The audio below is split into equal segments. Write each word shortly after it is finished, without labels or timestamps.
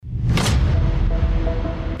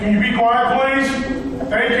Can you be quiet, please?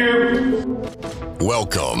 Thank you.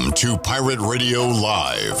 Welcome to Pirate Radio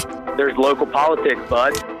Live. There's local politics,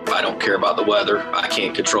 bud. I don't care about the weather. I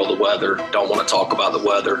can't control the weather. Don't want to talk about the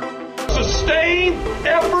weather. Sustained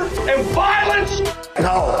effort and violence.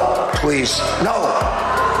 No, please.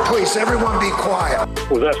 No. Please, everyone be quiet.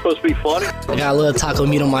 Was that supposed to be funny? I got a little taco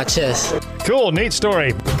meat on my chest. Cool, neat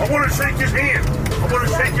story. I want to shake his hand. I want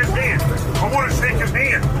to shake his hand. I want to shake his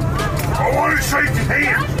hand. I want to shake his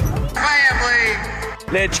hand. Family.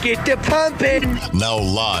 Let's get the pumping. Now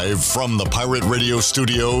live from the Pirate Radio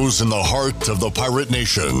studios in the heart of the Pirate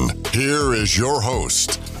Nation, here is your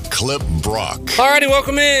host, Clip Brock. Alrighty,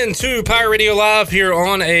 welcome in to Pirate Radio Live here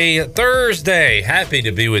on a Thursday. Happy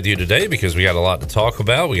to be with you today because we got a lot to talk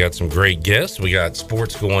about. We got some great guests. We got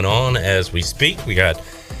sports going on as we speak. We got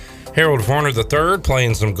Harold Varner III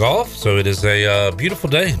playing some golf. So it is a beautiful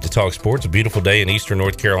day to talk sports, a beautiful day in Eastern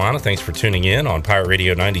North Carolina. Thanks for tuning in on Pirate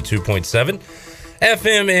Radio 92.7.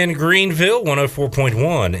 FM in Greenville,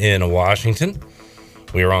 104.1 in Washington.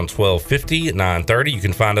 We are on 1250, 930. You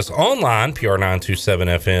can find us online,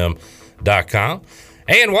 pr927fm.com.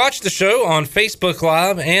 And watch the show on Facebook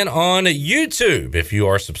Live and on YouTube. If you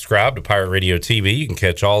are subscribed to Pirate Radio TV, you can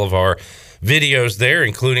catch all of our videos there,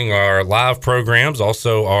 including our live programs,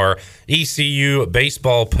 also our ECU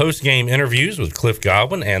baseball post-game interviews with Cliff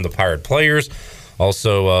Godwin and the Pirate players.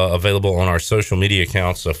 Also available on our social media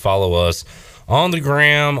accounts, so follow us on the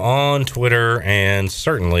gram, on Twitter, and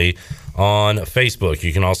certainly on Facebook.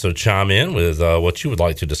 You can also chime in with what you would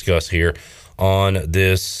like to discuss here on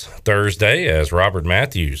this Thursday, as Robert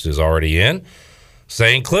Matthews is already in,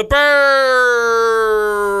 saying Clipper!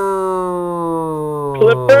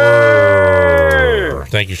 Clipper!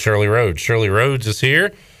 Thank you, Shirley Rhodes. Shirley Rhodes is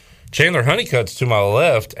here. Chandler Honeycutt's to my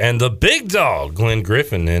left, and the big dog, Glenn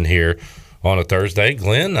Griffin, in here on a Thursday.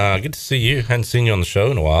 Glenn, good to see you. Hadn't seen you on the show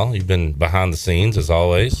in a while. You've been behind the scenes as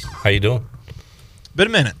always. How you doing? Been a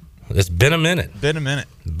minute. It's been a minute. Been a minute.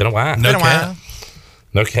 Been a while. No cap.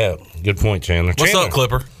 No cap. Good point, Chandler. What's up,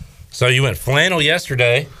 Clipper? So you went flannel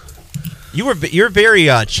yesterday. You're very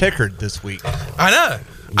checkered this week. I know.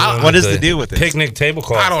 What is the deal with it? Picnic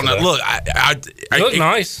tablecloth. I don't know. Today. Look, You look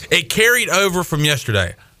nice. It carried over from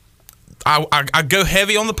yesterday. I go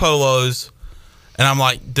heavy on the polos, and I'm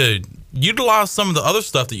like, dude, utilize some of the other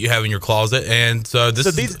stuff that you have in your closet. And so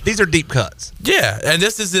these are deep cuts. Yeah, and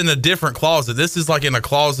this is in a different closet. This is like in a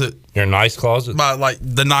closet. Your nice closet? Like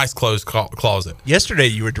the nice clothes closet. Yesterday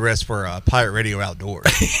you were dressed for Pirate Radio Outdoors.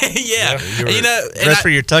 Yeah. You were dressed for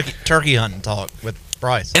your turkey hunting talk with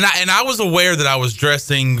Bryce. And I was aware that I was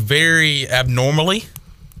dressing very abnormally.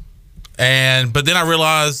 But then I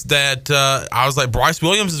realized that I was like, Bryce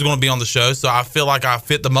Williams is going to be on the show, so I feel like I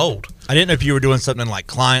fit the mold. I didn't know if you were doing something like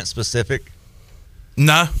client specific.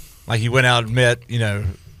 No. Like you went out and met,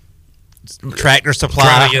 Tractor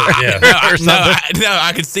Supply.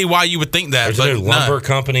 I could see why you would think that. There's a new lumber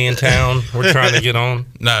company in town we're trying to get on.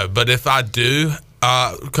 No, but if I do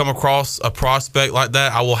come across a prospect like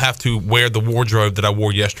that, I will have to wear the wardrobe that I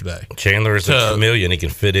wore yesterday. Chandler is a chameleon. He can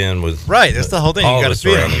fit in with right. That's the whole thing. You got to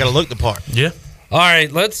fit in. You got to look the part. Yeah. All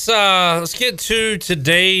right. Let's get to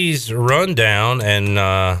today's rundown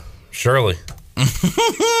and Shirley.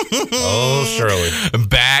 Oh, Shirley.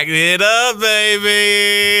 Back it up,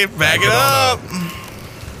 baby. Back it up.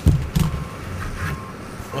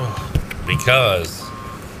 Because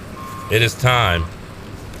it is time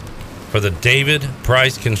for the David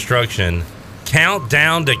Price Construction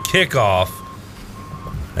countdown to kickoff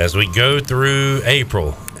as we go through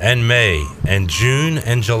April and May and June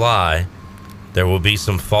and July. There will be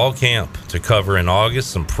some fall camp to cover in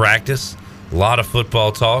August, some practice, a lot of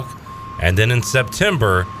football talk. And then in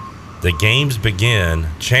September, the games begin.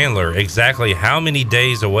 Chandler, exactly how many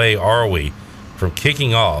days away are we from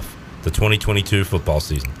kicking off the 2022 football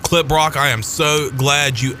season? Clip Brock, I am so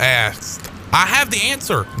glad you asked. I have the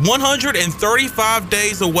answer. 135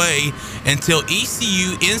 days away until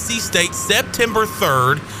ECU NC State September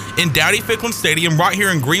 3rd in Dowdy-Ficklin Stadium right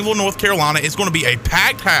here in Greenville, North Carolina. It's going to be a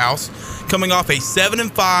packed house coming off a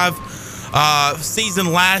 7-5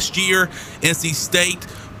 season last year. NC State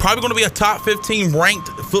probably going to be a top 15 ranked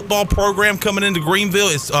football program coming into Greenville.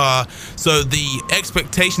 It's so the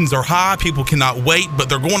expectations are high. People cannot wait, but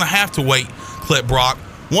they're going to have to wait. Clip Brock,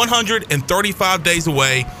 135 days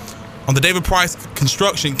away on the David Price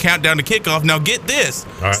Construction countdown to kickoff. Now get this,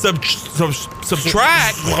 right.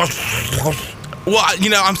 Subtract. Well,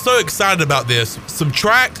 I'm so excited about this.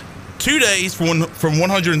 Subtract 2 days from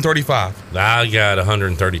 135. I got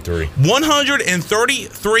 133.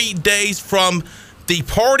 133 days from the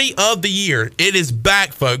party of the year. It is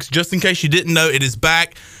back, folks. Just in case you didn't know, it is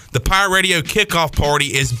back. the Pirate Radio Kickoff Party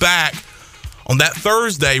is back on that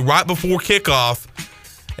Thursday right before kickoff.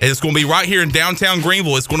 And it's going to be right here in downtown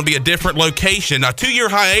Greenville. It's going to be a different location. A 2-year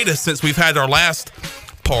hiatus since we've had our last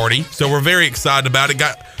party, so we're very excited about it.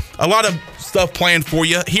 Got a lot of stuff planned for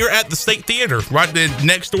you here at the State Theater, right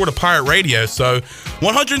next door to Pirate Radio. So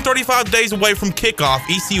 135 days away from kickoff,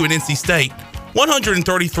 ECU and NC State.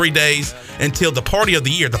 133 days until the party of the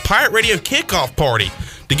year, the Pirate Radio Kickoff Party,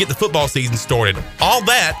 to get the football season started. All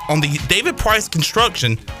that on the David Price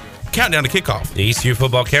Construction Countdown to Kickoff. The ECU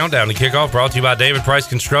Football Countdown to Kickoff brought to you by David Price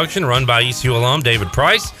Construction, run by ECU alum David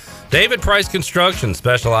Price. David Price Construction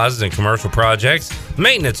specializes in commercial projects,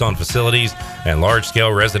 maintenance on facilities, and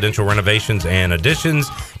large-scale residential renovations and additions.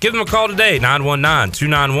 Give them a call today,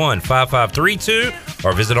 919-291-5532,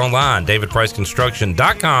 or visit online,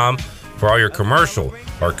 davidpriceconstruction.com, for all your commercial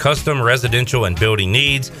or custom residential and building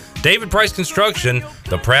needs. David Price Construction,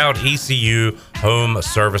 the proud ECU Home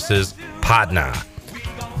Services partner.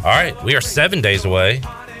 All right, we are 7 days away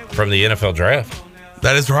from the NFL draft.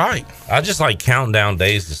 That is right. I just like counting down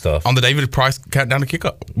days and stuff. On the David Price Countdown to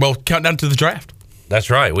Kickoff. Well, countdown to the draft.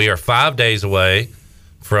 That's right. We are 5 days away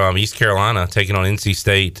from East Carolina taking on NC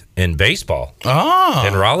State in baseball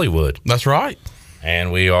in Raleighwood. That's right.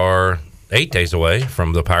 And we are 8 days away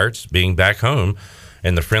from the Pirates being back home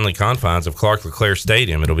in the friendly confines of Clark LeClaire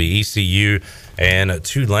Stadium. It'll be ECU and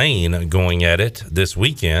Tulane going at it this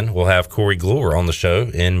weekend. We'll have Corey Glore on the show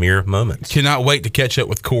in mere moments. Cannot wait to catch up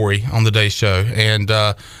with Corey on the day's show. And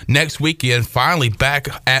next weekend, finally back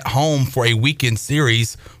at home for a weekend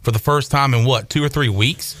series for the first time in, 2 or 3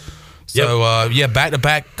 weeks? So,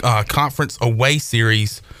 back-to-back conference away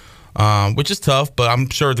series, which is tough, but I'm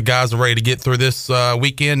sure the guys are ready to get through this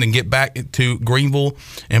weekend and get back to Greenville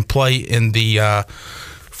and play in the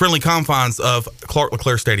friendly confines of Clark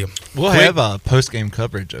LeClaire Stadium. We'll have post-game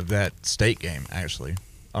coverage of that state game, actually,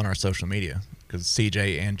 on our social media, because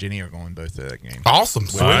CJ and Jenny are going both to that game. Awesome.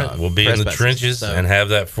 All right. We'll be in the trenches and have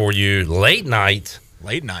that for you late night.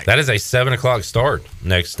 Late night. That is a 7 o'clock start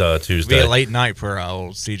next Tuesday. It'll be a late night for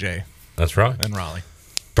old CJ. That's right. And Raleigh.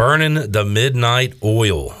 Burning the midnight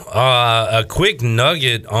oil. A quick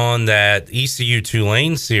nugget on that ECU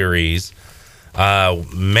Tulane series.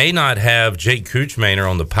 May not have Jake Kuchmaner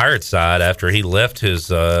on the Pirate side after he left his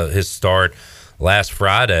start last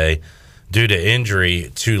Friday due to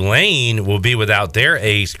injury. Tulane will be without their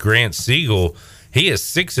ace, Grant Siegel. He is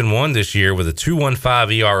 6-1 this year with a 2.15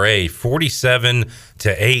 ERA, 47-8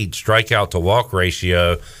 strikeout to walk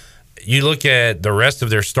ratio. You look at the rest of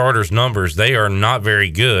their starters' numbers, they are not very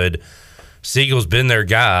good. Siegel's been their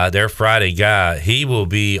guy, their Friday guy. He will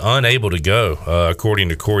be unable to go, according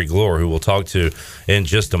to Corey Glore, who we'll talk to in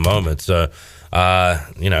just a moment. So,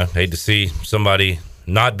 hate to see somebody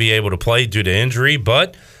not be able to play due to injury,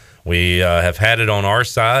 but we have had it on our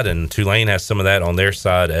side, and Tulane has some of that on their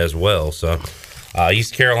side as well. So,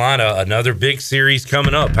 East Carolina, another big series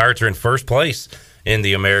coming up. Pirates are in first place in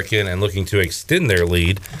the American and looking to extend their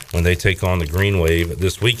lead when they take on the Green Wave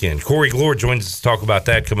this weekend. Corey Glore joins us to talk about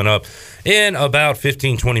that coming up in about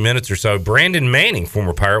 15-20 minutes or so. Brandon Manning,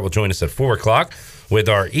 former Pirate, will join us at 4 o'clock with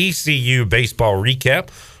our ECU baseball recap,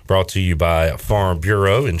 brought to you by Farm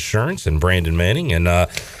Bureau Insurance and Brandon Manning. And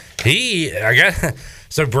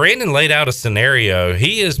so Brandon laid out a scenario.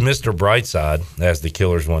 He is Mr. Brightside, as the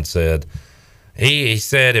Killers once said. He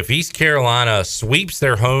said if East Carolina sweeps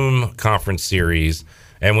their home conference series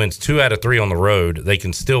and wins 2 out of 3 on the road, they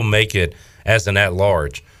can still make it as an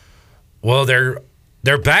at-large. Well, they're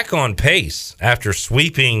back on pace after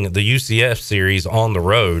sweeping the UCF series on the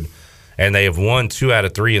road, and they have won 2 out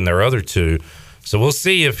of 3 in their other 2. So we'll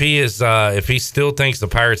see if he still thinks the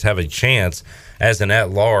Pirates have a chance as an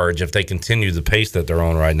at-large if they continue the pace that they're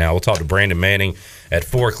on right now. We'll talk to Brandon Manning at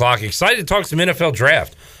 4 o'clock. Excited to talk some NFL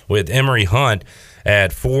draft with Emory Hunt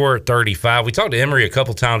at 4:35. We talk to Emory a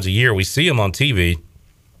couple times a year. We see him on TV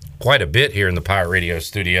quite a bit here in the Pirate Radio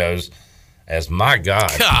studios. As my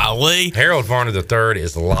God, golly, Harold Varner III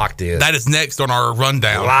is locked in. That is next on our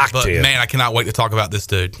rundown. Locked in. Man, I cannot wait to talk about this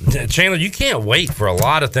dude. Chandler, you can't wait for a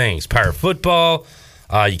lot of things. Pirate football.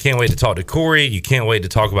 You can't wait to talk to Corey. You can't wait to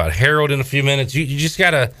talk about Harold in a few minutes. You just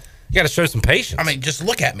gotta show some patience. I mean, just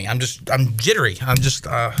look at me. I'm jittery. I'm just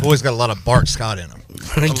always got a lot of Bart Scott in him.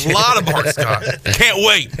 A lot of Bart Scott. Can't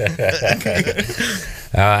wait.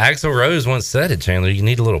 Axl Rose once said it, Chandler. You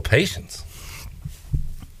need a little patience.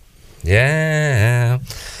 Yeah.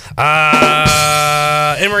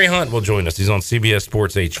 Emory Hunt will join us. He's on CBS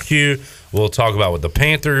Sports HQ. We'll talk about what the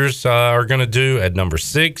Panthers are going to do at number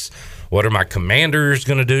 6. What are my Commanders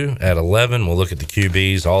going to do at 11? We'll look at the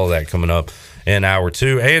QBs, all of that coming up in hour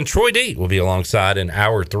 2. And Troy D will be alongside in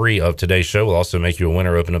hour 3 of today's show. We'll also make you a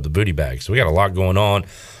winner, open up the booty bag. So we got a lot going on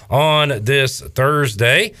this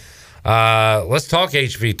Thursday. Let's talk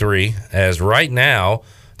HV3, as right now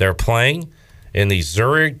they're playing in the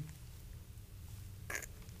Zurich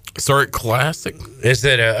Classic. Is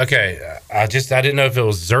it okay? I didn't know if it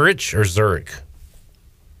was Zurich or Zurich.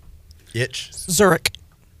 Zurich.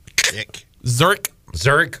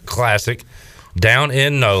 Zurich Classic down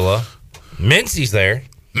in NOLA. Mincy's there.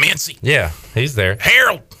 Mincy. Yeah, he's there.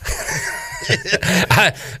 Harold.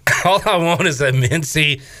 All I want is a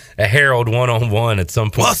Mincy, a Harold one-on-one at some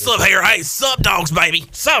point. What's up, Harold? Hey, sup, dogs, baby.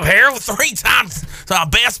 Sup, Harold? 3 times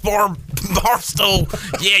best bar stool.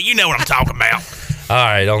 Yeah, you know what I'm talking about. All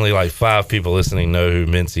right, only like 5 people listening know who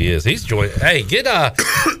Mincy is. He's joined. Hey, get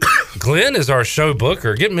Glenn is our show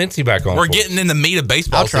booker. Get Mincy back on. We're getting in the meat of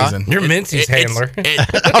baseball season. You're Mincy's handler.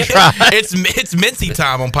 I'll try. It's Mincy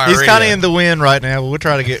time on Pirate He's Radio. kind of in the wind right now, but we'll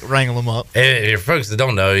try to wrangle him up. And for folks that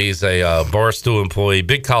don't know, he's a Barstool employee,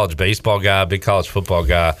 big college baseball guy, big college football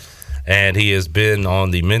guy, and he has been on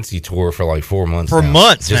the Mincy tour for like 4 months.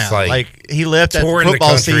 Just like he left that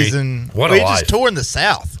football season. What a life! Just touring the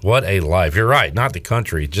South. What a life! You're right, not the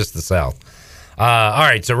country, just the South. All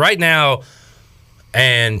right, so right now.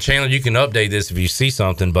 And Chandler, you can update this if you see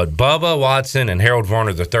something, but Bubba Watson and Harold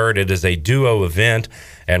Varner III, it is a duo event,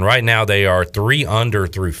 and right now they are 3 under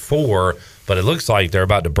through 4, but it looks like they're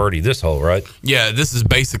about to birdie this hole, right? Yeah, this is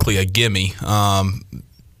basically a gimme.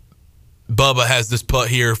 Bubba has this putt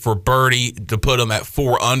here for birdie to put him at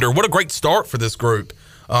 4 under. What a great start for this group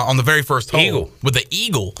on the very first hole with the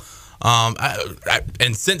eagle.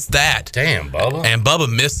 And since that, damn, Bubba. And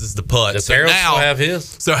Bubba misses the putt. Does Harold still have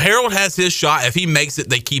his? So Harold has his shot. If he makes it,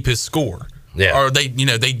 they keep his score. Yeah. Or they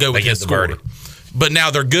go with his score. Birdie. But now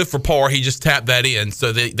they're good for par. He just tapped that in.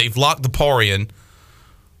 So they've locked the par in.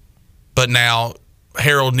 But now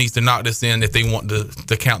Harold needs to knock this in if they want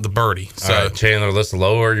to count the birdie. So all right, Chandler, let's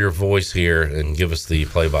lower your voice here and give us the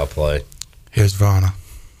play-by-play. Here's Varner.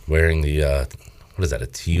 Wearing the, what is that, a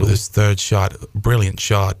teal? With his third shot, brilliant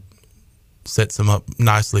shot. Sets him up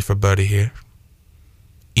nicely for birdie here.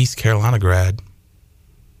 East Carolina grad.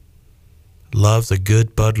 Loves a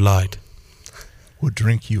good Bud Light. We'll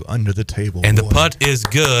drink you under the table. And the putt is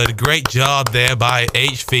good. Great job there by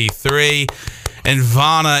HV3. And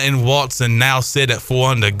Vanna and Watson now sit at 4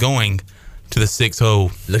 under going to the 6th hole.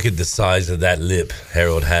 Look at the size of that lip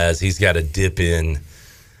Harold has. He's got a dip in.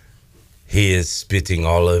 He is spitting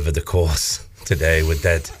all over the course today with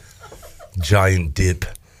that giant dip.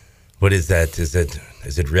 What is that? Is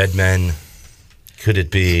it Redman? Could it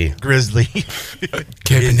be Grizzly?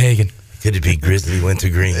 Copenhagen. Could it be Grizzly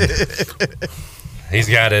Wintergreen? He's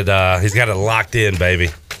got it locked in, baby.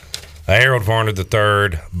 Harold Varner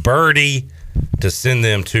III, birdie to send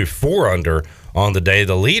them to 4 under on the day.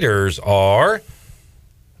 The leaders are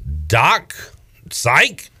Doc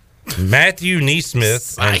Syke, Matthew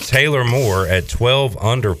Neesmith, and Taylor Moore at 12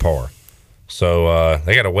 under par. So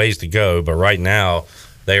they got a ways to go, but right now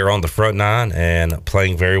they are on the front 9 and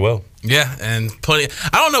playing very well. Yeah, and plenty.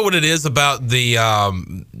 I don't know what it is about the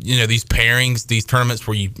these pairings, these tournaments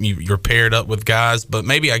where you're paired up with guys, but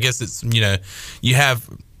maybe I guess it's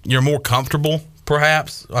you're more comfortable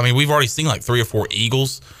perhaps. I mean, we've already seen like 3 or 4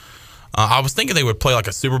 Eagles. I was thinking they would play like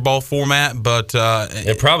a Super Bowl format, but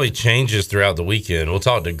it probably changes throughout the weekend. We'll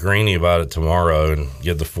talk to Greeny about it tomorrow and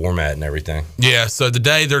get the format and everything. Yeah, so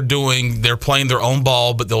today they're playing their own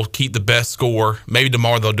ball, but they'll keep the best score. Maybe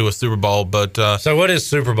tomorrow they'll do a Super Bowl, but so what is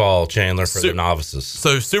Super Bowl, Chandler, for the novices?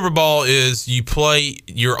 So Super Bowl is you play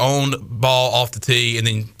your own ball off the tee, and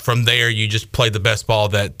then from there you just play the best ball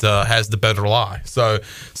that has the better lie. So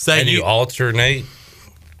say you alternate.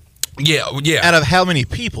 Yeah. Out of how many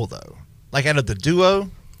people though? Like out of the duo?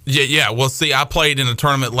 Yeah. Well, see, I played in a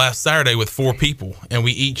tournament last Saturday with 4 people, and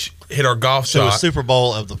we each hit our golf shot. So a Super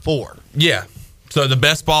Bowl of the 4. Yeah. So the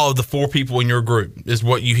best ball of the 4 people in your group is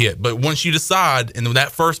what you hit. But once you decide, and when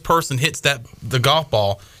that first person hits the golf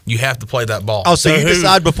ball, you have to play that ball. Oh, so you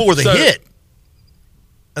decide before they hit.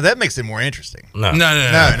 That makes it more interesting. No.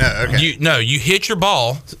 Okay. You hit your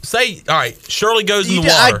ball. Say, all right, Shirley goes in the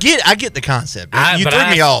water. I get the concept. You threw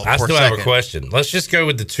me off. I still have a question. Let's just go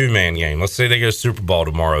with the 2-man game. Let's say they go Super Bowl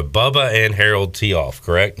tomorrow. Bubba and Harold tee off,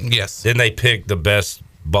 correct? Yes. Then they pick the best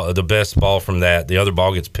ball from that. The other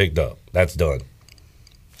ball gets picked up. That's done.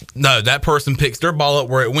 No, that person picks their ball up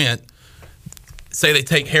where it went. Say they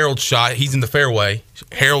take Harold's shot. He's in the fairway.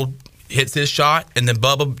 Harold hits his shot, and then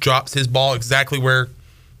Bubba drops his ball exactly where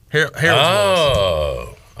Harold's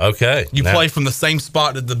was. Okay. You play from the same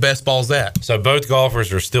spot that the best ball's at. So both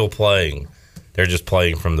golfers are still playing. They're just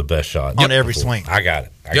playing from the best shot. On every swing. I got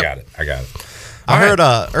it. I got it. I heard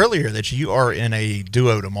earlier that you are in a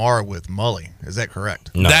duo tomorrow with Mully. Is that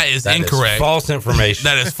correct? No, that is incorrect. False information.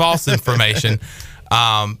 That is false information.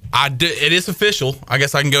 It is official. I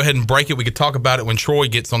guess I can go ahead and break it. We could talk about it when Troy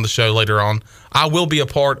gets on the show later on. I will be a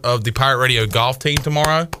part of the Pirate Radio golf team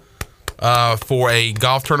tomorrow for a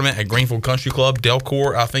golf tournament at Greenfield Country Club.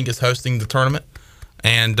 Delcor, I think, is hosting the tournament.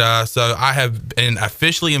 And so I have been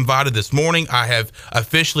officially invited this morning. I have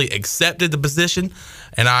officially accepted the position,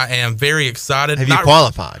 and I am very excited. Have you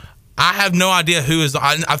qualified? I have no idea who is.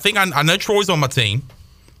 I think I know Troy's on my team.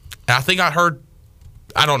 And I think I heard.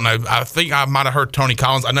 I don't know. I think I might have heard Tony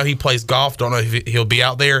Collins. I know he plays golf. Don't know if he'll be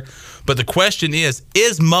out there. But the question is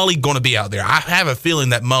Mully going to be out there? I have a feeling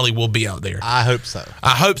that Mully will be out there. I hope so.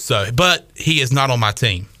 I hope so. But he is not on my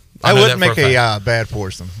team. I wouldn't make a bad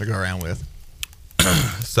foursome to go around with.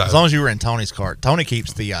 So as long as you were in Tony's cart. Tony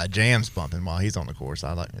keeps the jams bumping while he's on the course.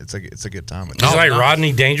 I like it's a good time. He's like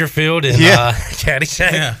Rodney Dangerfield in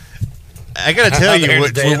Caddyshack. Yeah. I gotta tell you,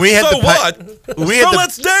 when we had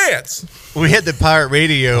let's dance. We had the Pirate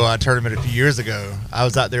Radio tournament a few years ago. I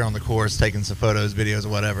was out there on the course taking some photos, videos, or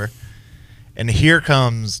whatever. And here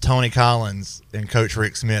comes Tony Collins and Coach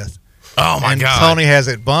Rick Smith. Oh my God! Tony has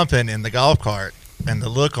it bumping in the golf cart, and the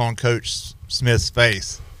look on Coach Smith's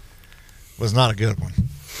face was not a good one.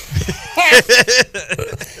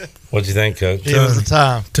 What'd you think, Coach? It was a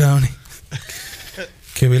time. Tony,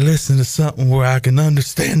 can we listen to something where I can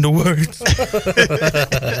understand the words?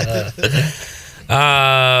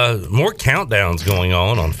 More countdowns going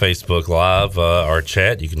on Facebook Live, our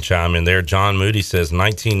chat. You can chime in there. John Moody says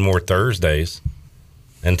 19 more Thursdays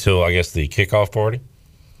until, I guess, the kickoff party.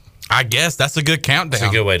 I guess that's a good countdown.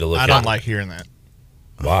 That's a good way to look at it. I don't like hearing that.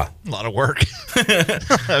 Why? A lot of work.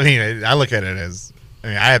 I mean, I look at it as, I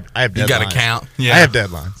have deadlines. You got to count. Yeah. I have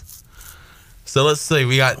deadlines. So let's see.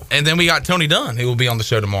 We got Tony Dunn, who will be on the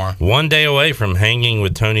show tomorrow. One day away from hanging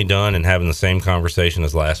with Tony Dunn and having the same conversation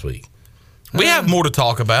as last week. We have more to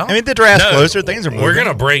talk about. I mean, the draft's closer. Things are moving. We're going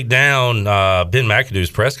to break down Ben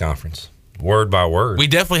McAdoo's press conference word by word. We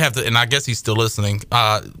definitely have to, and I guess he's still listening.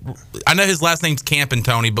 I know his last name's Campen,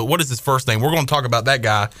 Tony, but what is his first name? We're going to talk about that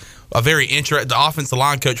guy. A very interesting, the offensive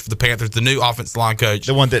line coach for the Panthers, the new offensive line coach.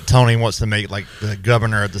 The one that Tony wants to make like the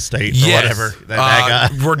governor of the state or whatever. That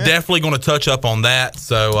guy. We're definitely going to touch up on that.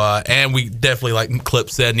 So, and we definitely, like Clip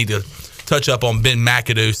said, need to touch up on Ben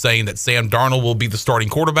McAdoo saying that Sam Darnold will be the starting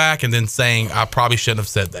quarterback and then saying I probably shouldn't have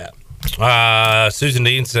said that. Susan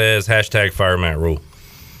Dean says, #fire Matt Rule.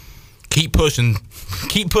 Keep pushing,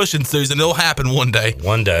 Susan. It'll happen one day.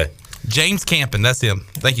 One day. James Campen, that's him.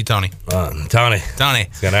 Thank you, Tony. Tony.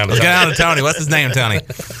 Let's get down to Tony. What's his name, Tony?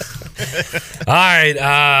 All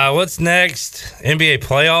right. What's next? NBA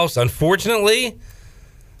playoffs. Unfortunately,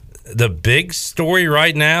 the big story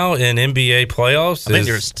right now in NBA playoffs I think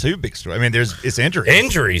there's two big stories. I mean, it's injuries.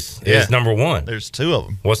 Injuries is number one. There's two of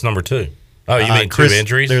them. What's number two? Oh, you mean two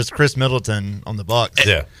injuries? There's Chris Middleton on the Bucks.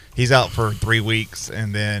 Yeah. He's out for 3 weeks,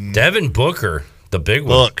 and then Devin Booker, the big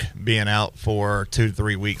one, being out for 2 to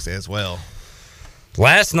 3 weeks as well.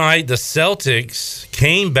 Last night, the Celtics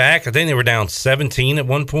came back. I think they were down 17 at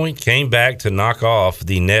one point. Came back to knock off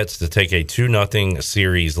the Nets to take a 2-0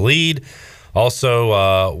 series lead.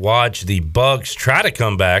 Also, watch the Bucks try to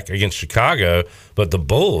come back against Chicago, but the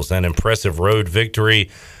Bulls, an impressive road victory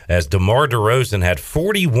as DeMar DeRozan had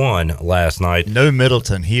 41 last night. No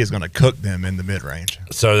Middleton. He is going to cook them in the mid-range.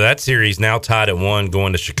 So that series now tied at 1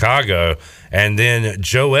 going to Chicago. And then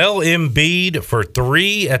Joel Embiid for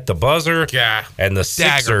 3 at the buzzer. Yeah. And the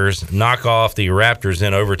Sixers knock off the Raptors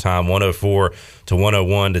in overtime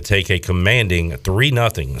 104-101 to take a commanding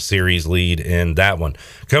 3-0 series lead in that one.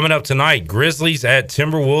 Coming up tonight, Grizzlies at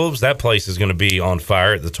Timberwolves. That place is going to be on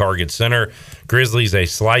fire at the Target Center. Grizzlies a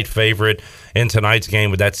slight favorite in tonight's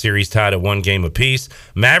game with that series tied at 1 game apiece.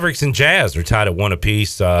 Mavericks and Jazz are tied at 1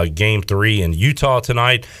 apiece. Game 3 in Utah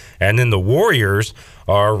tonight. And then the Warriors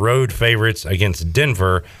are road favorites against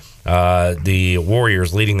Denver. The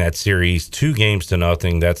Warriors leading that series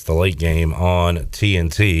 2-0. That's the late game on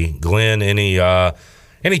TNT. Glenn,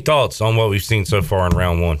 any thoughts on what we've seen so far in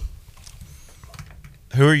round 1?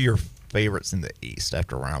 Who are your favorites in the East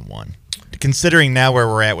after round 1? Considering now where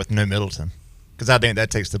we're at with no Middleton. Because I think that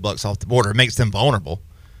takes the Bucks off the border. It makes them vulnerable.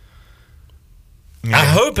 Yeah. I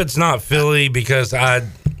hope it's not Philly because I do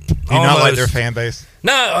you not like their fan base?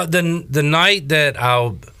 No, the night that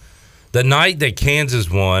Kansas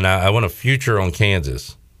won, I won a future on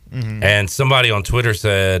Kansas. Mm-hmm. And somebody on Twitter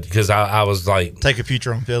said, because I was like, take a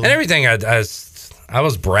future on Philly. And everything I I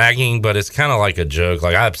was bragging, but it's kind of like a joke.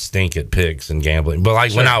 Like, I stink at picks and gambling. But,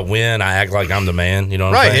 like, when I win, I act like I'm the man. You know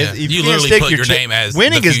what I'm saying? You literally put your name as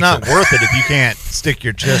winning the is not future. worth it if you can't stick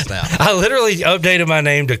your chest out. I literally updated my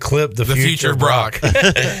name to Clip the future Brock.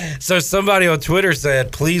 So somebody on Twitter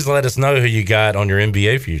said, please let us know who you got on your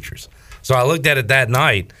NBA futures. So I looked at it that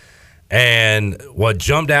night, and what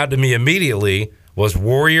jumped out to me immediately was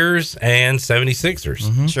Warriors and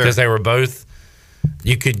 76ers. Because they were both,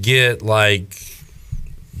 you could get like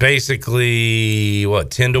basically,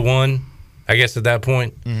 10-1, I guess at that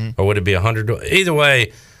point? Or would it be 100 to, either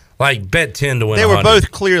way, like bet 10 to win. They 100. were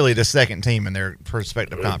both clearly the second team in their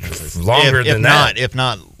respective conferences. Longer than that. If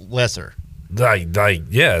not lesser.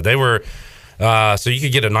 Yeah, they were. So you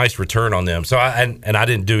could get a nice return on them. So I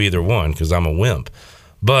didn't do either one because I'm a wimp.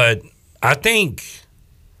 But I think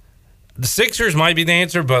the Sixers might be the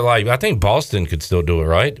answer. But like I think Boston could still do it,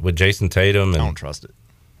 right? With Jason Tatum. And I don't trust it.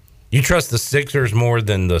 You trust the Sixers more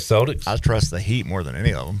than the Celtics? I trust the Heat more than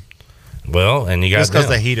any of them. Well, and you got just because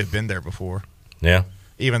the Heat have been there before. Yeah.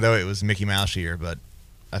 Even though it was Mickey Mouse year, but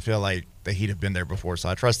I feel like the Heat have been there before, so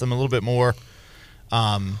I trust them a little bit more.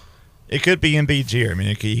 It could be Embiid's year. I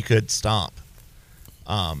mean, he could stomp.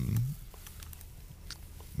 Man,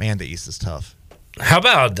 the East is tough. How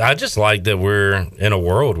about, I just like that we're in a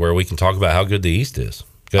world where we can talk about how good the East is.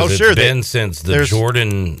 Because it's been since the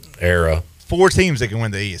Jordan era. 4 teams that can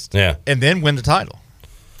win the East. Yeah. And then win the title.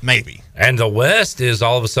 Maybe. And the West is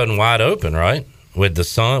all of a sudden wide open, right? With the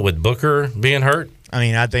Sun, with Booker being hurt. I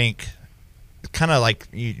mean, I think kind of like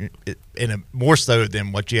more so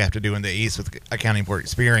than what you have to do in the East with accounting for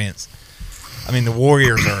experience. I mean, the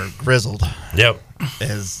Warriors are grizzled. Yep.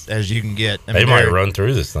 As you can get. I they mean, might run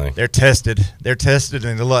through this thing. They're tested. They're tested,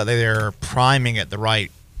 and they're priming at the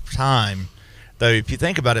right time. Though, if you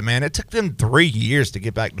think about it, man, it took them 3 years to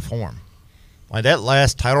get back to form. Like that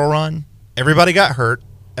last title run, everybody got hurt.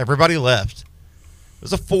 Everybody left. It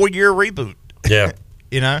was a 4-year reboot. Yeah.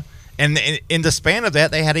 You know? And in the span of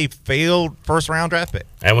that, they had a failed first-round draft pick.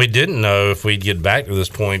 And we didn't know if we'd get back to this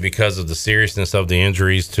point because of the seriousness of the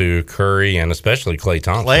injuries to Curry and especially Klay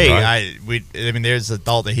Thompson. Klay, right? I mean, there's a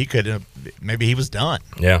thought that he could maybe he was done.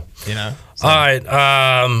 Yeah. You know? So. All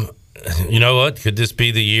right. You know what? Could this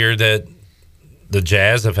be the year that the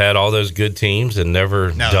Jazz have had all those good teams and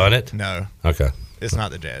never done it? No. Okay. It's not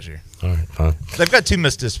the Jazz year. All right, fine. They've got too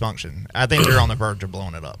much dysfunction. I think they're on the verge of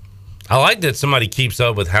blowing it up. I like that somebody keeps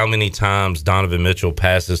up with how many times Donovan Mitchell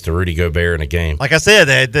passes to Rudy Gobert in a game. Like I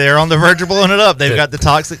said, they're on the verge of blowing it up. They've got the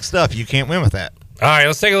toxic stuff. You can't win with that. All right,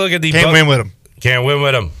 let's take a look at the... Can't win with them. Can't win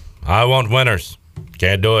with them. I want winners.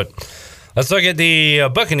 Can't do it. Let's look at the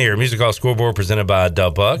Buccaneer Music Hall scoreboard presented by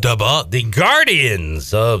Dubuck. The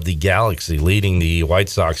Guardians of the Galaxy leading the White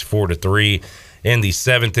Sox 4-3 in the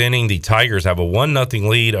 7th inning. The Tigers have a 1-0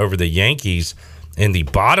 lead over the Yankees in the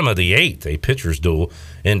bottom of the 8th, a pitcher's duel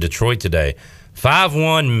in Detroit today.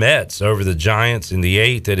 5-1 Mets over the Giants in the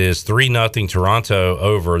 8th. It is 3-0 Toronto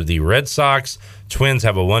over the Red Sox. Twins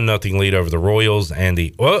have a 1-0 lead over the Royals, and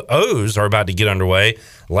the O's are about to get underway.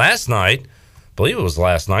 Last night, I believe it was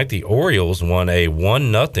last night, the Orioles won a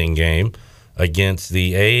 1-0 game against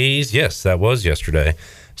the A's. Yes, that was yesterday.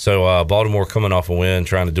 So Baltimore coming off a win,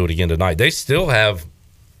 trying to do it again tonight.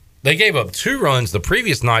 They gave up 2 runs the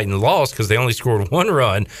previous night and lost because they only scored 1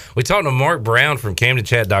 run. We talked to Mark Brown from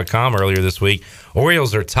CamdenChat.com earlier this week.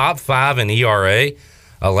 Orioles are top 5 in ERA,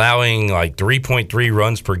 allowing like 3.3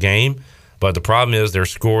 runs per game. But the problem is they're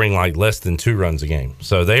scoring like less than 2 runs a game.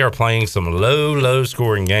 So they are playing some low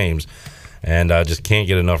scoring games and just can't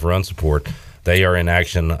get enough run support. They are in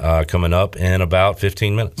action coming up in about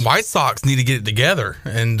 15 minutes. White Sox need to get it together,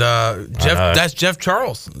 and that's Jeff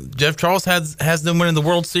Charles. Jeff Charles has them winning the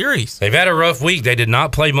World Series. They've had a rough week. They did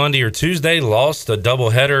not play Monday or Tuesday. Lost a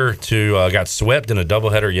doubleheader got swept in a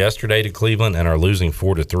doubleheader yesterday to Cleveland, and are losing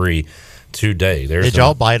 4-3 today. Did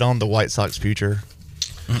y'all bite on the White Sox future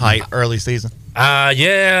height early season?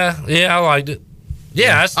 Yeah, I liked it.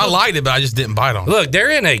 Yeah, I liked it, but I just didn't bite on it. Look,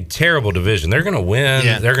 they're in a terrible division. They're going to win.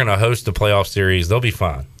 Yeah. They're going to host a playoff series. They'll be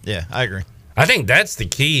fine. Yeah, I agree. I think that's the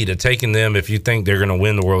key to taking them if you think they're going to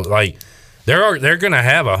win the world. Like, they're going to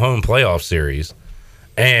have a home playoff series.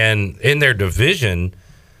 And in their division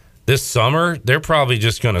this summer, they're probably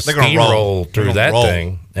just going to steamroll through that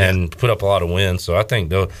thing and put up a lot of wins. So I think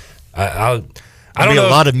they'll I don't know. A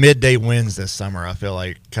lot of midday wins this summer, I feel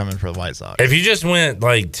like, coming for the White Sox. If you just went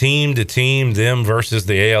like team to team, them versus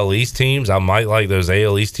the AL East teams, I might like those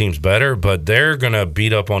AL East teams better, but they're going to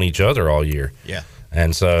beat up on each other all year. Yeah.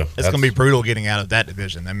 And so it's going to be brutal getting out of that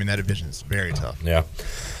division. I mean, that division is very tough. Yeah.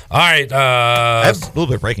 All right. I have a little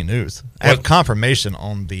bit of breaking news. I have confirmation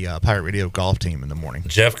on the Pirate Radio golf team in the morning.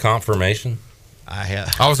 Jeff confirmation?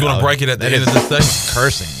 I was going to break it at the end of this segment.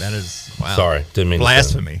 Cursing. That is wow. Sorry, didn't mean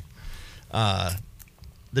blasphemy.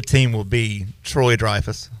 The team will be Troy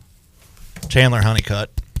Dreyfus, Chandler Honeycutt,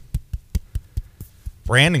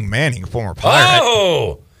 Brandon Manning, former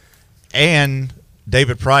Pirate, and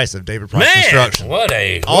David Price of David Price Construction. What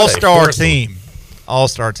a all-star team.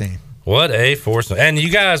 All-star team. What a force. And you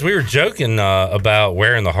guys, we were joking about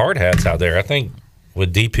wearing the hard hats out there. I think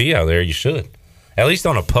with DP out there, you should. At least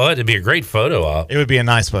on a putt, it'd be a great photo op. It would be a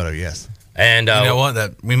nice photo, yes. And you know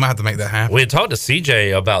what? We might have to make that happen. We had talked to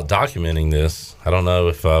CJ about documenting this. I don't know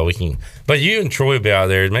if we can. But you and Troy will be out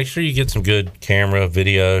there. Make sure you get some good camera,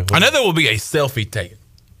 video. I know there will be a selfie taken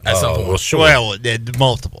at some point. Well, sure. Well,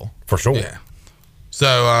 multiple. For sure. Yeah. So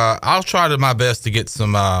I'll try my best to get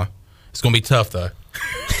some. It's going to be tough, though.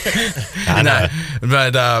 I know.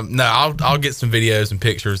 But no, I'll get some videos and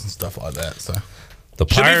pictures and stuff like that. So the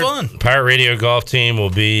Pirate Radio golf team will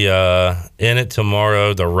be in it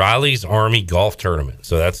tomorrow. The Riley's Army Golf Tournament.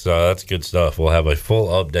 So that's good stuff. We'll have a full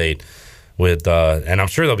update with, and I'm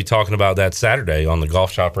sure they'll be talking about that Saturday on the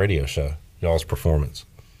Golf Shop Radio Show. Y'all's performance.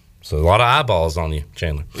 So a lot of eyeballs on you,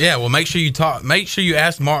 Chandler. Yeah. Well, make sure you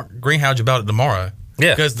ask Mark Greenhouse about it tomorrow.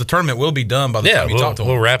 Yeah. Because the tournament will be done by the time you talk to him.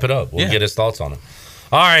 We'll wrap it up. We'll get his thoughts on it.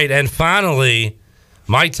 All right, and finally,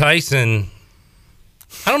 Mike Tyson.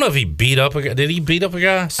 I don't know if he beat up a guy. Did he beat up a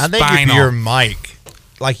guy? I think if you're Mike,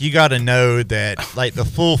 like, you got to know that, like, the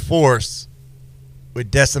full force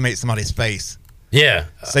would decimate somebody's face. Yeah.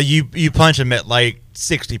 So you punch him at like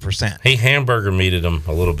 60%. He hamburger meated him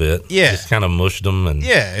a little bit. Yeah. Just kind of mushed him, and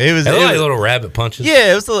it was like little rabbit punches.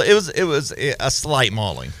 Yeah, it was a slight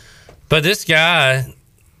mauling. But this guy,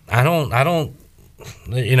 I don't.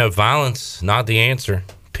 Violence not the answer.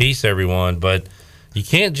 Peace, everyone. But you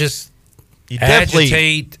can't just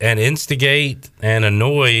agitate and instigate and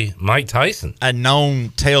annoy Mike Tyson, a known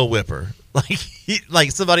tail whipper,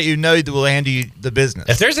 like somebody who knows will handle you the business.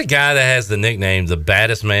 If there's a guy that has the nickname the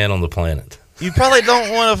baddest man on the planet, you probably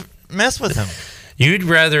don't want to mess with him. You'd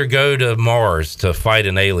rather go to Mars to fight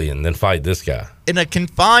an alien than fight this guy in a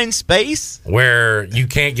confined space where you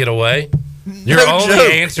can't get away. Your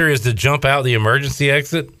only answer is to jump out the emergency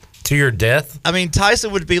exit to your death. I mean,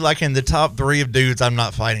 Tyson would be like in the top 3 of dudes I'm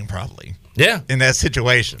not fighting probably. Yeah. In that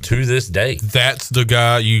situation. To this day. That's the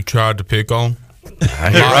guy you tried to pick on?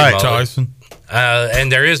 Right. Tyson.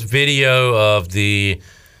 And there is video of the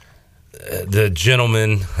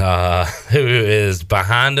gentleman who is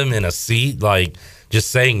behind him in a seat, like, just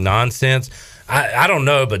saying nonsense. I don't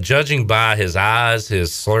know, but judging by his eyes,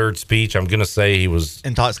 his slurred speech, I'm going to say he was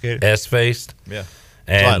intoxicated, S-faced. Yeah.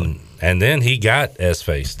 And then he got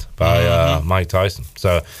S-faced by Mike Tyson.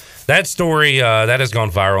 So that story, that has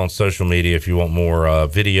gone viral on social media. If you want more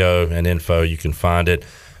video and info, you can find it.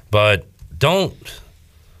 But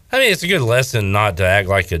it's a good lesson not to act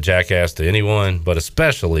like a jackass to anyone, but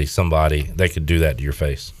especially somebody that could do that to your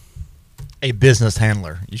face. A business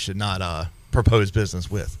handler. You should not propose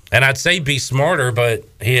business with. And I'd say be smarter, but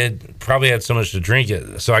he had probably had so much to drink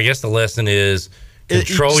it. So I guess the lesson is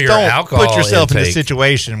control your alcohol put yourself intake. in a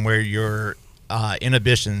situation where your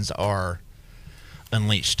inhibitions are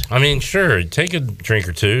unleashed. I mean, sure, take a drink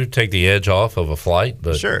or two, take the edge off of a flight,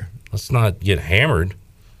 but sure, let's not get hammered.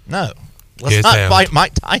 No. Let's not fight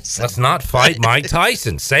Mike Tyson. Let's not fight Mike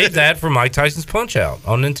Tyson. Save that for Mike Tyson's Punch-Out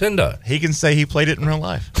on Nintendo. He can say he played it in real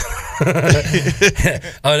life.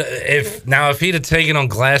 If he'd have taken on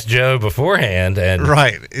Glass Joe beforehand and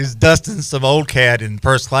is Dustin some old cat in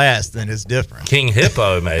first class, then it's different. King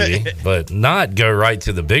Hippo maybe, but not go right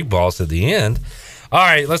to the big boss at the end. All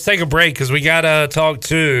right, let's take a break because we got to talk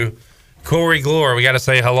to Corey Glore. We got to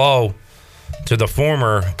say hello to the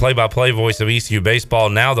former play-by-play voice of ECU baseball,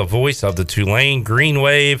 now the voice of the Tulane Green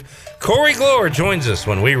Wave. Corey Glore joins us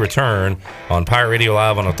when we return on Pirate Radio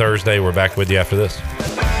Live on a Thursday. We're back with you after this.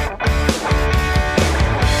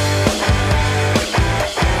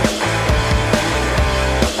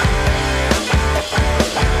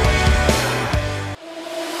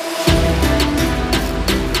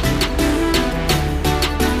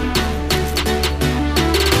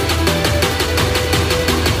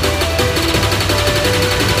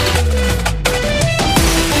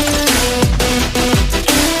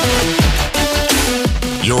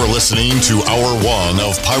 You're listening to Hour 1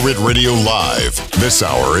 of Pirate Radio Live. This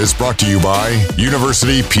hour is brought to you by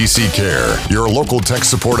University PC Care, your local tech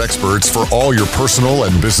support experts for all your personal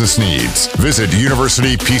and business needs. Visit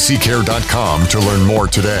universitypccare.com to learn more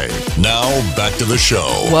today. Now, back to the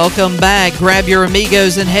show. Welcome back. Grab your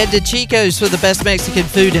amigos and head to Chico's for the best Mexican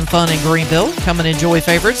food and fun in Greenville. Come and enjoy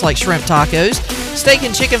favorites like shrimp tacos, steak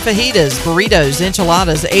and chicken fajitas, burritos,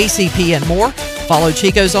 enchiladas, ACP, and more. Follow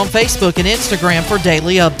Chico's on Facebook and Instagram for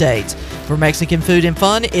daily updates. For Mexican food and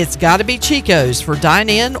fun, it's got to be Chico's for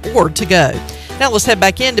dine-in or to go. Now let's head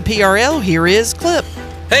back into PRL. Here is Clip.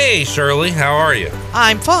 Hey, Shirley, how are you?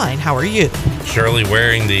 I'm fine. How are you? Shirley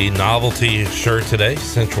wearing the novelty shirt today,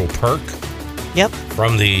 Central Perk. Yep.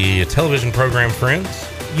 From the television program Friends.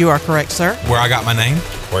 You are correct, sir. Where I got my name?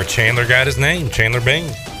 Where Chandler got his name, Chandler Bing.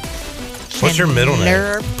 What's your middle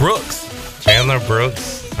name? Brooks. Chandler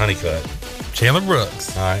Brooks Honeycutt. Chandler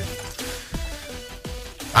Brooks. All right.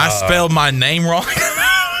 I spelled my name wrong.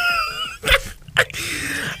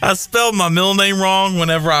 I spelled my middle name wrong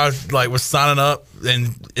whenever I was signing up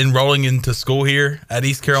and enrolling into school here at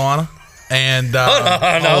East Carolina. And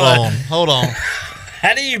hold on.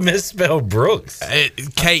 How do you misspell Brooks?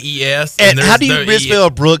 K-E-S. And how do you misspell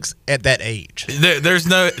Brooks at that age? There's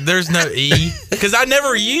no E because I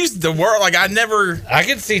never used the word. I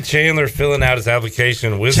could see Chandler filling out his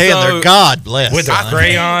application with Chandler. God bless. With a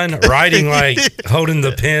crayon, writing holding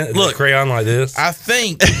the pen, the crayon like this. I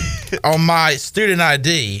think on my student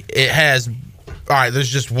ID it has. All right, there's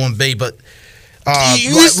just one B, but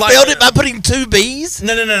you spelled it by putting two B's.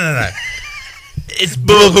 No. It's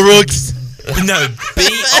Brooks. No,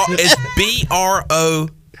 it's B-R-O-O-K-S.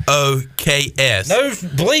 No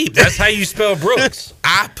bleep. That's how you spell Brooks.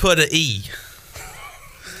 I put an E.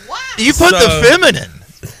 What? You put the feminine.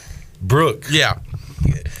 Brooke. Yeah.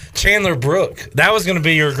 Chandler Brooke. That was going to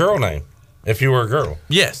be your girl name if you were a girl.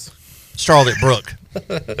 Yes. Charlotte Brooke.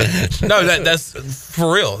 No, that's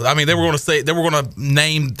for real. I mean, they were going to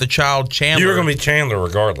name the child Chandler. You were going to be Chandler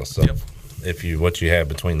regardless of what you had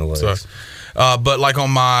between the legs. So, but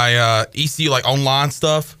on my ECU online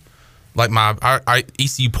stuff, my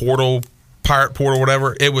ECU portal, pirate portal,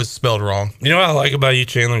 whatever, it was spelled wrong. You know what I like about you,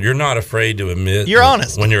 Chandler? You're not afraid to admit you're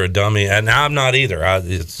honest when you're a dummy, and I'm not either.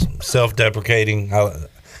 It's self-deprecating.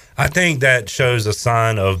 I think that shows a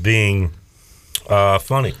sign of being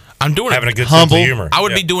funny. I'm having a good humble sense of humor. I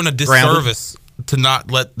would be doing a disservice to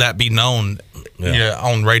not let that be known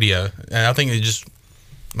on radio, and I think it just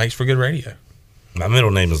makes for good radio. My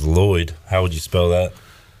middle name is Lloyd. How would you spell that?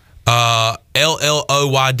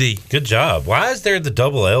 L-L-O-Y-D. Good job. Why is there the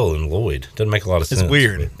double L in Lloyd? Doesn't make a lot of sense. It's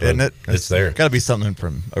weird, isn't it? It's there. Got to be something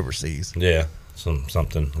from overseas. Yeah,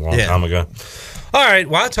 something a long time ago. All right.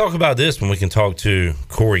 Why talk about this when we can talk to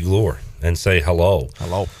Corey Glore and say hello?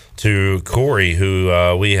 Hello. To Corey,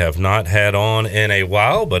 who we have not had on in a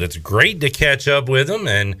while, but it's great to catch up with him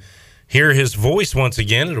and hear his voice once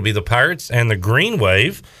again. It'll be the Pirates and the Green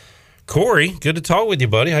Wave. Corey, good to talk with you,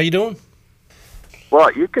 buddy. How you doing?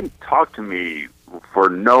 Well, you can talk to me for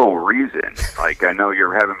no reason. I know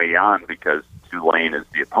you're having me on because Tulane is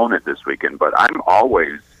the opponent this weekend, but I'm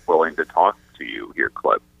always willing to talk to you here,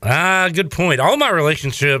 Clip. Good point. All my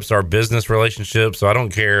relationships are business relationships, so I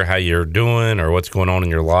don't care how you're doing or what's going on in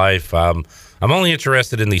your life. I'm only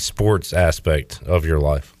interested in the sports aspect of your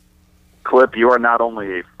life. Clip, you are not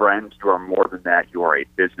only a friend, you are more than that. You are a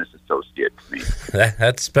business associate to me.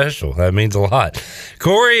 That's special. That means a lot.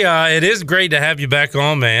 Corey, it is great to have you back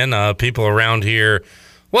on, man. People around here,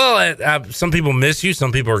 some people miss you.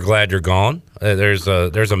 Some people are glad you're gone. There's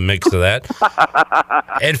a mix of that.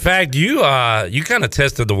 In fact, you kind of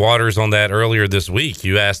tested the waters on that earlier this week.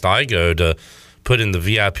 You asked Igo to put in the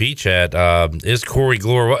VIP chat, is Corey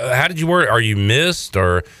Glore, how did you word it? Are you missed,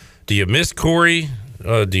 or do you miss Corey?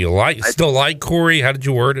 Do you still like Corey? How did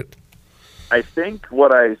you word it? I think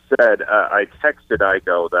what I said, I texted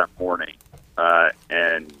Igo that morning,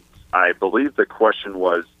 and I believe the question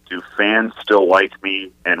was, do fans still like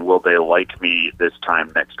me, and will they like me this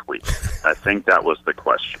time next week? I think that was the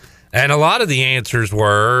question. And a lot of the answers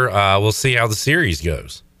were, we'll see how the series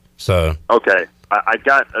goes. So okay, I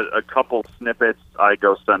got a couple snippets.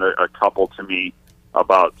 Igo sent a couple to me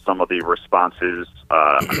about some of the responses.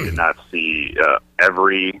 I did not see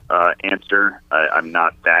every answer. I'm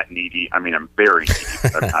not that needy. I mean, I'm very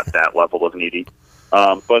needy. I'm not that level of needy.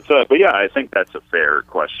 But yeah, I think that's a fair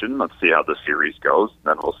question. Let's see how the series goes.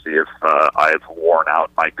 Then we'll see if I've worn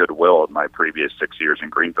out my goodwill in my previous 6 years in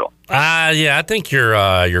Greenville. Yeah, I think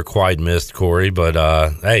you're quite missed, Corey. But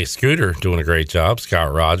hey, Scooter doing a great job.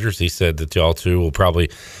 Scott Rogers, he said that y'all two will probably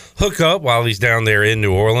hook up while he's down there in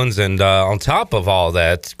New Orleans. And on top of all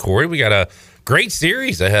that, Corey, we got a great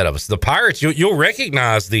series ahead of us. The Pirates, you'll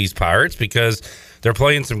recognize these Pirates because they're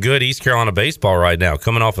playing some good East Carolina baseball right now,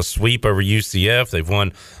 coming off a sweep over UCF. They've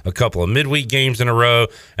won a couple of midweek games in a row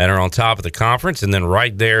and are on top of the conference. And then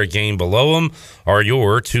right there, a game below them, are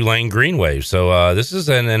your Tulane Green Wave. So this is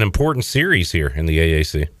an important series here in the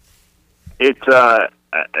AAC.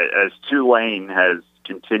 As Tulane has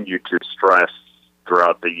continued to stress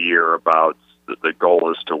throughout the year about the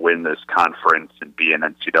goal is to win this conference and be an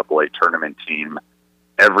NCAA tournament team.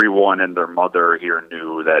 Everyone and their mother here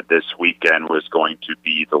knew that this weekend was going to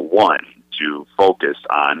be the one to focus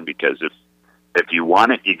on, because if you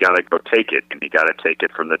want it, you got to go take it, and you got to take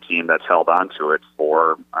it from the team that's held on to it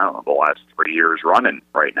for, I don't know, the last 3 years running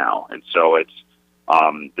right now. And so it's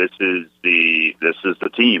this is the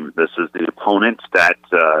team. This is the opponent that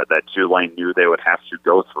Tulane knew they would have to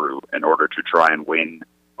go through in order to try and win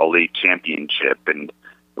a league championship. And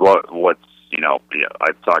what's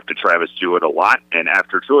I've talked to Travis Jewett a lot, and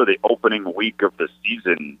after the opening week of the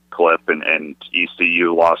season, Clip, and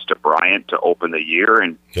ECU lost to Bryant to open the year,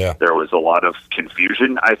 and there was a lot of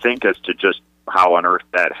confusion, I think, as to just how on earth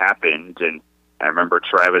that happened. And I remember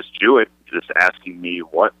Travis Jewett just asking me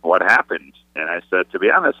what happened, and I said, to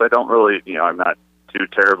be honest, I don't really, I'm not too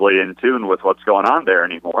terribly in tune with what's going on there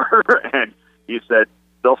anymore. And he said,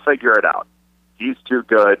 they'll figure it out. He's too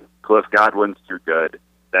good. Cliff Godwin's too good.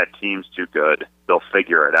 That team's too good. They'll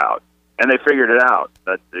figure it out. And they figured it out.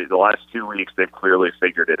 That the last 2 weeks, they've clearly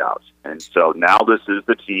figured it out. And so now this is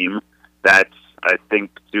the team that I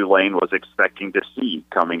think Tulane was expecting to see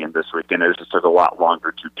coming in this weekend. It just took a lot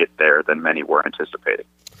longer to get there than many were anticipating.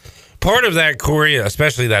 Part of that, Corey,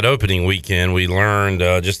 especially that opening weekend, we learned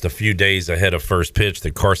just a few days ahead of first pitch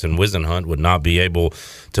that Carson Wisenhunt would not be able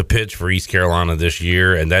to pitch for East Carolina this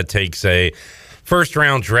year, and that takes a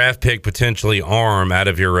first-round draft pick, potentially arm, out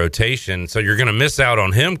of your rotation. So you're going to miss out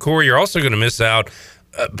on him, Corey. You're also going to miss out,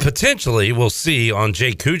 potentially, we'll see, on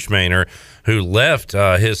Jake Kuchmaner, who left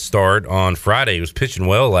his start on Friday. He was pitching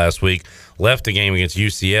well last week, left the game against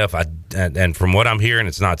UCF. And from what I'm hearing,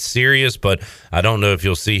 it's not serious, but I don't know if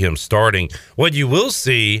you'll see him starting. What you will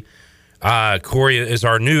see, Corey, is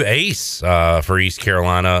our new ace for East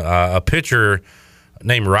Carolina, a pitcher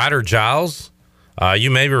named Ryder Giles.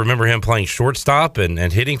 You may remember him playing shortstop and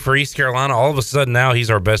hitting for East Carolina. All of a sudden now he's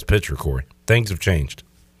our best pitcher, Corey. Things have changed.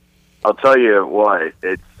 I'll tell you what,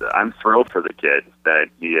 I'm thrilled for the kid that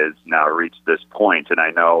he has now reached this point, and I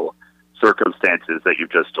know circumstances that you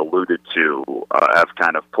just alluded to have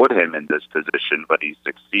kind of put him in this position, but he's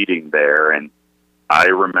succeeding there. And I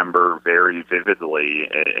remember very vividly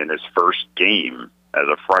in his first game as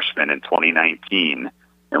a freshman in 2019,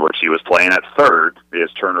 in which he was playing at third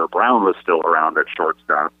because Turner Brown was still around at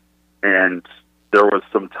shortstop, and there was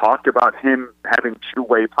some talk about him having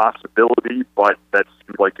two-way possibility, but that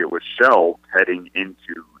seemed like it was shelved heading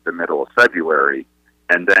into the middle of February.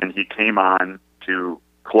 And then he came on to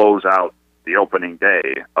close out the opening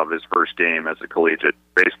day of his first game as a collegiate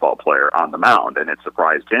baseball player on the mound. And it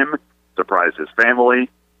surprised him, surprised his family.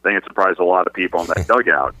 I think it surprised a lot of people in that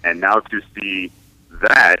dugout. And now to see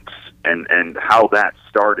that and how that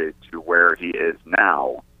started to where he is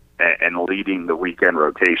now, and leading the weekend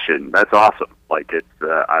rotation, that's awesome. Like it's,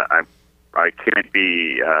 I can't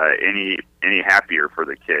be any happier for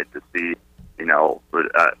the kid to see,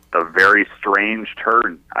 a very strange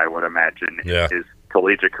turn, I would imagine, in his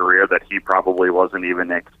collegiate career that he probably wasn't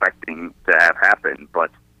even expecting to have happen.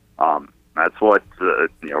 But that's what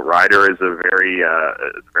Ryder is a very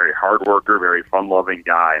hard worker, very fun-loving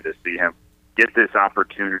guy. To see him get this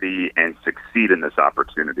opportunity and succeed in this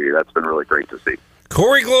opportunity, that's been really great to see.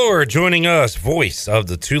 Corey Glore joining us, voice of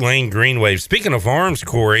the Tulane Green Wave. Speaking of arms,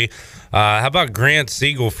 Corey, how about Grant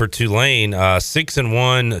Siegel for Tulane?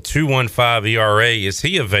 6-1, 2.15 ERA. Is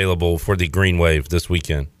he available for the Green Wave this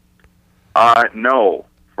weekend? No.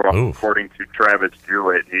 According to Travis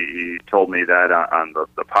Jewett, he told me that on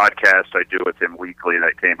the podcast I do with him weekly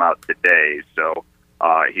that came out today. So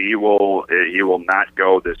he will not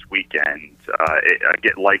go this weekend.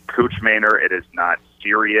 Like Kuchmaner, it is not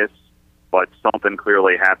serious, but something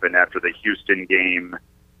clearly happened after the Houston game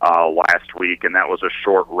last week, and that was a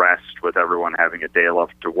short rest with everyone having a day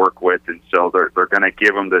left to work with, and so they're going to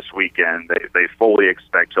give him this weekend. They fully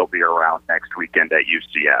expect he'll be around next weekend at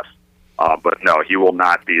UCF. But no, he will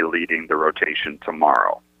not be leading the rotation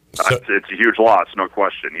tomorrow. It's a huge loss, no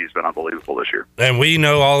question. He's been unbelievable this year. And we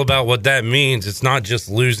know all about what that means. It's not just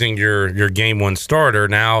losing your game one starter.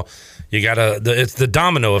 Now you it's the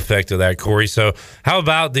domino effect of that, Corey. So how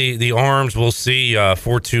about the arms we'll see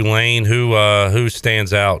for Tulane? Who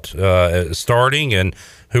stands out starting, and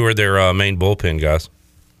who are their main bullpen guys?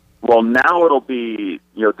 Well, now it'll be,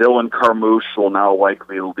 Dylan Carmouche will now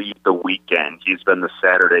likely lead the weekend. He's been the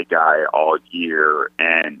Saturday guy all year.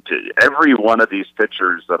 And every one of these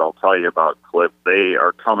pitchers that I'll tell you about, Clip, they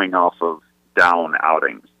are coming off of down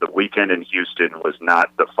outings. The weekend in Houston was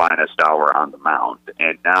not the finest hour on the mound.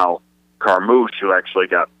 And now Carmouche, who actually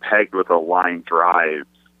got pegged with a line drive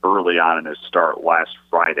early on in his start last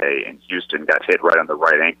Friday in Houston, got hit right on the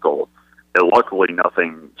right ankle luckily,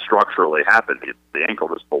 nothing structurally happened. The ankle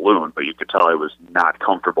just ballooned, but you could tell he was not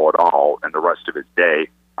comfortable at all in the rest of his day.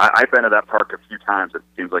 I've been to that park a few times. It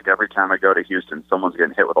seems like every time I go to Houston, someone's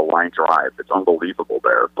getting hit with a line drive. It's unbelievable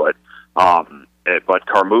there. But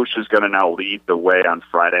Carmouche is going to now lead the way on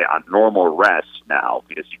Friday on normal rest now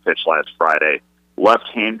because he pitched last Friday.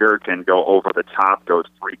 Left-hander can go over the top, goes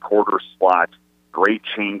three-quarter slot, great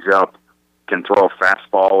changeup, can throw a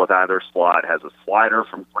fastball with either slot, has a slider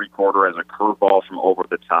from three-quarter, has a curveball from over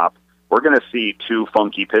the top. We're going to see two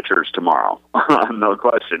funky pitchers tomorrow, no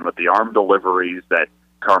question. With the arm deliveries that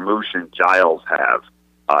Carmouche and Giles have,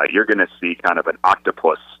 you're going to see kind of an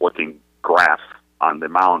octopus-looking graph on the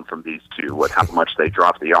mound from these two with how much they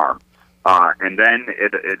drop the arm. And then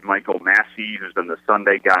Michael Massey, who's been the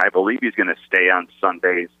Sunday guy, I believe he's going to stay on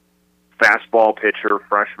Sundays. Fastball pitcher,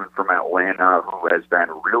 freshman from Atlanta, who has been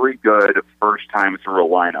really good first time through a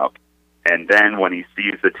lineup. And then when he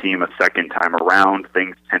sees the team a second time around,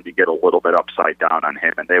 things tend to get a little bit upside down on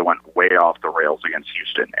him, and they went way off the rails against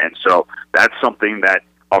Houston. And so that's something that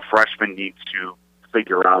a freshman needs to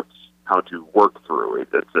figure out how to work through.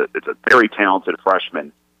 It's a very talented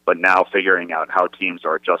freshman, but now figuring out how teams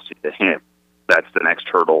are adjusting to him, that's the next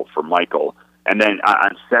hurdle for Michael. And then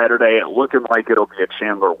on Saturday, looking like it'll be a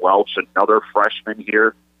Chandler Welch, another freshman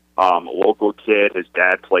here, local kid. His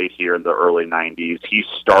dad played here in the early 90s. He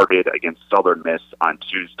started against Southern Miss on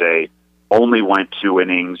Tuesday, only went 2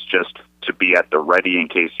 innings just to be at the ready in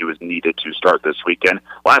case he was needed to start this weekend.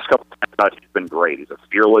 Last couple of times out, he's been great. He's a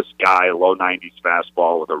fearless guy, low 90s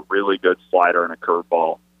fastball with a really good slider and a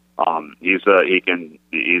curveball. He's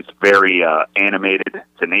very animated,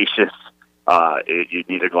 tenacious. You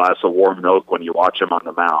need a glass of warm milk when you watch him on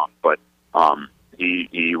the mound, but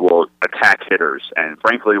he will attack hitters. And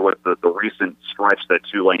frankly, with the recent stretch that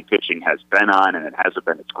Tulane pitching has been on, and it hasn't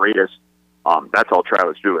been its greatest, that's all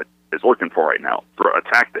Travis Jewett is looking for right now.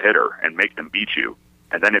 Attack the hitter and make them beat you.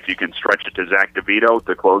 And then if you can stretch it to Zach DeVito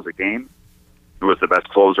to close a game, who is the best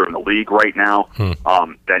closer in the league right now,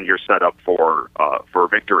 then you're set up for a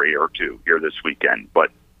victory or two here this weekend.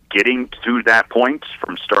 But getting to that point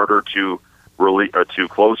from starter to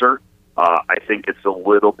closer, I think it's a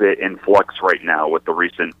little bit in flux right now with the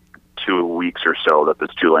recent 2 weeks or so that this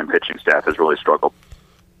Tulane pitching staff has really struggled.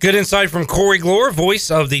 Good insight from Corey Glore, voice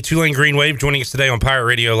of the Tulane Green Wave, joining us today on Pirate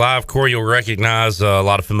Radio Live. Corey, you'll recognize a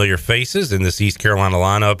lot of familiar faces in this East Carolina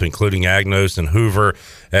lineup, including Agnos and Hoover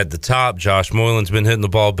at the top. Josh Moylan's been hitting the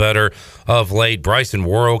ball better of late. Bryson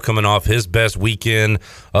Worrell coming off his best weekend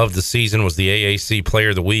of the season, was the AAC Player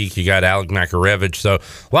of the Week. You got Alec Makarevich. So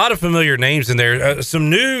a lot of familiar names in there. Some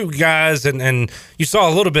new guys, and you saw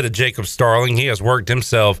a little bit of Jacob Starling. He has worked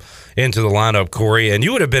himself into the lineup, Corey, and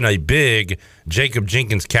you would have been a big Jacob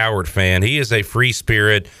Jenkins Coward fan. He is a free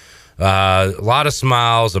spirit, a lot of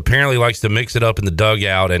smiles, apparently likes to mix it up in the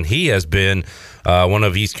dugout, and he has been one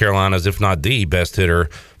of East Carolina's, if not the best hitter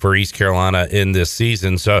for East Carolina in this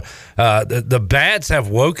season. So the bats have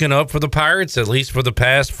woken up for the Pirates, at least for the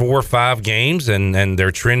past 4 or 5 games, and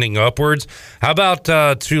they're trending upwards. How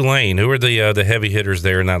about Tulane? Who are the heavy hitters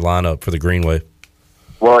there in that lineup for the Green Wave?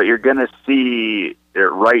 Well, you're going to see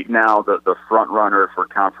right now the front runner for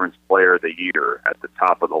Conference Player of the Year at the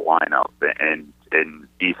top of the lineup, and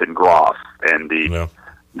Ethan Groff, and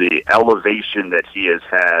the elevation that he has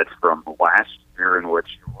had from last year, in which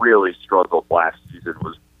he really struggled last season,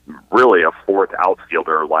 was really a 4th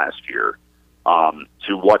outfielder last year,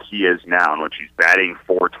 to what he is now, in which he's batting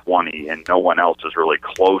 .420, and no one else is really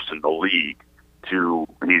close in the league. To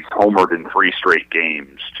he's homered in 3 straight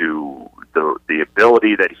games, to the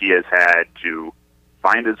ability that he has had to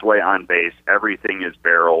find his way on base. Everything is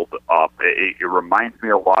barreled up. It reminds me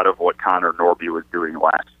a lot of what Connor Norby was doing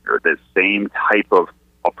last year. The same type of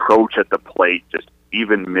approach at the plate, just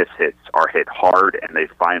even mishits are hit hard, and they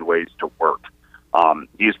find ways to work.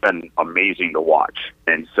 He's been amazing to watch.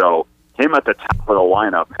 And so him at the top of the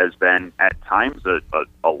lineup has been, at times, a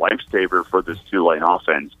lifesaver for this Tulane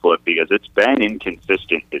offense, Cliff, because it's been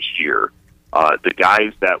inconsistent this year. The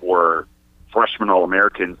guys that were freshman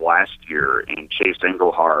All-Americans last year, and Chase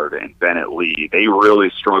Engelhard and Bennett Lee, they really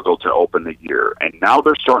struggled to open the year. And now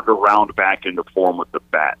they're starting to round back into form with the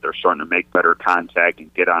bat. They're starting to make better contact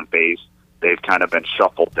and get on base. They've kind of been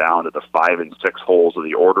shuffled down to the 5 and 6 holes of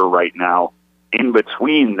the order right now. In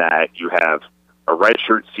between that, you have a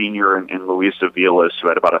redshirt senior in Luis Aviles, who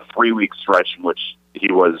had about a 3-week stretch in which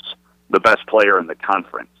he was the best player in the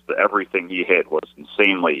conference. Everything he hit was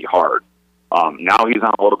insanely hard. Now he's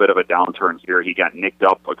on a little bit of a downturn here. He got nicked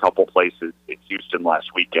up a couple places in Houston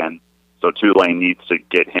last weekend, so Tulane needs to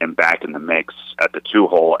get him back in the mix at the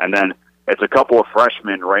 2-hole. And then it's a couple of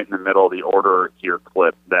freshmen right in the middle of the order here,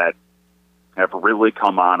 Clip, that have really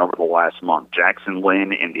come on over the last month. Jackson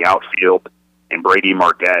Lynn in the outfield and Brady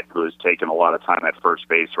Marquette, who is taking a lot of time at first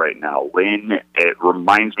base right now. Lynn, it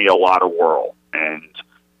reminds me a lot of Worrell, and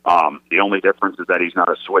the only difference is that he's not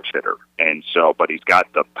a switch hitter. And so, but he's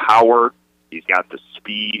got the power, he's got the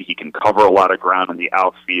speed, he can cover a lot of ground in the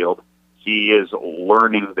outfield. He is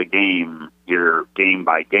learning the game here game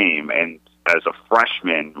by game, and as a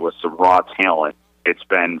freshman with some raw talent, it's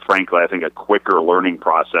been, frankly, I think, a quicker learning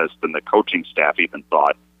process than the coaching staff even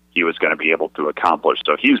thought he was going to be able to accomplish.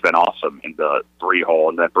 So he's been awesome in the 3-hole.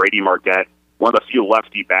 And then Brady Marquette, one of the few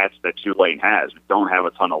lefty bats that Tulane has. We don't have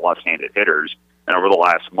a ton of left-handed hitters. And over the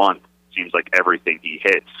last month, it seems like everything he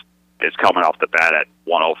hits is coming off the bat at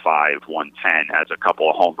 105, 110, has a couple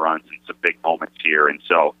of home runs and some big moments here. And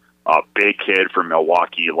so a big kid from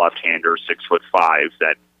Milwaukee, left-hander, 6'5",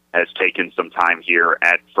 that has taken some time here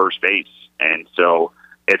at first base. And so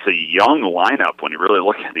it's a young lineup when you really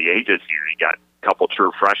look at the ages here. You got a couple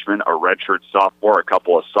true freshmen, a redshirt sophomore, a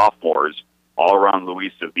couple of sophomores, all around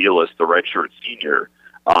Luis Aviles, the redshirt senior,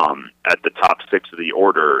 at the top 6 of the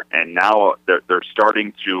order. And now they're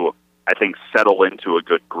starting to, I think, settle into a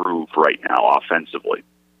good groove right now offensively.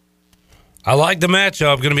 I like the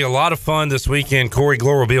matchup. Going to be a lot of fun this weekend. Corey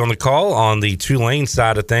Glore will be on the call on the Tulane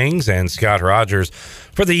side of things, and Scott Rogers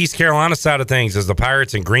for the East Carolina side of things as the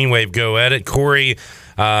Pirates and Green Wave go at it. Corey,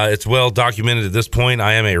 it's well documented at this point,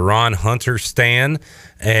 I am a Ron Hunter stan,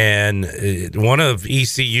 and one of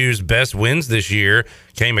ECU's best wins this year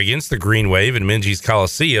came against the Green Wave in Minges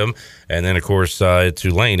Coliseum, and then, of course, at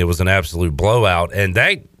Tulane, it was an absolute blowout. And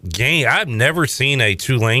that game, I've never seen a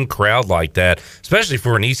Tulane crowd like that, especially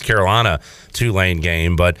for an East Carolina Tulane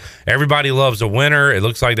game. But everybody loves a winner. It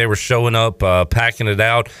looks like they were showing up, packing it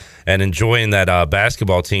out, and enjoying that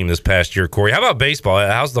basketball team this past year. Corey, how about baseball?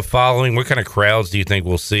 How's the following? What kind of crowds do you think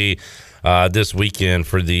we'll see this weekend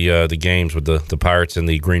for the games with the Pirates and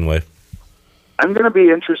the Green Wave? I'm going to be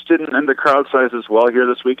interested in the crowd size as well here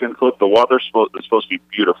this weekend, Clip. The weather's supposed to be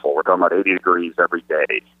beautiful. We're talking about 80 degrees every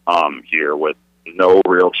day here with no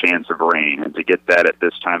real chance of rain. And to get that at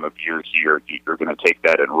this time of year here, you're going to take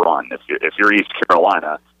that and run. If you're East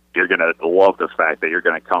Carolina, you're going to love the fact that you're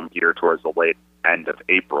going to come here towards the late end of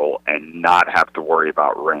April and not have to worry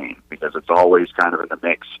about rain, because it's always kind of in the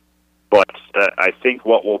mix. But I think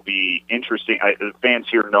what will be interesting, the fans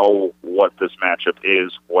here know what this matchup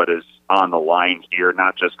is, what is on the line here,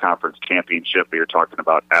 not just conference championship, but you're talking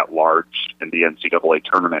about at large in the NCAA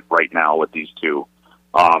tournament right now with these two.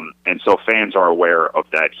 And so fans are aware of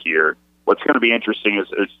that here. What's going to be interesting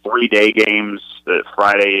is 3-day games.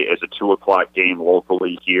 Friday is a 2 o'clock game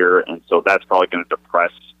locally here, and so that's probably going to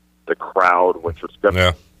depress the crowd, which was going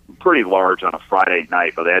to be pretty large on a Friday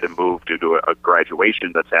night, but they had to move due to a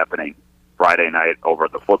graduation that's happening Friday night over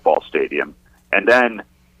at the football stadium. And then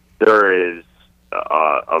there is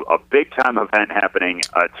a big-time event happening,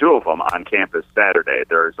 2 of them on campus Saturday.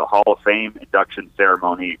 There's a Hall of Fame induction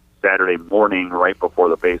ceremony Saturday morning right before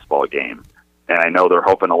the baseball game. And I know they're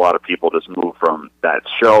hoping a lot of people just move from that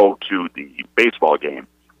show to the baseball game.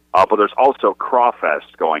 But there's also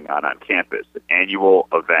Crawfest going on campus, an annual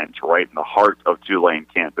event right in the heart of Tulane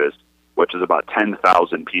campus, which is about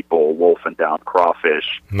 10,000 people wolfing down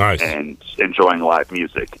crawfish and enjoying live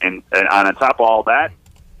music. And on top of all that,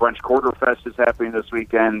 French Quarter Fest is happening this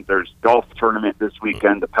weekend. There's golf tournament this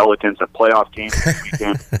weekend. The Pelicans have playoff games this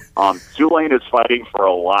weekend. Tulane is fighting for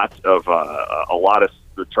a lot of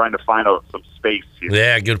trying to find out some space here.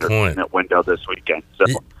 Yeah, good point. Window this weekend. So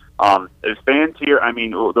fans here, I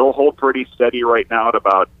mean, they'll hold pretty steady right now at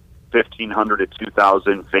about 1,500 to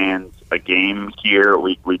 2,000 fans a game here.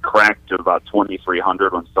 We cracked about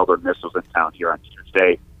 2,300 when Southern Miss was in town here on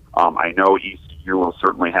Tuesday. I know ECU will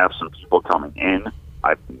certainly have some people coming in.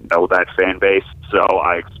 I know that fan base, so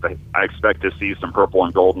I expect to see some purple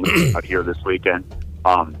and golden out here this weekend.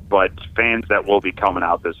 But fans that will be coming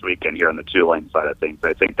out this weekend here on the Tulane side of things,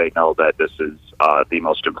 I think they know that this is the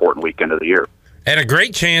most important weekend of the year. And a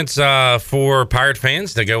great chance for Pirate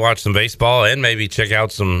fans to go watch some baseball and maybe check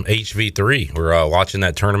out some HV3. We're watching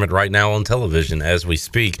that tournament right now on television as we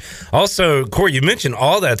speak. Also, Corey, you mentioned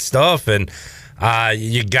all that stuff, and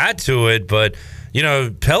you got to it, but you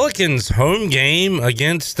know, Pelicans' home game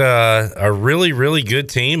against a really, really good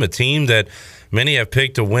team, a team that many have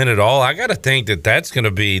picked to win it all. I got to think that that's going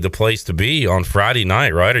to be the place to be on Friday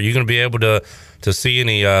night, right? Are you going to be able to see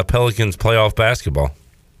any Pelicans playoff basketball?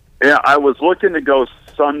 Yeah, I was looking to go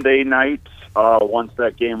Sunday night once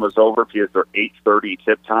that game was over because they're 8:30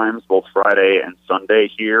 tip times, both Friday and Sunday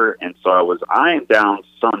here. And so I was eyeing down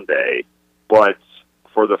Sunday, but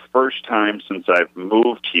for the first time since I've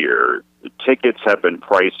moved here, tickets have been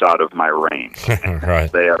priced out of my range.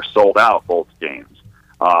 Right. They are sold out both games.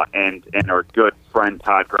 And our good friend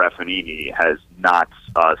Todd Graffanini has not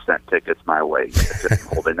sent tickets my way. I'm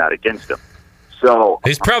holding that against him. So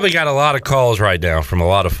he's probably got a lot of calls right now from a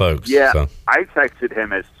lot of folks. Yeah, so. I texted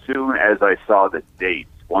him as soon as I saw the dates.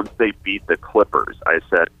 Once they beat the Clippers, I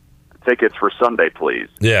said, "Tickets for Sunday, please."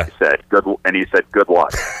 Yeah. He said, "Good," and he said, "Good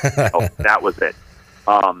luck." So that was it.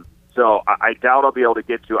 So I doubt I'll be able to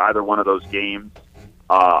get to either one of those games.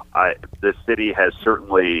 The city has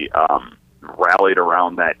certainly rallied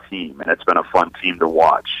around that team, and it's been a fun team to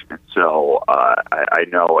watch. And so I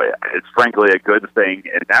know it's frankly a good thing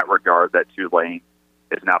in that regard that Tulane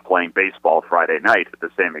is not playing baseball Friday night at the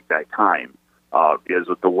same exact time, because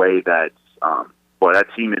with the way that that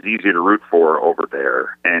team is easy to root for over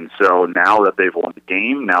there. And so now that they've won the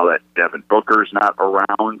game, now that Devin Booker's not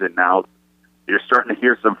around, and now you're starting to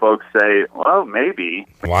hear some folks say, well, maybe.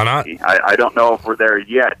 Why not? I don't know if we're there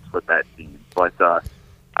yet with that team. But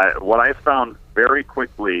what I found very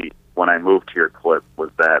quickly when I moved here, Clip,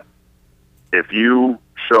 was that if you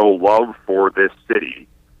show love for this city,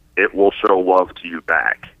 it will show love to you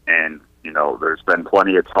back. And, there's been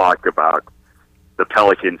plenty of talk about the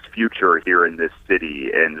Pelicans' future here in this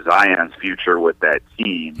city and Zion's future with that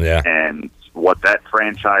team. Yeah. And what that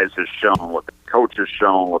franchise has shown, what the coach has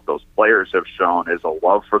shown, what those players have shown is a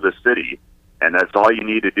love for the city. And that's all you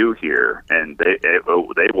need to do here. And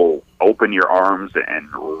they will open your arms and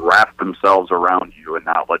wrap themselves around you and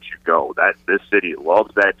not let you go. This city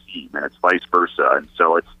loves that team, and it's vice versa. And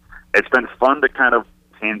so it's been fun to kind of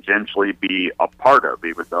tangentially be a part of,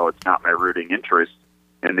 even though it's not my rooting interest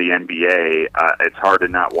in the NBA. It's hard to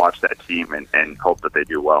not watch that team and hope that they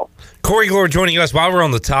do well. Corey Glore joining us while we're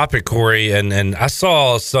on the topic, Corey, and I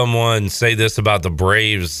saw someone say this about the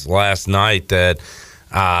Braves last night, that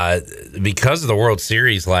because of the World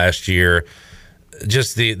Series last year,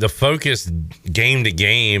 just the focus game to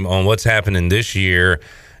game on what's happening this year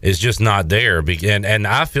is just not there. And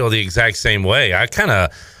I feel the exact same way. I kind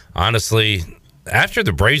of honestly, after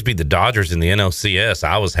the Braves beat the Dodgers in the NLCS,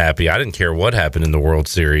 I was happy. I didn't care what happened in the World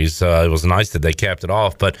Series. It was nice that they capped it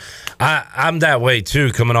off. But I'm that way,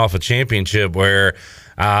 too, coming off a championship where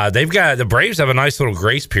the Braves have a nice little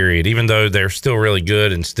grace period, even though they're still really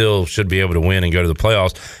good and still should be able to win and go to the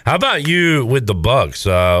playoffs. How about you with the Bucks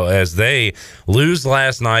as they lose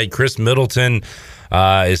last night? Chris Middleton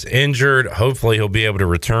is injured. Hopefully he'll be able to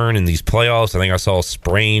return in these playoffs. I think I saw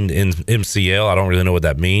sprained in MCL. I don't really know what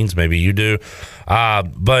that means. Maybe you do.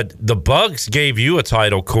 But the Bucks gave you a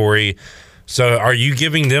title, Corey. So are you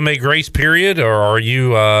giving them a grace period, or are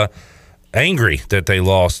you angry that they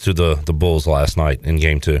lost to the Bulls last night in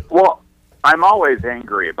Game 2? Well, I'm always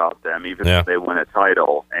angry about them, even if they win a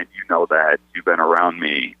title, and you know that. You've been around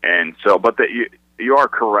me. And so, but you are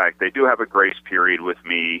correct. They do have a grace period with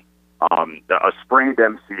me. A sprained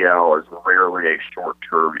MCL is rarely a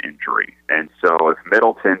short-term injury. And so if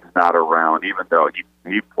Middleton's not around, even though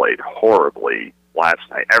he played horribly last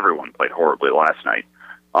night, everyone played horribly last night,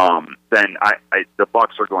 then the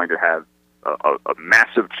Bucks are going to have a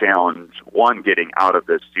massive challenge, one, getting out of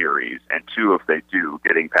this series, and two, if they do,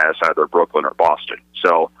 getting past either Brooklyn or Boston.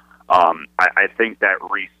 So I think that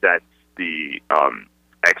resets the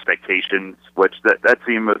expectations, which that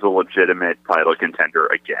team is a legitimate title contender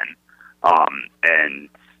again.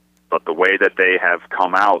 But the way that they have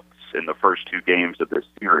come out in the first two games of this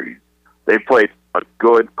series, they've played a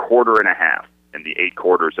good quarter and a half in the 8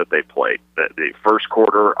 quarters that they played. The first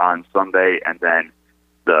quarter on Sunday, and then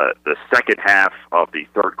the second half of the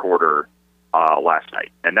third quarter last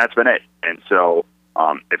night. And that's been it. And so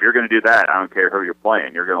if you're going to do that, I don't care who you're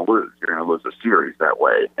playing, you're going to lose. You're going to lose the series that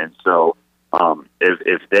way. And so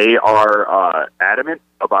if they are adamant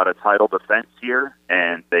about a title defense here,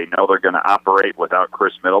 and they know they're going to operate without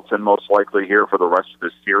Chris Middleton most likely here for the rest of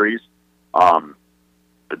the series,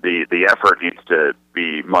 the effort needs to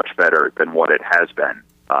be much better than what it has been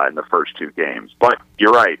in the first 2 games. But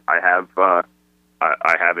you're right. I have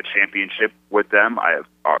a championship with them. I have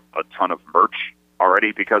a ton of merch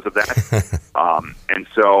already because of that. And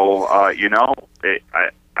so,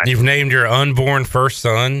 you've named your unborn first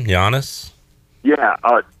son Giannis? Yeah,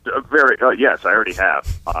 yes, I already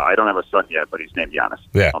have. I don't have a son yet, but he's named Giannis.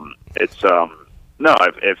 Yeah.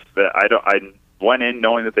 I went in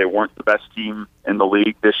knowing that they weren't the best team in the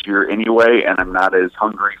league this year anyway, and I'm not as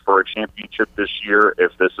hungry for a championship this year.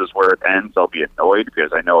 If this is where it ends, I'll be annoyed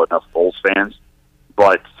because I know enough Bulls fans.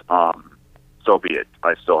 But so be it.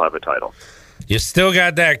 I still have a title. You still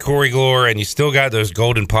got that, Corey Glore, and you still got those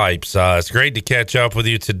golden pipes. It's great to catch up with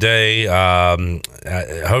you today.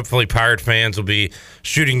 Hopefully, Pirate fans will be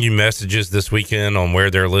shooting you messages this weekend on where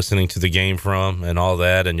they're listening to the game from and all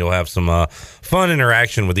that, and you'll have some fun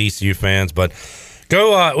interaction with ECU fans. But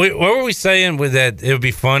go, what were we saying with that? It would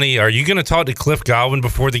be funny. Are you going to talk to Cliff Godwin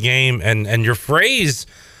before the game? And your phrase,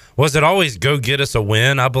 was it always go get us a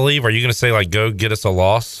win, I believe? Are you going to say, like, go get us a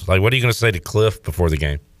loss? Like, what are you going to say to Cliff before the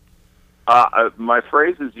game? My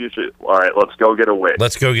phrase is usually, all right, let's go get a win.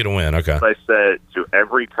 Let's go get a win, okay. As I said to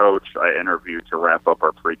every coach I interview to wrap up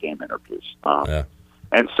our pregame interviews. Yeah.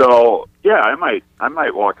 And so, yeah, I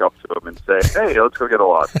might walk up to him and say, hey, let's go get a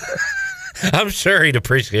loss today. I'm sure he'd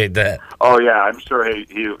appreciate that. Oh, yeah, I'm sure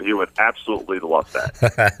he would absolutely love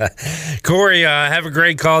that. Corey, have a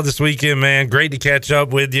great call this weekend, man. Great to catch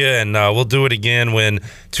up with you, and we'll do it again when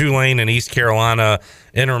Tulane and East Carolina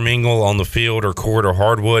intermingle on the field or court or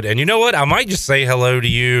hardwood. And you know what? I might just say hello to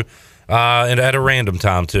you and at a random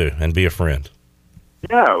time, too, and be a friend.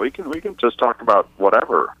 Yeah, we can just talk about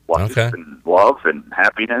whatever. Life and love and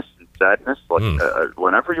happiness and sadness.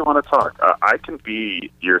 Whenever you want to talk, I can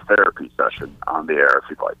be your therapy session on the air if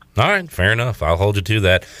you'd like. All right, fair enough. I'll hold you to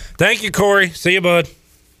that. Thank you, Corey. See you, bud.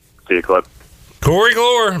 See you, Clip. Corey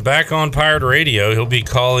Glore back on Pirate Radio. He'll be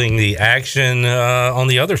calling the action on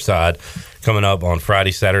the other side coming up on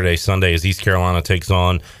Friday, Saturday, Sunday as East Carolina takes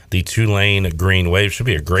on the Tulane Green Wave. Should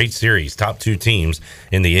be a great series. Top two teams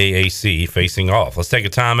in the AAC facing off. Let's take a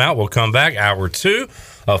timeout. We'll come back. Hour 2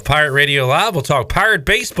 of Pirate Radio Live. We'll talk Pirate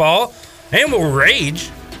baseball, and we'll rage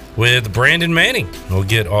with Brandon Manning. We'll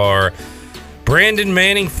get our Brandon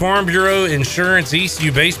Manning Farm Bureau Insurance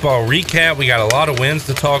ECU baseball recap. We got a lot of wins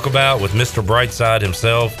to talk about with Mr. Brightside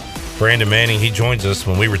himself, Brandon Manning. He joins us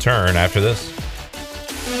when we return after this.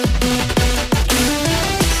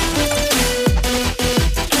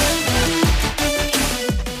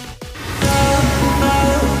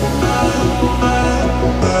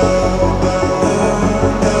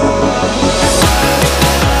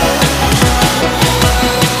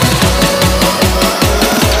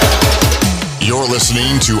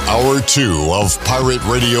 Listening to Hour 2 of Pirate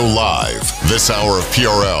Radio Live. This hour of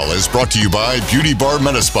PRL is brought to you by Beauty Bar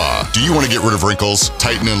Metaspa. Do you want to get rid of wrinkles,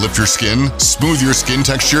 tighten and lift your skin, smooth your skin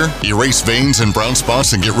texture, erase veins and brown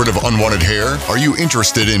spots, and get rid of unwanted hair? Are you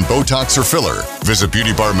interested in Botox or filler? Visit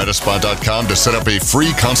beautybarmetaspa.com to set up a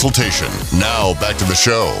free consultation. Now, back to the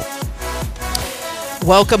show.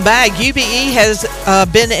 Welcome back. UBE has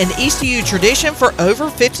been an ECU tradition for over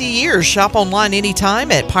 50 years. Shop online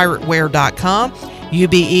anytime at pirateware.com.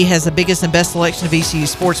 UBE has the biggest and best selection of ECU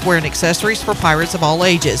sportswear and accessories for Pirates of all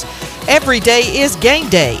ages. Every day is game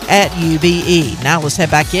day at UBE. Now let's head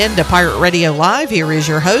back into Pirate Radio Live. Here is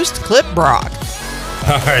your host, Clip Brock.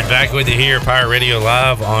 All right, back with you here, Pirate Radio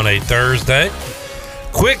Live on a Thursday.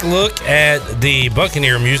 Quick look at the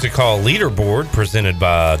Buccaneer Music Hall leaderboard presented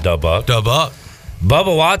by Dub Up.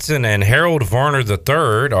 Bubba Watson and Harold Varner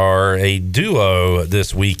III are a duo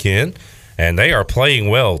this weekend, and they are playing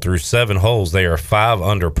well through 7 holes. They are 5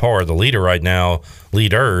 under par. The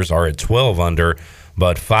leaders are at 12 under,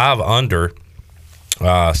 but 5 under,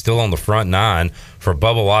 still on the front 9 for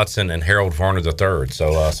Bubba Watson and Harold Varner III.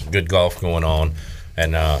 So some good golf going on.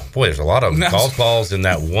 And, boy, there's a lot of golf balls in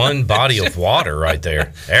that one body of water right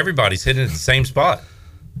there. Everybody's hitting at the same spot.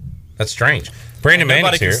 That's strange. Brandon Manning's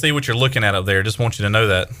Nobody can here. see what you're looking at up there. Just want you to know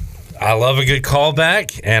that. I love a good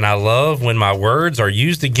callback, and I love when my words are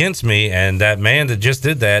used against me, and that man that just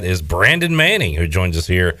did that is Brandon Manning, who joins us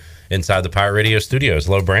here inside the Pirate Radio studios.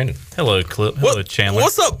 Hello, Brandon. Hello, Clip. Hello, Chandler.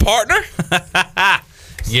 What's up, partner?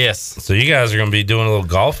 Yes. So you guys are going to be doing a little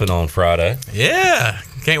golfing on Friday. Yeah.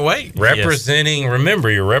 Can't wait. Representing, remember,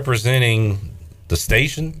 you're representing the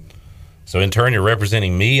station. So in turn, you're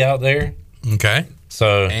representing me out there. Okay.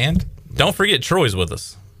 So and don't forget Troy's with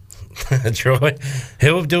us. Troy,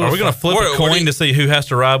 he'll do. Are we going to flip a coin to see who has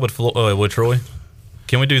to ride with Troy?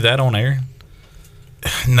 Can we do that on air?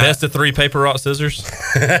 No. Best of 3 paper rock scissors.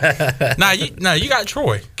 You got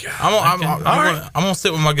Troy. I'm gonna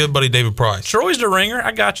sit with my good buddy David Price. Troy's the ringer.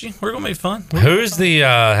 I got you. We're gonna be fun. Who's the?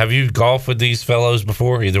 Have you golfed with these fellows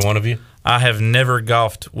before? Either one of you? I have never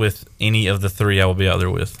golfed with any of the 3 I will be out there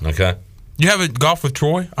with. Okay. You haven't golfed with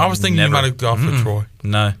Troy? I was thinking you might have golfed with Troy.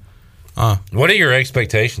 No. What are your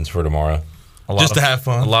expectations for tomorrow? Just to have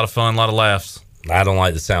fun. A lot of fun, a lot of laughs. I don't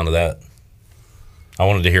like the sound of that. I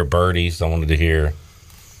wanted to hear birdies. I wanted to hear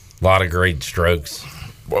a lot of great strokes.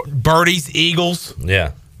 Birdies, eagles.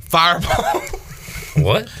 Yeah. Fireball.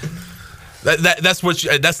 What? That's what.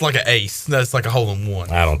 That's like an ace. That's like a hole in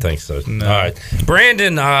one. I don't think so. No. All right,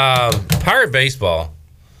 Brandon. Pirate baseball.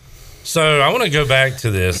 So I want to go back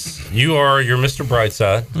to this. You're Mr.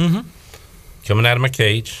 Brightside. Mm-hmm. Coming out of my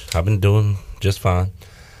cage. I've been doing just fine.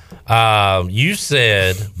 You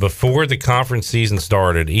said before the conference season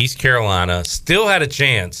started, East Carolina still had a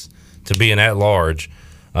chance to be an at-large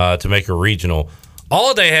to make a regional.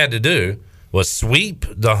 All they had to do was sweep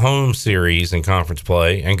the home series in conference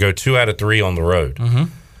play and go 2 out of 3 on the road. Mm-hmm.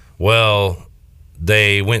 Well,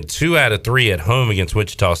 they went 2 out of 3 at home against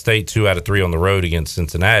Wichita State, 2 out of 3 on the road against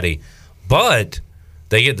Cincinnati, but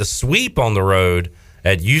they get the sweep on the road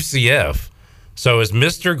at UCF. So as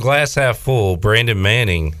Mr. Glass Half Full, Brandon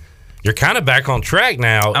Manning, you're kind of back on track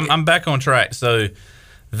now. I'm back on track. So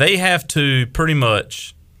they have to pretty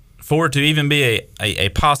much, for it to even be a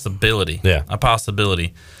possibility, a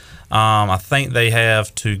possibility, I think they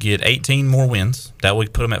have to get 18 more wins. That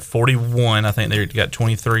would put them at 41. I think they got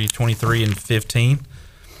 23 and 15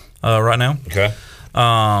 right now. Okay.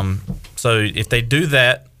 So if they do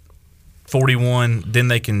that, 41, then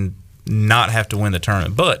they can not have to win the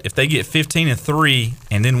tournament. But if they get 15-3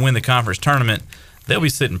 and then win the conference tournament, they'll be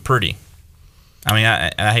sitting pretty. I mean,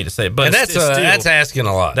 I hate to say it, but and that's asking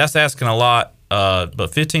a lot. That's asking a lot. But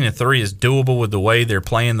 15-3 is doable with the way they're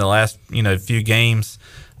playing the last few games.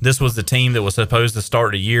 This was the team that was supposed to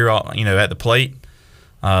start the year, at the plate,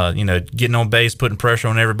 getting on base, putting pressure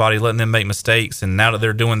on everybody, letting them make mistakes. And now that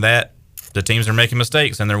they're doing that, the teams are making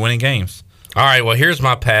mistakes and they're winning games. All right, well, here's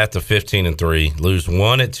my path to 15-3. Lose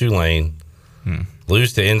 1 at Tulane,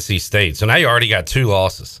 lose to NC State. So now you already got 2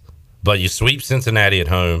 losses. But you sweep Cincinnati at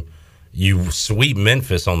home. You sweep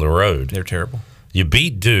Memphis on the road. They're terrible. You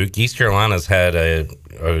beat Duke. East Carolina's had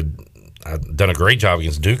done a great job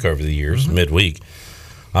against Duke over the years, midweek.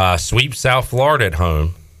 Sweep South Florida at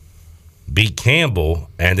home, beat Campbell,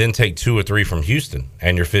 and then take 2 or 3 from Houston,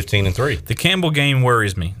 and you're 15-3. The Campbell game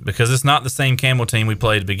worries me because it's not the same Campbell team we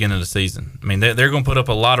played at the beginning of the season. I mean, they're going to put up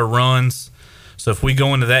a lot of runs. So if we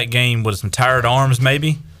go into that game with some tired arms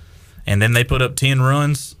maybe, and then they put up 10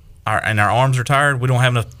 runs, and our arms are tired, we don't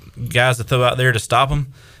have enough guys to throw out there to stop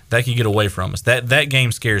them, that could get away from us. That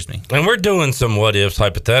game scares me. And we're doing some what-ifs,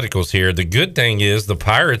 hypotheticals here. The good thing is the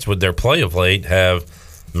Pirates, with their play of late, have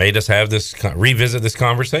made us have revisit this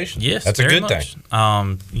conversation. Yes, that's a good thing.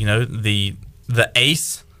 The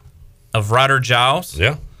ace of Ryder Giles.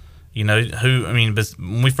 Yeah.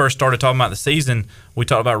 When we first started talking about the season, we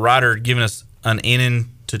talked about Ryder giving us an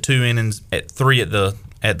inning to 2 innings at 3 at the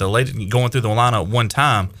late, going through the lineup one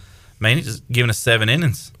time. Man, he's just giving us 7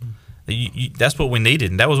 innings. That's what we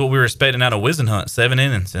needed, and that was what we were expecting out of Wisenhunt, 7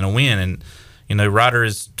 innings and a win. And Ryder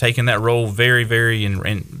is taking that role very, very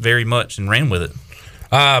and very much and ran with it.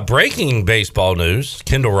 Breaking baseball news,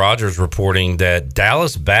 Kendall Rogers reporting that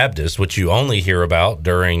Dallas Baptist, which you only hear about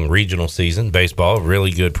during regional season baseball, a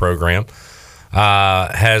really good program,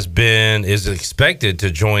 is expected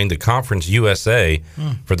to join the Conference USA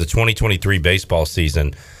for the 2023 baseball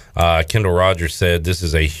season. Kendall Rogers said this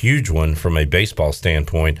is a huge one from a baseball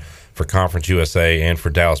standpoint for Conference USA and for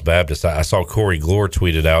Dallas Baptist. I saw Corey Glore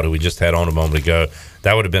tweeted out, who we just had on a moment ago.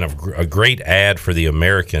 That would have been a great ad for the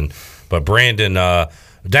American. But Brandon,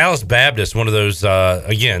 Dallas Baptist, one of those,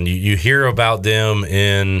 again, you hear about them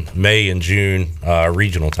in May and June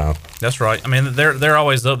regional time. That's right. I mean, they're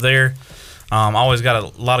always up there. Always got a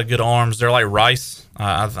lot of good arms. They're like Rice.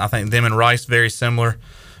 I think them and Rice very similar.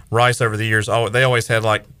 Rice over the years, they always had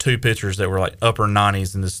like 2 pitchers that were like upper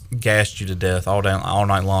 90s and just gassed you to death all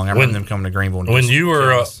night long. I remember them coming to Greenville. When you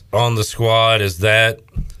were on the squad, is that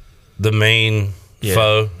the main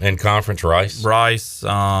foe in conference? Rice,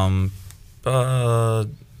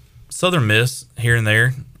 Southern Miss here and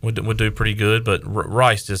there would do pretty good, but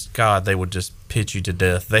Rice they would just pitch you to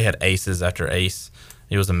death. They had aces after ace.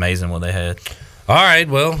 It was amazing what they had. All right,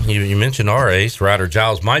 well, you mentioned our ace. Ryder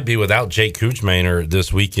Giles might be without Jake Kuchmaner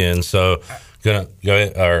this weekend, so gonna go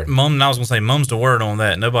ahead. I was gonna say, mum's the word on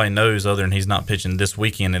that. Nobody knows other than he's not pitching this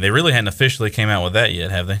weekend, and they really hadn't officially came out with that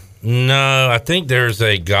yet, have they? No, I think there's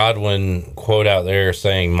a Godwin quote out there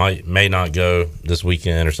saying may not go this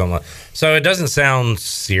weekend or something like. So it doesn't sound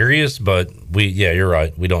serious, but you're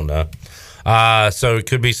right. We don't know. So it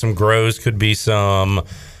could be some Groves, could be some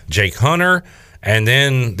Jake Hunter. And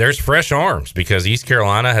then there's fresh arms because East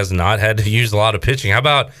Carolina has not had to use a lot of pitching. How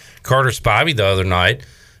about Carter Spivey the other night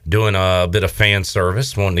doing a bit of fan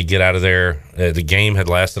service, wanting to get out of there? The game had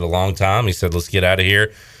lasted a long time. He said, let's get out of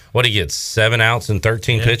here. What did he get, 7 outs and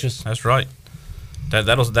 13 pitches? That's right.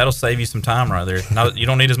 That'll save you some time right there. You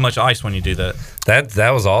don't need as much ice when you do that. That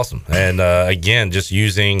was awesome. And, again, just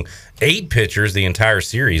using 8 pitchers the entire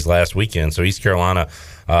series last weekend. So East Carolina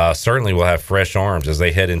certainly will have fresh arms as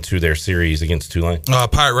they head into their series against Tulane.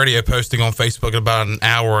 Pirate Radio posting on Facebook about an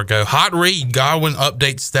hour ago. Hot read, Godwin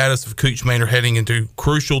updates status of Cooch Maynard heading into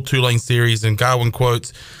crucial Tulane series. And Godwin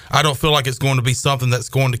quotes, "I don't feel like it's going to be something that's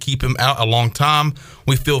going to keep him out a long time.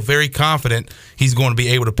 We feel very confident he's going to be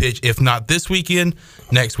able to pitch, if not this weekend,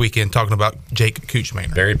 next weekend," talking about Jake Cooch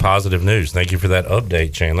Maynard. Very positive news. Thank you for that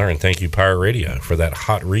update, Chandler, and thank you, Pirate Radio, for that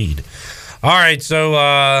hot read. All right,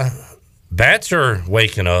 so bats are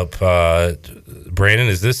waking up. Brandon,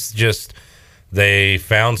 is this just they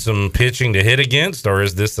found some pitching to hit against, or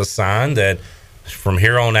is this a sign that from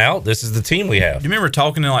here on out, this is the team we have? You remember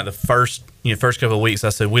talking in like the first couple of weeks, I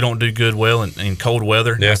said we don't do good well in cold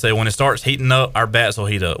weather. Yeah. I said when it starts heating up, our bats will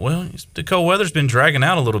heat up. Well, the cold weather's been dragging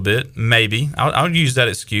out a little bit. Maybe I'll use that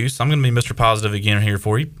excuse. I'm going to be Mr. Positive again here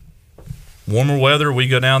for you. Warmer weather, we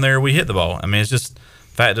go down there, we hit the ball. I mean, it's just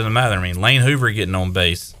fact of the matter. I mean, Lane Hoover getting on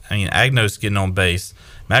base. I mean, Agnos getting on base.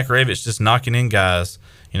 Makarevich just knocking in guys.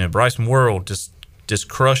 Bryson Worrell just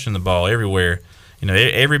crushing the ball everywhere.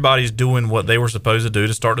 Everybody's doing what they were supposed to do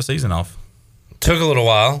to start the season off. Took a little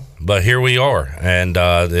while, but here we are. And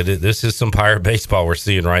this is some Pirate baseball we're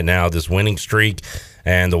seeing right now, this winning streak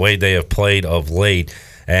and the way they have played of late.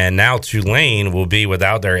 And now Tulane will be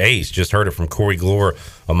without their ace. Just heard it from Corey Glore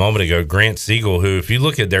a moment ago. Grant Siegel, who, if you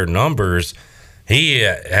look at their numbers, he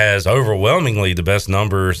has overwhelmingly the best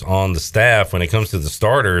numbers on the staff when it comes to the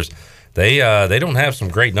starters. They don't have some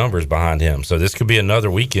great numbers behind him. So this could be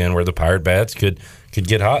another weekend where the Pirate bats could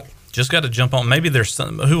get hot. Just got to jump on. Maybe there's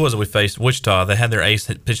some. Who was it we faced? Wichita. They had their ace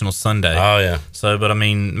pitching on Sunday. Oh, yeah. So, but I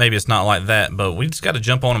mean, maybe it's not like that. But we just got to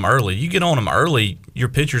jump on them early. You get on them early, your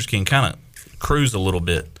pitchers can kind of cruise a little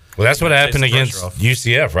bit. Well, that's what happened against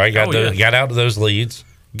UCF, right? Got out to those leads.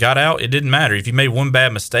 Got out. It didn't matter. If you made one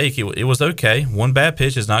bad mistake, it was okay. One bad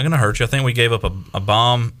pitch is not going to hurt you. I think we gave up a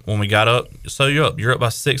bomb when we got up. So you're up by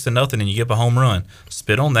 6-0, and you get up a home run.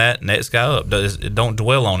 Spit on that. Next guy up. Don't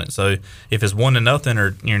dwell on it. So if it's 1-0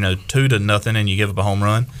 or 2-0, and you give up a home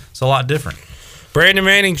run, it's a lot different. Brandon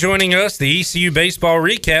Manning joining us. The ECU baseball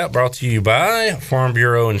recap brought to you by Farm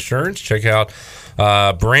Bureau Insurance. Check out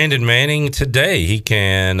Brandon Manning today. You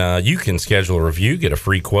can schedule a review, get a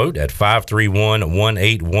free quote at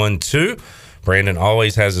 531-1812. Brandon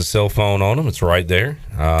always has his cell phone on him. It's right there.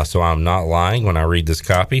 So I'm not lying when I read this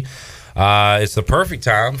copy. It's the perfect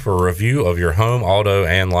time for a review of your home, auto,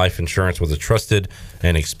 and life insurance with a trusted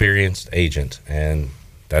and experienced agent. And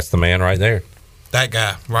that's the man right there. That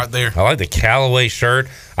guy right there. I like the Callaway shirt.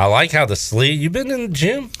 I like how the sleeve. You been in the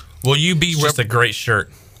gym? Will you be just a great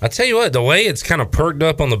shirt? I tell you what, the way it's kind of perked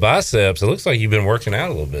up on the biceps, it looks like you've been working out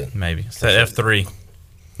a little bit. Maybe. It's that F3.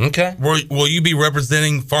 Okay. Will you be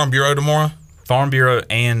representing Farm Bureau tomorrow? Farm Bureau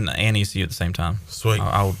and ECU at the same time. Sweet.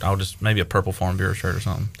 I'll just maybe a purple Farm Bureau shirt or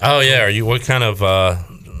something. Oh yeah. What kind of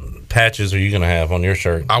patches are you going to have on your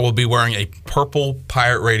shirt? I will be wearing a purple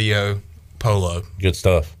Pirate Radio polo. Good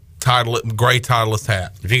stuff. Gray Titleist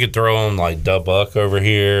hat. If you could throw on like Dub Buck over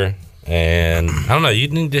here, and I don't know,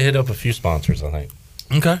 you'd need to hit up a few sponsors. I think.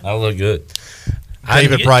 Okay. That'll look good.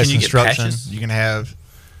 David Price Construction. You can have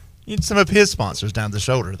some of his sponsors down the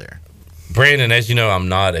shoulder there. Brandon, as you know, I'm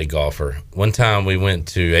not a golfer. One time we went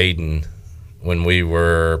to Aden when we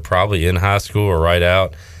were probably in high school or right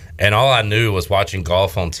out, and all I knew was watching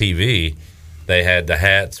golf on TV. They had the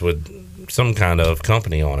hats with some kind of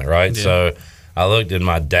company on it, right? Yeah. So I looked in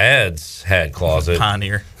my dad's hat closet.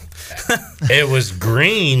 Pioneer. It was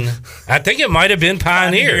green. I think it might have been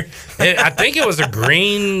Pioneer. I think it was a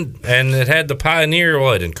green, and it had the Pioneer,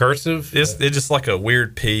 in cursive? It's just like a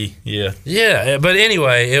weird P, yeah. Yeah, but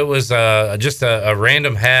anyway, it was just a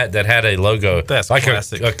random hat that had a logo. That's like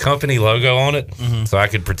classic. A company logo on it, so I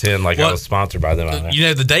could pretend like I was sponsored by them.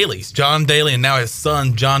 The Dailies, John Daly, and now his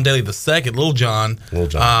son, John Daly II, Little John.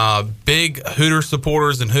 Big Hooters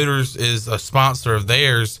supporters, and Hooters is a sponsor of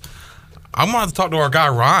theirs. I'm going to have to talk to our guy,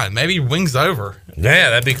 Ryan. Maybe Wings Over.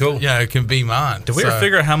 Yeah, that'd be cool. Yeah, it can be mine. Did we ever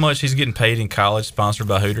figure out how much he's getting paid in college sponsored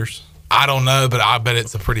by Hooters? I don't know, but I bet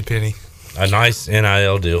it's a pretty penny. A nice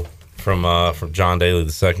NIL deal from John Daly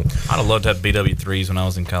II. I'd have loved to have BW3s when I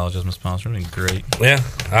was in college as my sponsor. It would be great.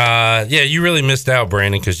 Yeah. You really missed out,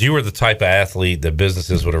 Brandon, because you were the type of athlete that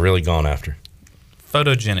businesses would have really gone after.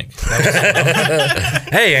 Photogenic.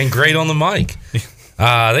 Hey, and great on the mic.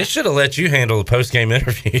 They should have let you handle the post-game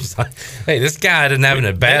interviews. Hey, this guy didn't have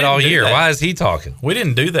it bad all year. Why is he talking? We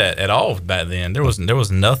didn't do that at all back then. There was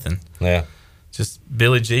nothing. Yeah. Just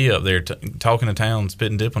Billy G up there talking to town,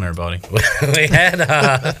 spitting dip on everybody. we had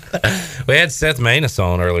Seth Maness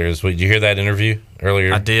on earlier this week. Did you hear that interview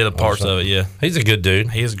earlier? I did, a parts of it, yeah. He's a good dude.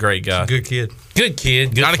 He is a great guy. He's a good kid. Good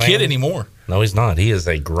kid. Good Not family. a kid anymore. No, he's not. He is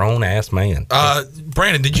a grown-ass man.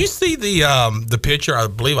 Brandon, did you see the picture? I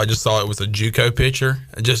believe I just saw it was a JUCO picture.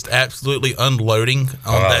 Just absolutely unloading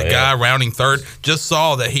on that guy rounding third. Just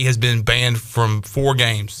saw that he has been banned from 4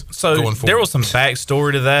 games. So going forward. There was some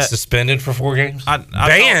backstory to that. Suspended for 4 games?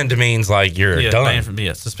 Banned means like you're done. Banned from,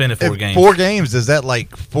 suspended 4 games. 4 games, is that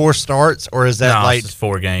like 4 starts or is that like it's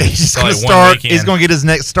 4 games? He's going to start. He's going to get his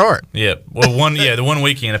next start. Yeah. Well, the one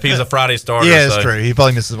weekend. If he's a Friday starter. Yeah, it's true. He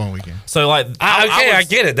probably misses 1 weekend. So like, I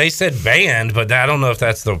get it. They said banned, but I don't know if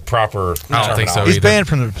that's the proper. I don't think so. He's banned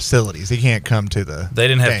from the facilities. He can't come to the. They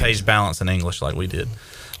didn't have games. page balance in English like we did.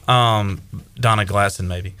 Donna Glasson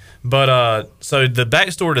maybe. But so the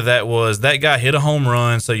backstory to that was that guy hit a home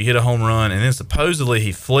run. So you hit a home run, and then supposedly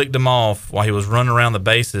he flicked him off while he was running around the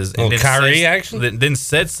bases. And Kyrie action. Then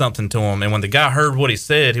said something to him, and when the guy heard what he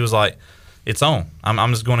said, he was like, "It's on.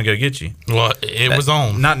 I'm just going to go get you." Well, it was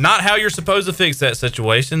on. Not how you're supposed to fix that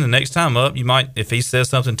situation. The next time up, you might, if he says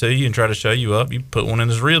something to you and try to show you up, you put one in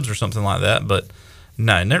his ribs or something like that. But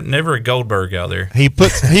no, never a Goldberg out there. He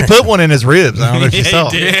put one in his ribs. I don't know if you saw.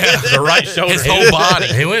 The right shoulder, his whole body.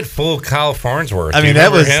 He went full Kyle Farnsworth. I mean,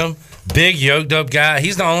 that was him. Big yoked up guy.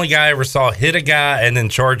 He's the only guy I ever saw hit a guy and then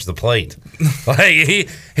charge the plate. Like he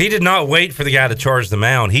did not wait for the guy to charge the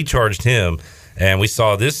mound. He charged him. And we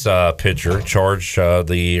saw this pitcher charge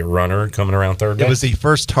the runner coming around third base. It was the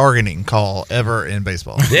first targeting call ever in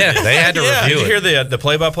baseball. Yeah, they had to review Did you it. hear the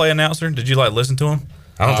play-by-play announcer? Did you listen to him?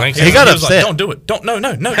 I don't think so. He got was upset. Like, don't do it. Don't. No. He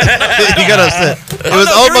got upset.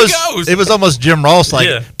 It was almost Jim Ross.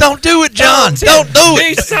 Like, don't do it, John. Don't do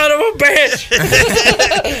it. You son of a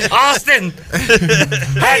bitch, Austin.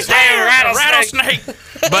 Rattlesnake.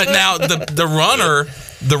 But now the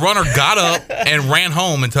runner got up and ran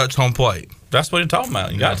home and touched home plate. That's what you're talking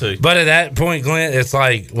about. You got to. But at that point, Glenn, it's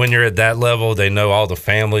like when you're at that level, they know all the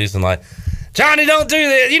families and like, Johnny, don't do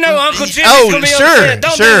this. You know, Uncle Jimmy's gonna be upset.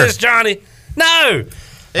 Don't do this, Johnny. No.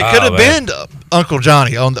 It could have been Uncle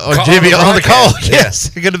Johnny or Jimmy on the call.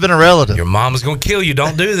 Yes, it could have been a relative. Your mama's gonna kill you.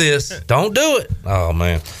 Don't do this. Don't do it. Oh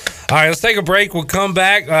man. All right, let's take a break. We'll come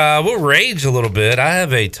back. We'll rage a little bit. I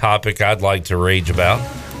have a topic I'd like to rage about.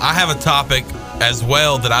 I have a topic as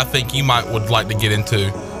well that I think you would like to get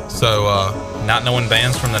into. So, not knowing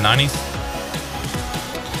bands from the 90s?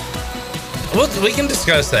 Well, we can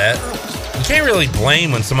discuss that. You can't really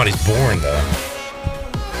blame when somebody's born, though.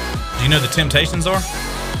 Do you know the Temptations are?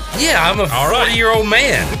 Yeah, I'm a 40-year-old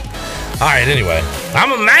man. All right, anyway.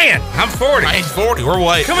 I'm a man. I'm 40. He's 40. We're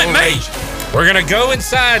way. Come at me. We're going to go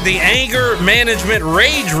inside the Anger Management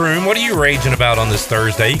Rage Room. What are you raging about on this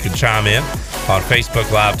Thursday? You can chime in on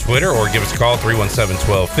Facebook Live, Twitter, or give us a call,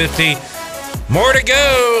 317-1250. More to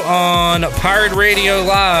go on Pirate Radio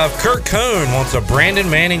Live. Kurt Cohn wants a Brandon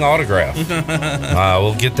Manning autograph.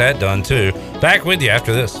 We'll get that done, too. Back with you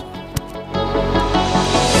after this.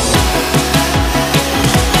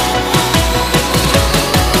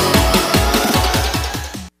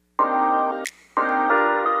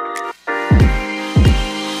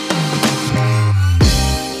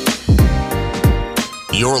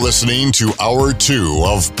 You're listening to Hour 2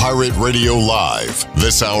 of Pirate Radio Live.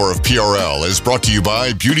 This hour of PRL is brought to you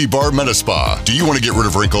by Beauty Bar Metaspa. Do you want to get rid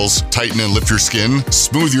of wrinkles, tighten and lift your skin,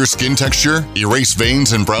 smooth your skin texture, erase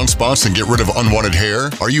veins and brown spots, and get rid of unwanted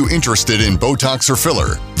hair? Are you interested in Botox or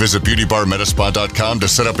filler? Visit beautybarmetaspa.com to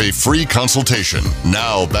set up a free consultation.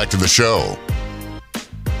 Now, back to the show.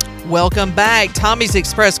 Welcome back. Tommy's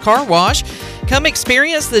Express Car Wash. Come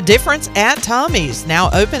experience the difference at Tommy's. Now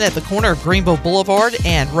open at the corner of Greenville Boulevard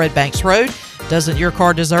and Red Banks Road. Doesn't your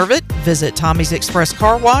car deserve it? Visit Tommy's Express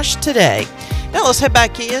Car Wash today. Now let's head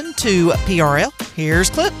back into PRL. Here's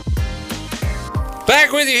Clip.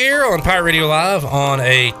 Back with you here on Pirate Radio Live on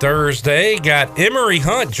a Thursday. Got Emory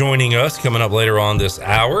Hunt joining us coming up later on this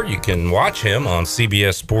hour. You can watch him on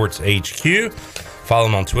CBS Sports HQ. Follow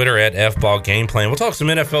him on Twitter at FBall Game Plan. We'll talk some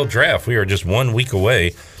NFL draft. We are just 1 week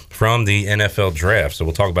away from the NFL draft. So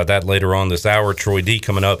we'll talk about that later on this hour. Troy D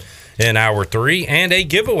coming up in hour 3, and a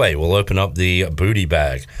giveaway. We'll open up the booty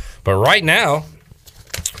bag. But right now,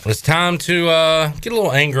 it's time to get a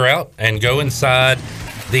little anger out and go inside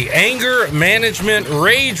the Anger Management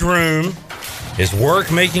Rage Room. Is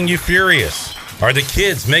work making you furious? Are the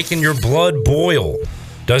kids making your blood boil?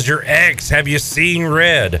 Does your ex have you seeing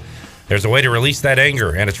red? There's a way to release that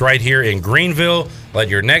anger, and it's right here in Greenville. Let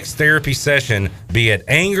your next therapy session be at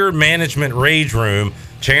Anger Management Rage Room.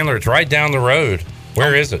 Chandler, it's right down the road.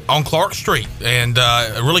 Where is it? On Clark Street, and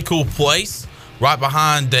a really cool place right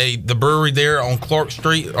behind the brewery there on Clark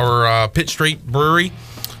Street, or Pitt Street Brewery.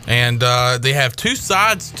 And they have 2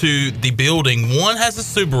 sides to the building. One has a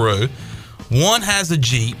Subaru, one has a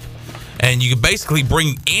Jeep, and you can basically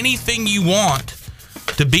bring anything you want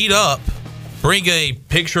to beat up. Bring a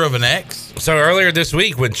picture of an ex. So earlier this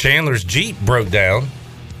week, when Chandler's Jeep broke down,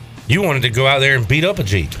 you wanted to go out there and beat up a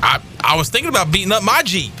Jeep. I was thinking about beating up my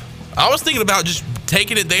Jeep. I was thinking about just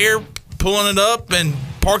taking it there, pulling it up, and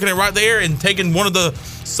parking it right there, and taking one of the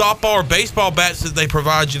softball or baseball bats that they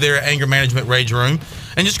provide you there at Anger Management Rage Room,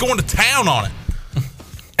 and just going to town on it.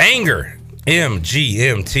 Anger,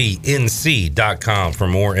 MGMTNC.com for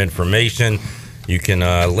more information. You can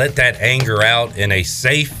let that anger out in a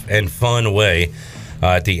safe and fun way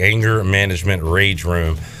at the Anger Management Rage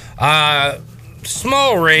Room.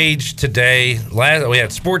 Small rage today. We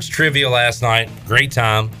had sports trivia last night. Great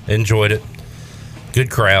time. Enjoyed it. Good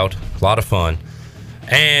crowd. A lot of fun.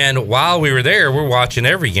 And while we were there, we're watching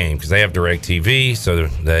every game because they have DirecTV. So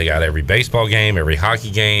they got every baseball game, every hockey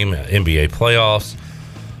game, NBA playoffs.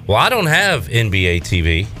 Well, I don't have NBA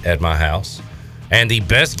TV at my house. And the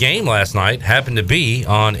best game last night happened to be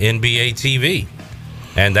on NBA TV.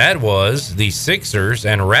 And that was the Sixers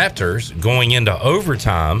and Raptors going into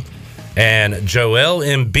overtime. And Joel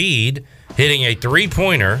Embiid hitting a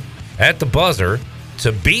three-pointer at the buzzer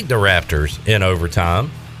to beat the Raptors in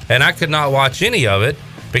overtime. And I could not watch any of it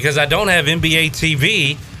because I don't have NBA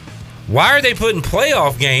TV. Why are they putting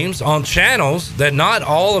playoff games on channels that not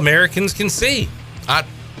all Americans can see?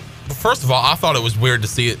 First of all, I thought it was weird to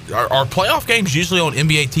see it. Are playoff games usually on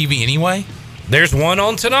NBA TV anyway? There's one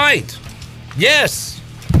on tonight. Yes.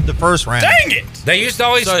 The first round. Dang it! They used to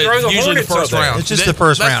always throw the Hornets the first round. It's just the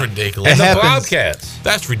first round. That's ridiculous. And the Bobcats.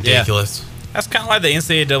 That's ridiculous. Yeah. That's kind of like the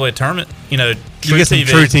NCAA tournament. You know, you get some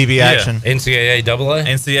true TV action. NCAA AA?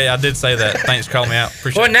 NCAA, I did say that. Thanks for calling me out.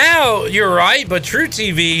 Appreciate it. Well, now you're right, but True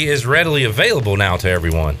TV is readily available now to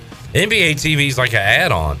everyone. NBA TV is like an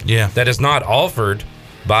add-on that is not offered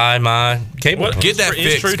by my cable. Get that Is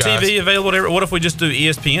fixed, True guys. TV available? What if we just do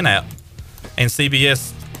ESPN app and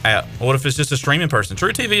CBS app? What if it's just a streaming person?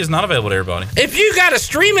 True TV is not available to everybody. If you got a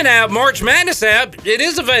streaming app, March Madness app, it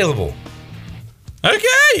is available.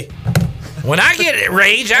 Okay. When I get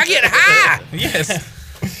rage, I get high.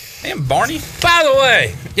 Yes. Damn, Barney. By the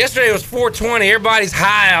way, yesterday was 420. Everybody's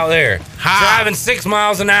high out there. Driving 6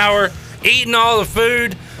 miles an hour, eating all the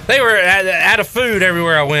food. They were out of food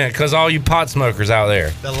everywhere I went because all you pot smokers out there.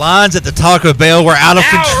 The lines at the Taco Bell were out of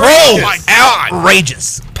control. Oh my God.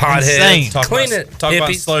 Outrageous. Potheads. Talk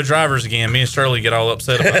about slow drivers again. Me and Shirley get all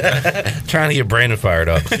upset about that. Trying to get Brandon fired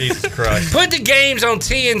up. Jesus Christ. Put the games on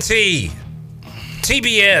TNT,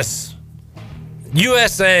 TBS,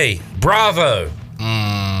 USA, Bravo.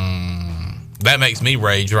 That makes me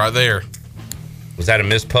rage right there. Was that a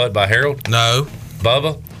missed putt by Harold? No.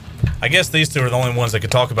 Bubba? I guess these two are the only ones that could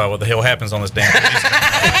talk about what the hell happens on this damn season. Is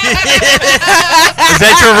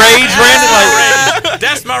that your rage, Brandon?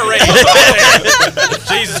 That's my rage.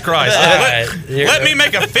 Jesus Christ. Let me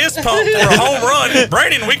make a fist pump for a home run.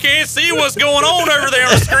 Brandon, we can't see what's going on over there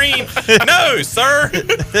on the screen. No, sir.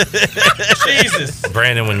 Jesus.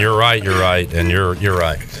 Brandon, when you're right, and you're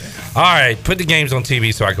right. All right, put the games on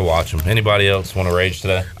TV so I can watch them. Anybody else want to rage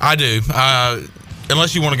today? I do.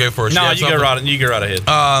 Unless you want to go first. No, you go right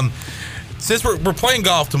ahead. Since we're playing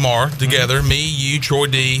golf tomorrow together, me, you, Troy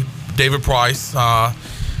D, David Price,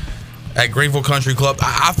 at Greenville Country Club,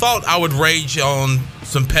 I thought I would rage on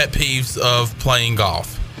some pet peeves of playing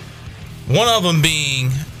golf. One of them being,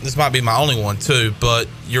 this might be my only one too, but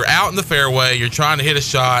you're out in the fairway, you're trying to hit a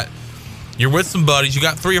shot, you're with some buddies, you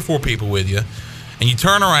got 3 or 4 people with you, and you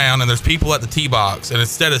turn around and there's people at the tee box, and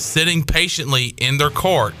instead of sitting patiently in their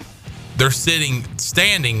cart, they're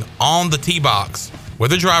standing on the tee box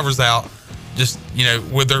with their drivers out, just,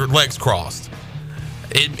 with their legs crossed.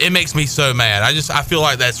 It makes me so mad. I feel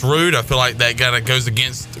like that's rude. I feel like that kind of goes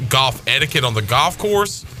against golf etiquette on the golf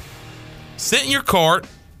course. Sit in your cart,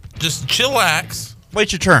 just chillax.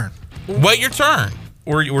 Wait your turn. Wait your turn.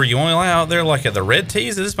 Were you only out there like at the red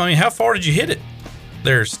tees at this point? I mean, how far did you hit it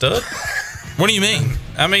there, stud? What do you mean?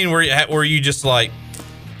 I mean, were you just like,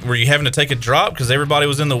 were you having to take a drop because everybody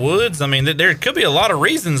was in the woods? I mean, there could be a lot of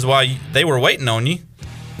reasons why they were waiting on you.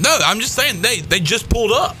 No, I'm just saying they just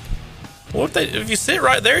pulled up. Well, if you sit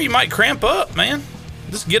right there, you might cramp up, man.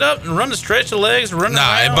 Just get up and run the stretch of legs, run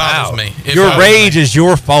around. It bothers me. Your rage is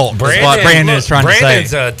your fault. Is what Brandon is trying to say.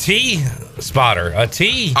 Brandon's a tee spotter. A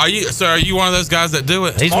tee. Are you one of those guys that do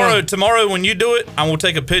it? Tomorrow when you do it, I will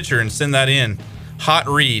take a picture and send that in. Hot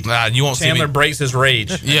read. You won't see me. Chandler breaks his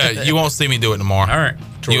rage. Yeah, you won't see me do it tomorrow. All right.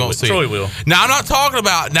 Troy will. Now, I'm not talking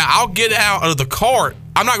about, I'll get out of the cart.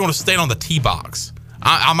 I'm not going to stand on the tee box.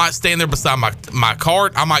 I might stand there beside my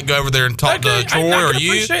cart. I might go over there and talk to Troy or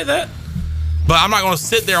you. I appreciate that. But I'm not going to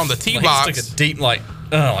sit there on the tee box. Like a deep,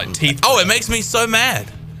 teeth. Oh, it makes me so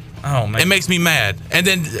mad. Oh man, it makes me mad. And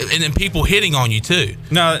then people hitting on you too.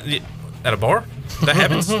 No, at a bar. That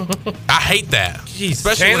happens. I hate that. Jeez,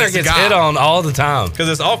 especially when Chandler it's a gets guy. hit on all the time. Because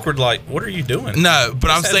it's awkward. Like, what are you doing? No,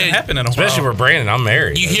 but I'm saying, happened in a especially while. for Brandon. I'm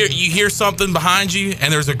married. You hear something behind you,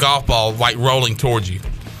 and there's a golf ball like rolling towards you.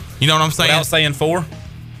 You know what I'm saying? Without saying four.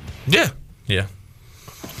 Yeah. Yeah.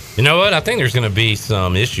 You know what? I think there's going to be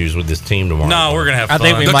some issues with this team tomorrow. No, we're going to have I fun.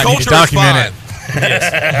 think we The might need to culture is document fine. it.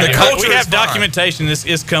 Yes. The culture we is have fine. documentation.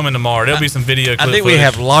 It's coming tomorrow. There'll be some video clip I think we footage.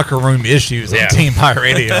 have locker room issues Yeah. on Team Pirate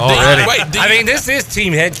Radio already. Wait, I mean, this is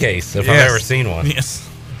team head case if I've Yes. ever seen one. Yes.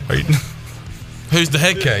 who's the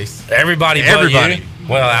head case? Everybody but Everybody. you?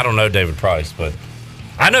 Well, I don't know David Price, but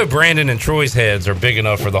I know Brandon and Troy's heads are big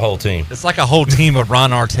enough for the whole team. It's like a whole team of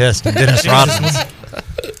Ron Artest and Dennis Rodman.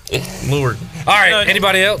 Lord. All right, No,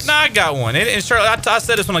 anybody else? No, I got one. And Shirley, I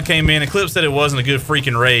said this when I came in, and Clip said it wasn't a good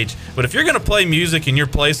freaking rage. But if you're going to play music in your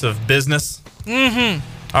place of business, all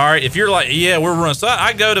right, if you're like, yeah, we're running. So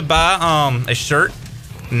I go to buy a shirt,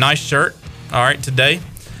 nice shirt, all right, today.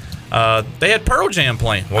 They had Pearl Jam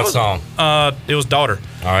playing. What song? It was Daughter.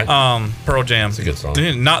 All right. Pearl Jam. It's a good song.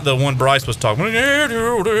 Not the one Bryce was talking about.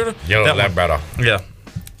 Yellow That one. Labrador. Yeah.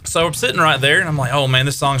 So I'm sitting right there, and I'm like, oh, man,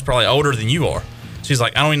 this song's probably older than you are. She's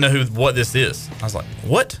like, I don't even know what this is. I was like,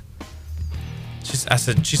 what? She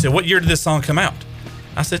said, what year did this song come out?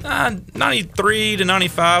 I said, 93 to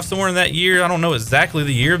 95, somewhere in that year. I don't know exactly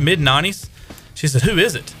the year, mid-90s. She said, who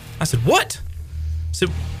is it? I said, what?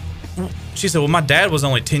 She said, well, my dad was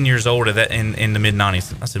only 10 years old at that in the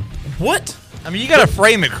mid-90s. I said, what? I mean, you got to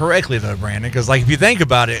frame it correctly, though, Brandon, because, like, if you think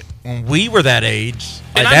about it, when we were that age,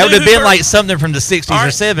 like, that would have been, like, something from the 60s or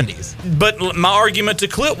 70s. But my argument to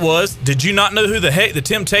Clip was, did you not know who the heck the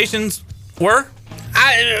Temptations were?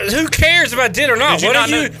 Who cares if I did or not? Did you What not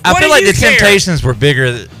do you? know- I what feel do like you the care? Temptations were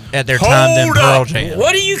bigger at their time than Hold Pearl up. Jam.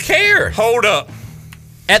 What do you care? Hold up.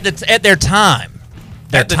 At their time.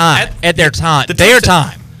 Their time. The Their Tempt-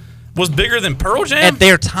 time. Was bigger than Pearl Jam? At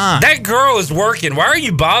their time. That girl is working. Why are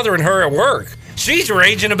you bothering her at work? She's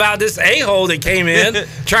raging about this a-hole that came in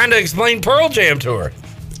trying to explain Pearl Jam to her.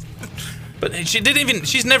 But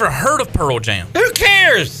she's never heard of Pearl Jam. Who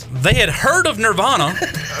cares? They had heard of Nirvana,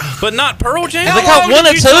 but not Pearl Jam. They got one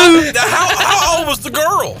or two. How old was the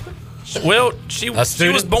girl? Well, she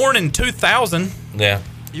was born in 2000. Yeah.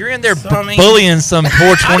 You're in there I mean- bullying some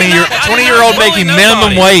poor 20-year-old making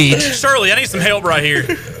minimum wage. Shirley, I need some help right here.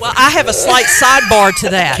 Well, I have a slight sidebar to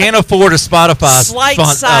that. Can't afford a Spotify Slight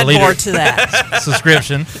sidebar to that.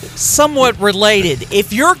 subscription. Somewhat related.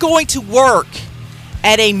 If you're going to work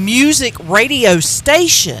at a music radio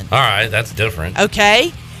station, All right, that's different.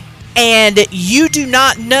 okay, and you do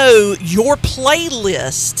not know your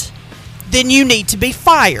playlist, then you need to be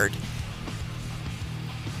fired.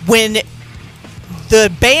 When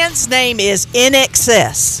the band's name is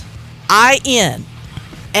INXS,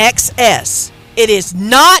 INXS, it is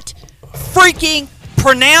not freaking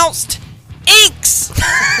pronounced Inks.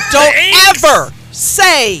 Don't ever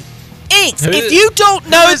say Inks. If you don't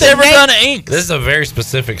know the name, This is a very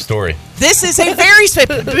specific story. this is a very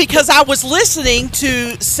specific, because I was listening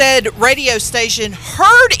to said radio station,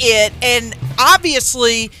 heard it, and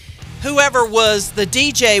obviously whoever was the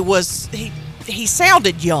DJ was he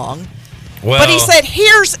sounded young, Well, but he said,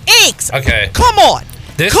 "Here's Inks." Okay. Come on,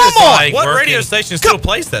 This come is on. like What working- radio station still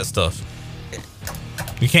plays that stuff?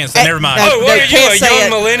 You can't say. Never mind. Oh, what No, are you, can't a say young it.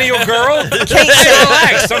 millennial girl? Can't say it.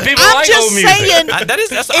 Relax. Some people I'm like just old music. saying,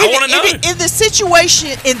 I want to know. in the situation,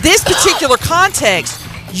 in this particular context,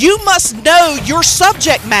 you must know your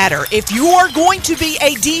subject matter. If you are going to be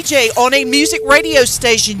a DJ on a music radio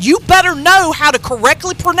station, you better know how to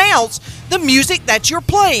correctly pronounce the music that you're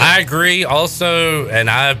playing. I agree. Also, and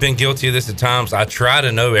I've been guilty of this at times, I try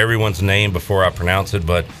to know everyone's name before I pronounce it,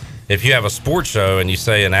 but if you have a sports show and you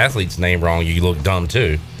say an athlete's name wrong, you look dumb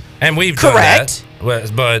too. And we've Correct. done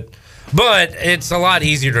that. But it's a lot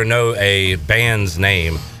easier to know a band's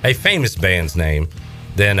name, a famous band's name,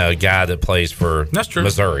 than a guy that plays for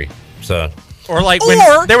Missouri. So, Or like when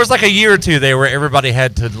there was like a year or two there where everybody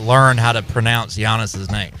had to learn how to pronounce Giannis's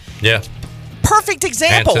name. yeah. Perfect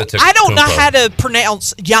example. Antetokounmpo. I don't know how to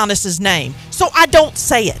pronounce Giannis's name, so I don't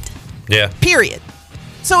say it. Yeah. Period.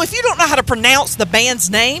 So if you don't know how to pronounce the band's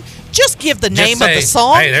name, just give the Just name say, of the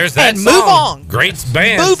song hey, there's that and move song. on. Great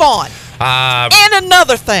band. Move on. And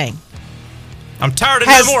another thing. I'm tired of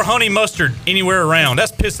no more honey mustard anywhere around.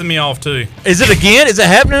 That's pissing me off too. Is it again? Is it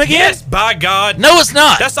happening again? Yes, by God. No, it's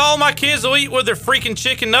not. That's all my kids will eat with their freaking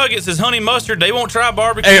chicken nuggets is honey mustard. They won't try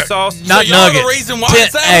barbecue sauce. Not nuggets. No,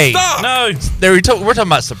 No, we're talking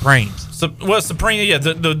about Supremes. Supreme, yeah,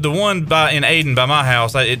 the one in Aden by my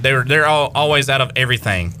house, they're always out of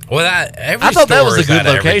everything. Well, I thought that was a good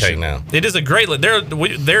location. Now. It is a great. They're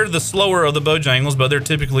the slower of the Bojangles, but they're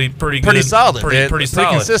typically pretty good, pretty solid, pretty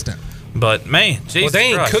solid, consistent. But man, Jesus well, they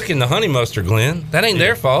ain't Christ. cooking the honey mustard, Glenn. That ain't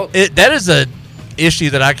their fault. That is a issue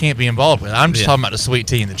that I can't be involved with. I'm just talking about the sweet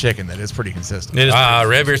tea and the chicken. That is pretty consistent.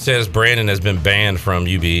 Redbeard says Brandon has been banned from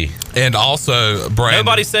UBE, and also Brandon.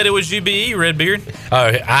 Nobody said it was UBE, Redbeard.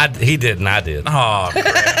 Oh, he didn't. I did. Oh,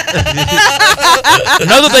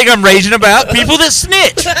 another thing I'm raging about: people that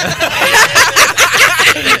snitch.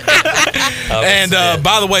 And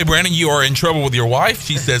by the way, Brandon, you are in trouble with your wife.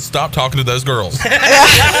 She said, "Stop talking to those girls."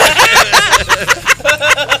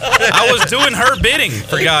 I was doing her bidding,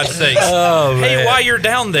 for God's sakes. Oh, hey, man. while you're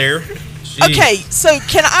down there. Jeez. Okay, so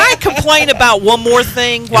can I complain about one more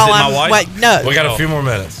thing while it my I'm wife? wait, no. We got a few more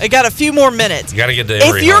minutes. I got a few more minutes. You got to get to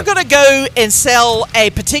If you're going to go and sell a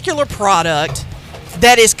particular product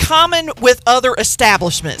that is common with other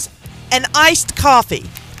establishments, an iced coffee,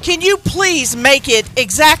 can you please make it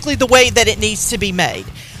exactly the way that it needs to be made?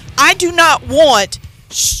 I do not want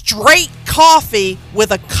straight coffee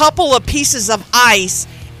with a couple of pieces of ice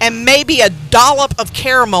and maybe a dollop of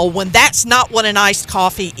caramel when that's not what an iced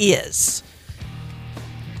coffee is.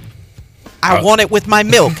 I want it with my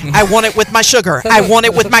milk. I want it with my sugar. I want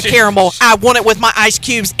it with my caramel. I want it with my ice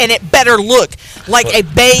cubes, and it better look like a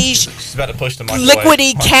beige, She's about to push the microwave.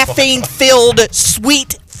 liquidy, caffeine-filled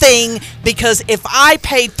sweet thing, because if I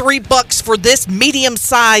paid $3 for this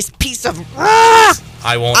medium-sized piece of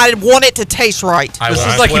I want it to taste right. This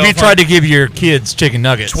is like if you tried to give your kids chicken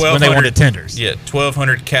nuggets when they wanted tenders. Yeah,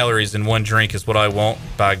 1,200 calories in one drink is what I want,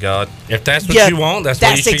 by God. If that's what you want, that's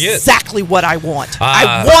what you should get. That's exactly what I want.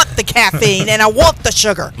 I want the caffeine and I want the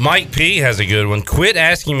sugar. Mike P. has a good one. Quit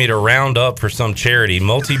asking me to round up for some charity.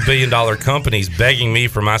 Multi-billion-dollar companies begging me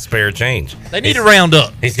for my spare change. They need to round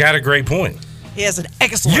up. He's got a great point. He has an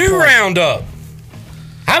excellent You point. round up.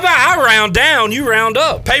 How about I round down, you round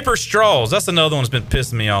up? Paper straws. That's another one that's been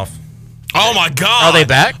pissing me off. Oh my God! Are they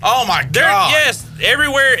back? Oh my God! Yes,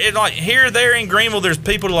 everywhere. Like here, there in Greenville, there's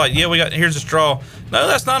people who are like, here's a straw. No,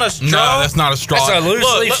 that's not a straw. No, that's not a straw. That's a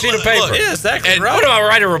loose leaf sheet of paper. Yeah, exactly right. What do I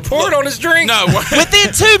write a report on his drink? No.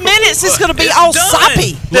 Within 2 minutes, it's going to be all done.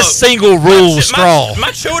 soppy. The single rule straw.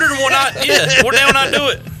 My children will not. Yeah, will they not do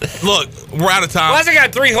it? Look, we're out of time. Why's it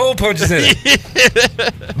got 3 hole punches in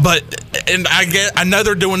it? But I know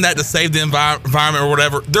they're doing that to save the environment or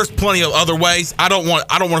whatever. There's plenty of other ways. I don't want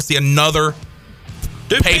to see another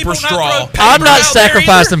paper straw. I'm not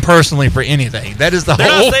sacrificing personally for anything. That is the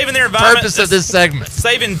They're whole not saving their environment. purpose of this segment.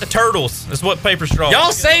 Saving turtles is what paper straw.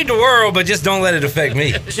 Y'all save the world, but just don't let it affect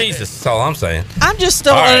me. Jesus, that's all I'm saying. I'm just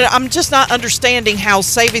not understanding how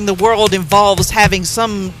saving the world involves having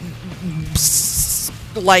some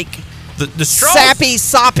the straws, sappy,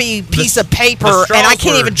 soppy piece of paper, and I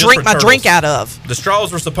can't even drink my drink out of. The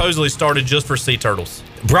straws were supposedly started just for sea turtles.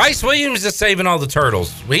 Bryce Williams is saving all the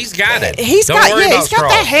turtles. He's got it. He's Don't got worry about that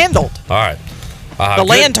straws. handled. All right. The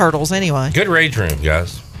land turtles, anyway. Good rage room,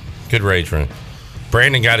 guys. Good rage room.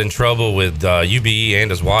 Brandon got in trouble with UBE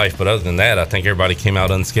and his wife, but other than that, I think everybody came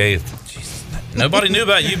out unscathed. Nobody knew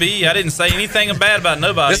about UBE. I didn't say anything bad about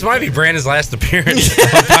nobody. This might be Brandon's last appearance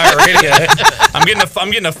on Pirate Radio. I'm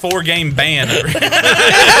getting a 4-game ban.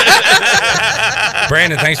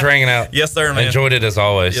 Brandon, thanks for hanging out. Yes, sir, man. Enjoyed it as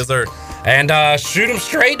always. Yes, sir. And shoot them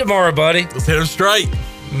straight tomorrow, buddy. Let's hit them straight.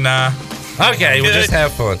 Nah. Okay, we'll just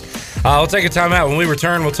have fun. We'll take a time out. When we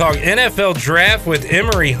return, we'll talk NFL draft with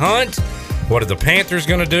Emery Hunt. What are the Panthers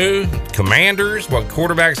going to do? Commanders? What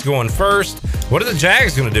quarterback's going first? What are the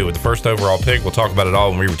Jags going to do with the first overall pick? We'll talk about it all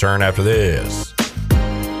when we return after this.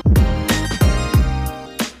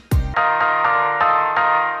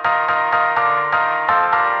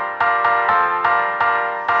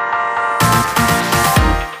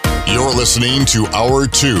 You're listening to Hour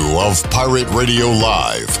 2 of Pirate Radio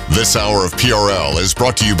Live. This hour of PRL is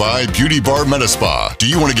brought to you by Beauty Bar Metaspa. Do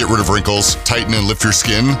you want to get rid of wrinkles, tighten and lift your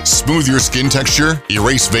skin, smooth your skin texture,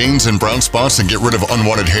 erase veins and brown spots, and get rid of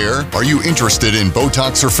unwanted hair? Are you interested in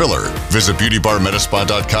Botox or filler? Visit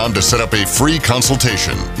beautybarmetaspa.com to set up a free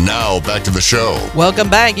consultation. Now, back to the show. Welcome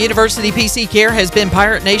back. University PC Care has been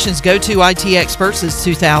Pirate Nation's go-to IT expert since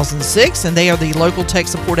 2006, and they are the local tech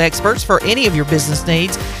support experts for any of your business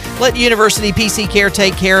needs. Let University PC Care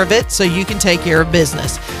take care of it so you can take care of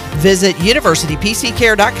business. Visit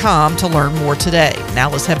universitypccare.com to learn more today.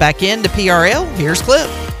 Now let's head back into PRL. Here's Cliff.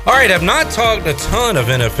 All right, I've not talked a ton of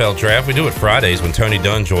NFL draft. We do it Fridays when Tony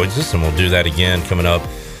Dunn joins us, and we'll do that again coming up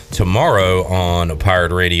tomorrow on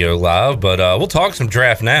Pirate Radio Live. But we'll talk some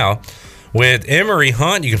draft now with Emory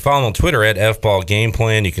Hunt. You can follow him on Twitter at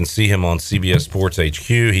FBallGamePlan. You can see him on CBS Sports HQ.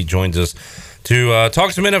 He joins us to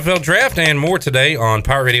talk some NFL draft and more today on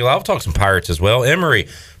Pirate Radio Live. We'll talk some Pirates as well. Emory,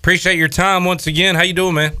 appreciate your time once again. How you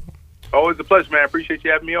doing, man? Always a pleasure, man. I appreciate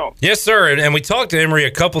you having me on. Yes, sir. And we talk to Emory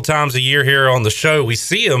a couple times a year here on the show. We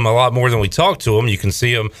see him a lot more than we talk to him. You can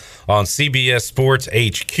see him on CBS Sports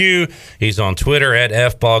HQ. He's on Twitter at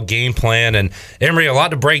FBallGamePlan. And Emory, a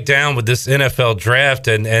lot to break down with this NFL draft.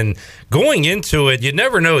 And going into it, you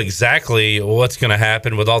never know exactly what's going to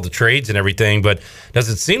happen with all the trades and everything. But does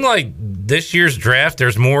it seem like this year's draft,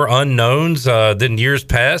 there's more unknowns than years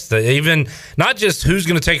past? Even not just who's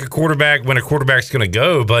going to take a quarterback, when a quarterback's going to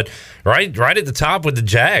go, but right at the top with the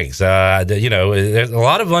Jags. There's a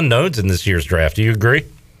lot of unknowns in this year's draft. Do you agree?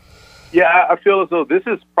 Yeah, I feel as though this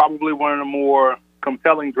is probably one of the more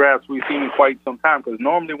compelling drafts we've seen in quite some time, because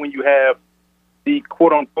normally when you have the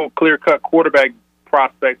quote-unquote clear-cut quarterback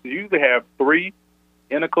prospects, you usually have 3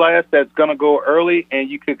 in a class that's going to go early, and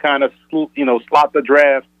you could kind of slot the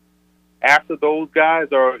draft after those guys,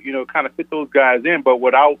 or kind of fit those guys in. But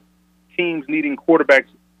without teams needing quarterbacks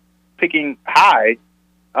picking high,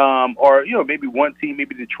 or maybe one team,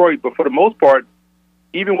 maybe Detroit, but for the most part,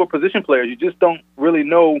 even with position players, you just don't really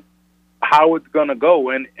know how it's going to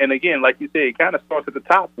go. And again, like you say, it kind of starts at the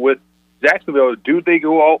top with Jacksonville. Do they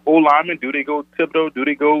go O-lineman? Do they go Thibodeau? Do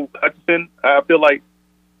they go Hutchinson? I feel like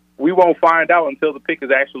we won't find out until the pick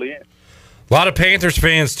is actually in. A lot of Panthers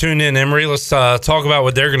fans tune in, Emory. Let's talk about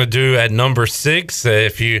what they're going to do at number 6.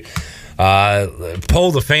 If you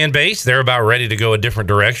poll the fan base, they're about ready to go a different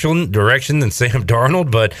direction than Sam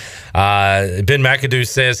Darnold. But Ben McAdoo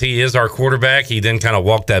says he is our quarterback. He then kind of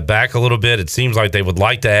walked that back a little bit. It seems like they would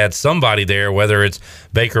like to add somebody there, whether it's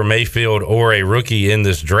Baker Mayfield or a rookie in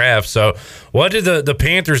this draft. So what did the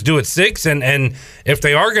Panthers do at 6? And if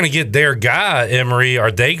they are going to get their guy, Emory,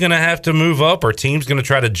 are they going to have to move up? Or teams going to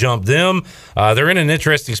try to jump them? They're in an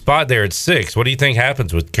interesting spot there at 6. What do you think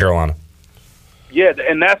happens with Carolina? Yeah,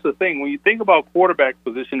 and that's the thing. When you think about quarterback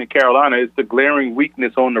position in Carolina, it's the glaring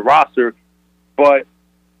weakness on the roster. But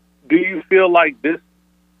do you feel like this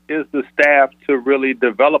is the staff to really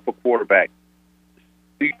develop a quarterback?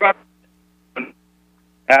 I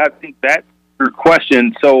think that's your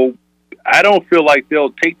question. So I don't feel like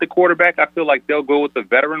they'll take the quarterback. I feel like they'll go with the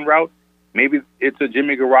veteran route. Maybe it's a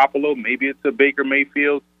Jimmy Garoppolo. Maybe it's a Baker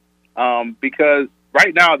Mayfield. Because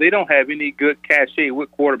right now, they don't have any good cachet with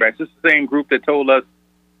quarterbacks. It's the same group that told us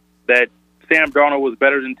that Sam Darnold was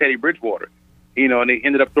better than Teddy Bridgewater. And they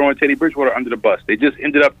ended up throwing Teddy Bridgewater under the bus. They just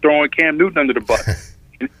ended up throwing Cam Newton under the bus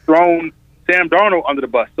and thrown Sam Darnold under the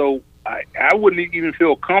bus. So I wouldn't even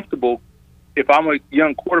feel comfortable if I'm a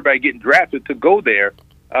young quarterback getting drafted to go there,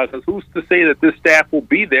 because who's to say that this staff will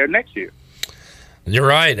be there next year? You're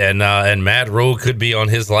right, and Matt Rule could be on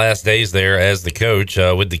his last days there as the coach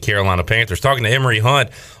with the Carolina Panthers. Talking to Emory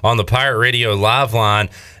Hunt on the Pirate Radio Live line.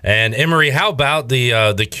 And Emory, how about the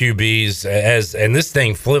QBs? And this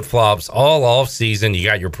thing flip flops all off season. You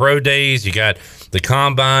got your pro days, you got the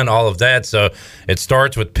combine, all of that. So it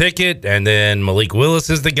starts with Pickett, and then Malik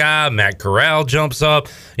Willis is the guy. Matt Corral jumps up.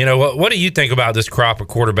 What do you think about this crop of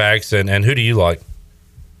quarterbacks, and who do you like?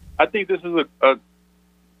 I think this is a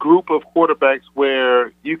group of quarterbacks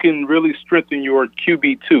where you can really strengthen your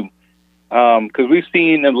QB2, because we've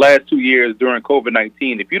seen in the last 2 years during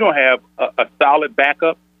COVID-19, if you don't have a solid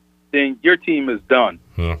backup, then your team is done.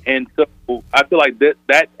 And so I feel like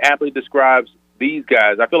that aptly describes these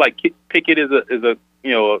guys. I feel like Pickett is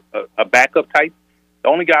a backup type. The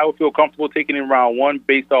only guy I would feel comfortable taking in round 1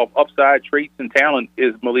 based off upside, traits, and talent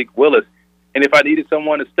is Malik Willis. And if I needed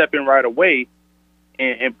someone to step in right away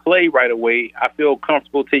and play right away, I feel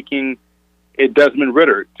comfortable taking Desmond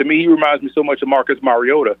Ridder. To me, he reminds me so much of Marcus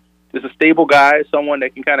Mariota. Just a stable guy, someone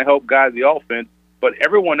that can kind of help guide the offense. But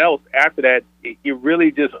everyone else after that, you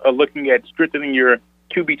really just are looking at strengthening your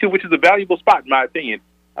QB2, which is a valuable spot in my opinion.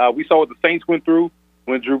 We saw what the Saints went through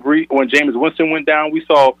when Jameis Winston went down. We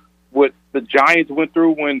saw what the Giants went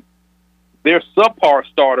through when their subpar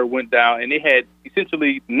starter went down, and they had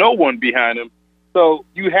essentially no one behind them. So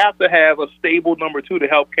you have to have a stable number 2 to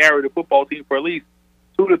help carry the football team for at least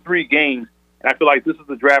 2 to 3 games. And I feel like this is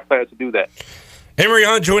the draft class to do that. Emory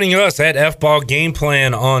Hunt joining us at FBall Game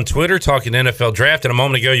Plan on Twitter, talking NFL draft. And a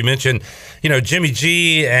moment ago, you mentioned, Jimmy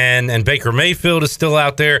G and Baker Mayfield is still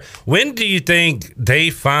out there. When do you think they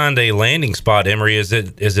find a landing spot, Emory? Is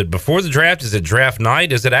it before the draft? Is it draft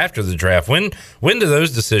night? Is it after the draft? When do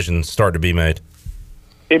those decisions start to be made?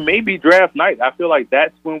 It may be draft night. I feel like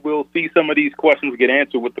that's when we'll see some of these questions get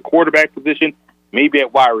answered with the quarterback position. Maybe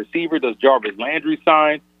at wide receiver, does Jarvis Landry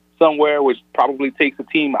sign somewhere, which probably takes the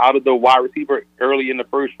team out of the wide receiver early in the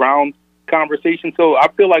first round conversation. So I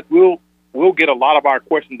feel like we'll get a lot of our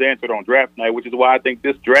questions answered on draft night, which is why I think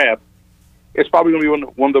this draft is probably going to be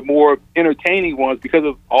one of the more entertaining ones because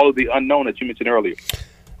of all of the unknown that you mentioned earlier.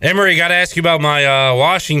 Emory, got to ask you about my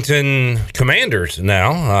Washington Commanders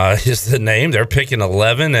now, is the name. They're picking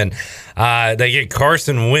 11, and they get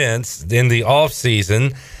Carson Wentz in the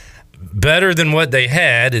offseason. Better than what they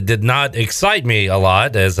had. It did not excite me a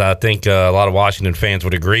lot, as I think a lot of Washington fans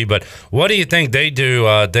would agree. But what do you think they do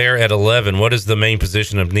there at 11? What is the main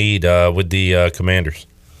position of need with the Commanders?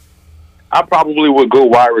 I probably would go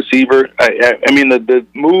wide receiver. I mean, the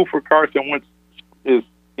move for Carson Wentz is,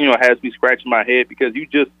 has me scratching my head because you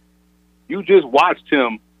just watched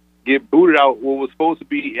him get booted out what was supposed to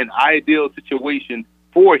be an ideal situation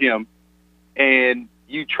for him, and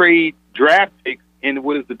you trade draft picks in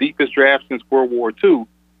what is the deepest draft since World War II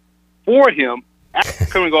for him after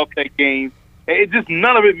coming off that game. It just,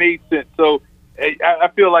 none of it made sense. So I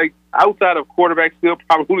feel like outside of quarterback still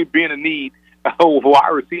probably being a need of wide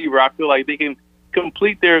receiver, I feel like they can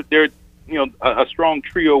complete their a strong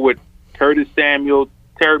trio with Curtis Samuel,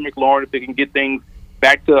 Terry McLaurin, if they can get things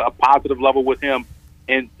back to a positive level with him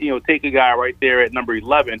and, take a guy right there at number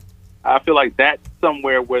 11. I feel like that's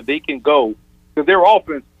somewhere where they can go because their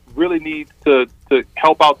offense really needs to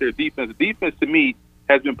help out their defense. The defense, to me,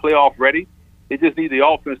 has been playoff ready. They just need the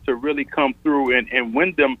offense to really come through and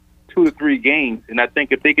win them 2 to 3 games. And I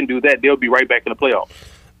think if they can do that, they'll be right back in the playoffs.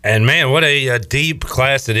 And, man, what a deep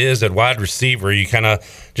class it is at wide receiver. You kind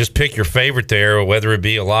of just pick your favorite there, whether it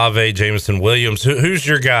be Olave, Jameson Williams. Who's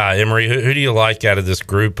your guy, Emory? Who do you like out of this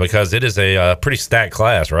group? Because it is a pretty stacked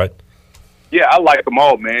class, right? Yeah, I like them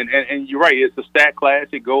all, man. And you're right. It's a stacked class.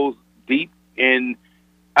 It goes deep. And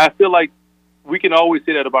I feel like we can always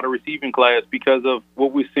say that about a receiving class because of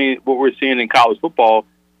what we're seeing in college football.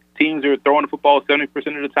 Teams are throwing the football 70%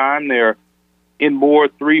 of the time. They're in more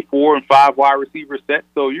 3, 4, and 5 wide receiver sets.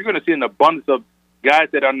 So you're going to see an abundance of guys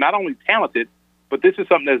that are not only talented, but this is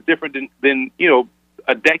something that's different than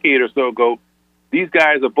a decade or so ago. These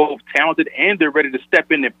guys are both talented and they're ready to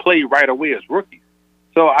step in and play right away as rookies.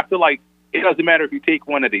 So I feel like it doesn't matter if you take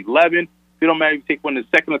one at 11. It don't matter if you take one in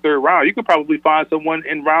the 2nd or 3rd round. You could probably find someone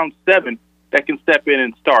in round 7 that can step in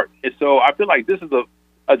and start. And so I feel like this is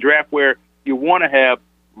a draft where you want to have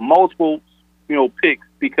multiple picks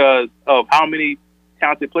because of how many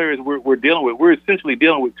talented players we're dealing with. We're essentially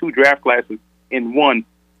dealing with 2 draft classes in one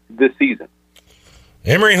this season.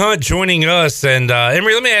 Emory Hunt joining us. And,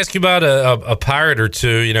 Emory, let me ask you about a Pirate or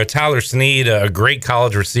two. Tyler Snead, a great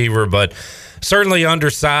college receiver, but certainly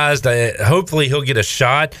undersized. Hopefully he'll get a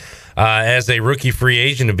shot as a rookie free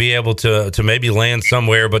agent to be able to maybe land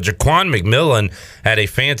somewhere. But Jaquan McMillan had a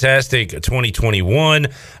fantastic 2021,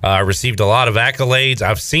 received a lot of accolades.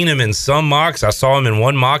 I've seen him in some mocks. I saw him in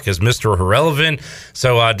one mock as Mr. Irrelevant.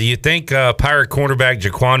 So do you think Pirate cornerback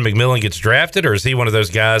Jaquan McMillan gets drafted, or is he one of those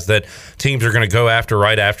guys that teams are going to go after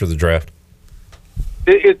right after the draft?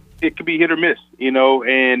 It could be hit or miss,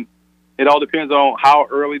 and it all depends on how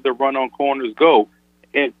early the run on corners go.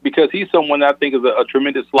 And because he's someone that I think is a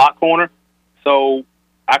tremendous slot corner. So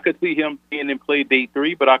I could see him being in play day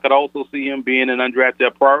 3, but I could also see him being an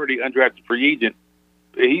undrafted free agent.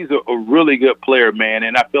 He's a really good player, man.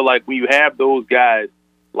 And I feel like when you have those guys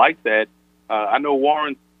like that, I know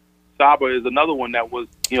Warren Saba is another one that was,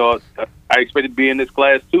 I expected to be in this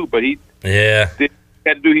class too, but he took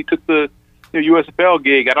the USFL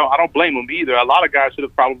gig. I don't blame him either. A lot of guys should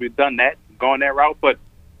have probably done that, gone that route, but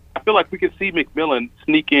I feel like we could see McMillan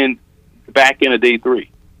sneak in back in a day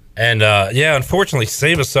 3. And, unfortunately,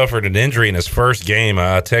 Saba suffered an injury in his first game.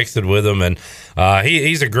 I texted with him, and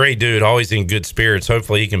he's a great dude, always in good spirits.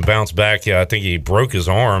 Hopefully he can bounce back. I think he broke his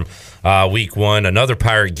arm week 1. Another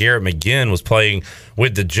Pirate, Garrett McGinn, was playing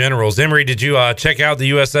with the Generals. Emory, did you check out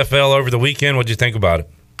the USFL over the weekend? What did you think about it?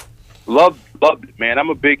 Loved it, man. I'm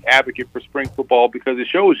a big advocate for spring football because it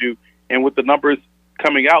shows you, and with the numbers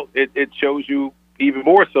coming out, it shows you even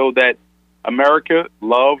more so that America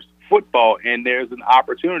loves football, and there's an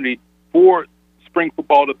opportunity for spring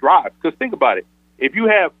football to thrive. Because think about it. If you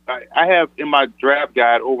have, I have in my draft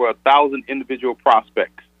guide over 1,000 individual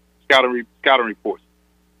prospects, scouting reports.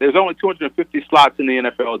 There's only 250 slots in the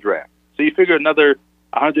NFL draft. So you figure another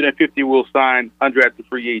 150 will sign undrafted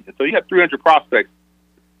free agents. So you have 300 prospects.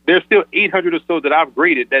 There's still 800 or so that I've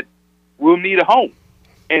graded that will need a home.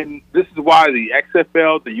 And this is why the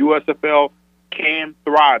XFL, the USFL, can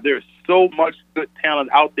thrive. There's so much good talent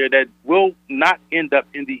out there that will not end up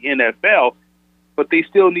in the NFL, but they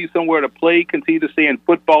still need somewhere to play, continue to stay in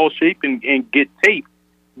football shape, and get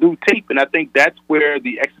do tape. And I think that's where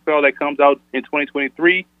the XFL that comes out in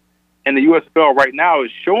 2023 and the USFL right now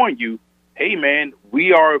is showing you, hey, man,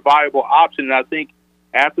 we are a viable option. And I think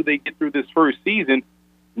after they get through this first season,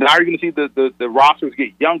 now you're going to see the rosters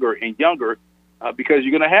get younger and younger because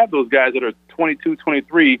you're going to have those guys that are 22,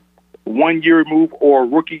 23, 1 year removed or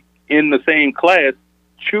rookie in the same class,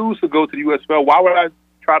 choose to go to the USFL. Why would I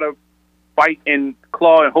try to fight and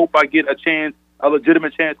claw and hope I get a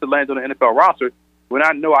legitimate chance to land on the NFL roster when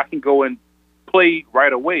I know I can go and play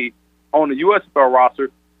right away on the USFL roster,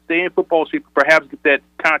 stay in football shape, perhaps get that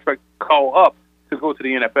contract call up to go to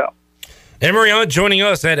the NFL. Emory Hunt joining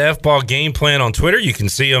us at F-Ball Game Plan on Twitter. You can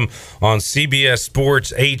see him on CBS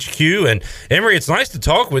Sports HQ. And Emory, it's nice to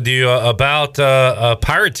talk with you about a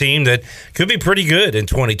Pirate team that could be pretty good in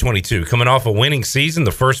 2022. Coming off a winning season,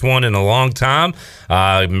 the first one in a long time.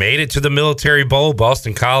 Made it to the Military Bowl.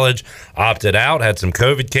 Boston College opted out, had some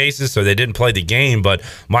COVID cases, so they didn't play the game. But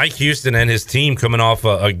Mike Houston and his team coming off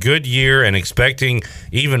a good year and expecting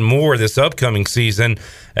even more this upcoming season.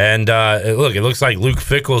 And look, it looks like Luke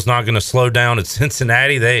Fickell's not going to slow down at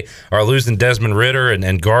Cincinnati. They are losing Desmond Ridder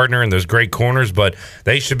and Gardner and those great corners, but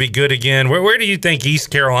they should be good again. Where do you think East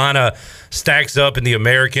Carolina stacks up in the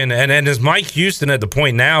American? And is Mike Houston at the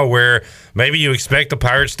point now where maybe you expect the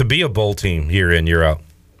Pirates to be a bowl team year in, year out?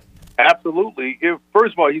 Absolutely.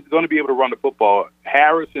 First of all, he's going to be able to run the football.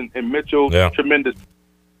 Harris and Mitchell, tremendous.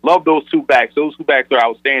 Love those two backs. Those two backs are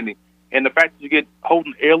outstanding. And the fact that you get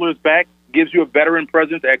Holden Ehlers back gives you a veteran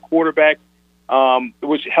presence at quarterback,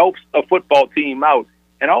 which helps a football team out.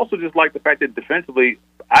 And I also just like the fact that defensively,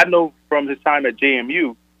 I know from his time at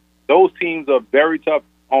JMU, those teams are very tough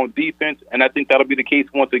on defense, and I think that'll be the case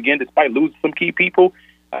once again, despite losing some key people.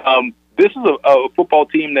 This is a football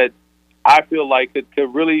team that I feel like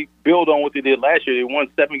could really build on what they did last year. They won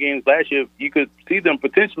 7 games last year. You could see them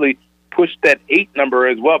potentially push that 8 number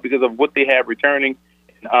as well because of what they have returning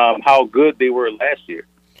and how good they were last year.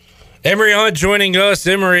 Emory Hunt joining us.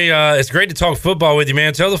 Emory, it's great to talk football with you,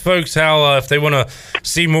 man. Tell the folks how, if they want to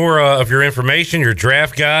see more of your information, your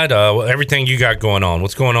draft guide, everything you got going on.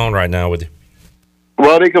 What's going on right now with you?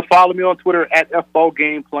 Well, they can follow me on Twitter at FBall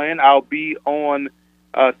Game Plan. I'll be on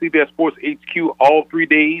CBS Sports HQ all 3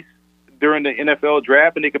 days during the NFL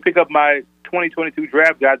draft, and they can pick up my 2022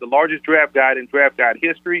 draft guide, the largest draft guide in draft guide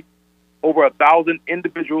history, over 1,000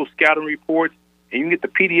 individual scouting reports. And you can get the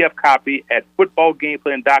PDF copy at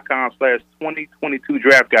footballgameplan.com/2022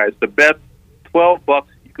 draft guide. It's the best $12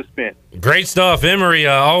 you could spend. Great stuff, Emory.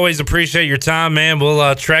 Always appreciate your time, man.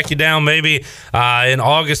 We'll track you down maybe in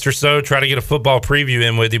August or so, try to get a football preview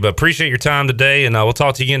in with you. But appreciate your time today, and we'll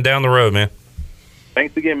talk to you again down the road, man.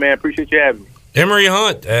 Thanks again, man. Appreciate you having me. Emory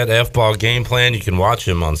Hunt at F-Ball Game Plan. You can watch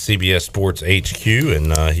him on CBS Sports HQ,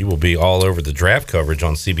 and he will be all over the draft coverage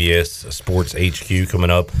on CBS Sports HQ coming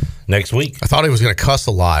up next week. I thought he was going to cuss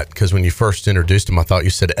a lot because when you first introduced him, I thought you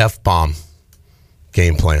said F-bomb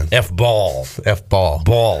game plan. F-ball. F-ball.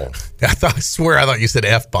 Ball. I swear I thought you said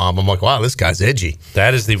F-bomb. I'm like, wow, this guy's edgy.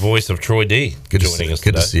 That is the voice of Troy D. Good to see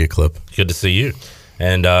you, Clip. Good to see you.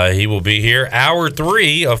 And he will be here hour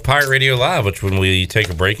 3 of Pirate Radio Live, which when we take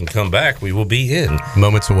a break and come back, we will be in.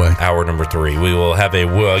 Moments away. Hour number 3. We will have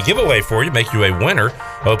a giveaway for you, make you a winner,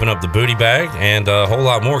 open up the booty bag, and a whole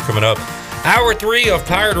lot more coming up. Hour 3 of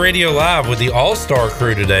Pirate Radio Live with the all-star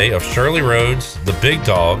crew today of Shirley Rhodes, the Big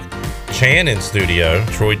Dog, Chan in studio,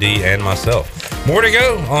 Troy D, and myself. More to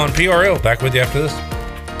go on PRL. Back with you after this.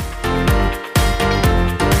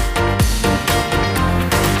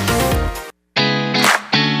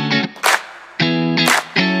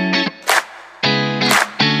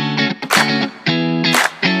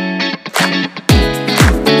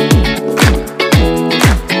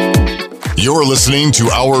 You're listening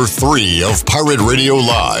to Hour 3 of Pirate Radio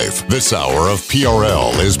Live. This hour of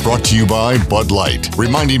PRL is brought to you by Bud Light,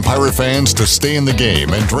 reminding Pirate fans to stay in the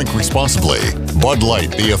game and drink responsibly. Bud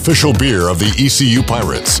Light, the official beer of the ECU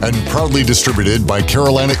Pirates, and proudly distributed by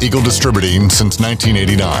Carolina Eagle Distributing since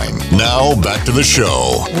 1989. Now, back to the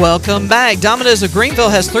show. Welcome back. Domino's of Greenville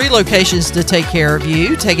has 3 locations to take care of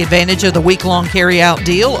you. Take advantage of the week-long carry-out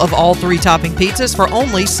deal of all 3 topping pizzas for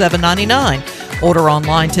only $7.99. Order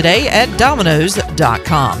online today at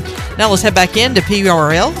Domino's.com. Now let's head back into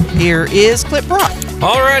PRL. Here is Clip Brock.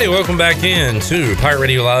 All righty, welcome back in to Pirate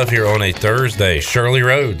Radio Live here on a Thursday. Shirley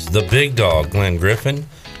Rhodes, the Big Dog, Glenn Griffin,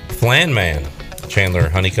 Flan Man, Chandler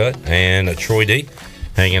Honeycutt, and Troy D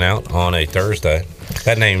hanging out on a Thursday.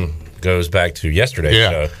 That name goes back to yesterday's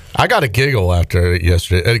show. I got a giggle after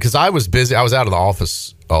yesterday because I was busy. I was out of the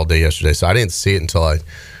office all day yesterday, so I didn't see it until I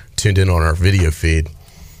tuned in on our video feed.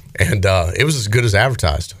 And it was as good as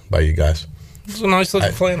advertised by you guys. It was a nice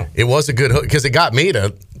looking flannel. It was a good hook because it got me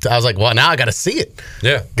to I was like, well, now I got to see it.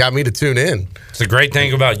 Yeah. Got me to tune in. It's a great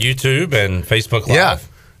thing about YouTube and Facebook Live. Yeah.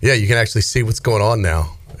 Yeah, you can actually see what's going on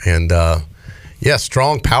now. And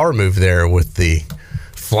strong power move there with the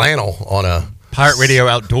flannel on a Pirate Radio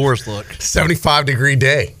outdoors look. 75-degree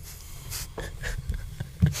day.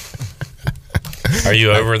 Are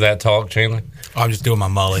you over that talk, Chandler? I'm just doing my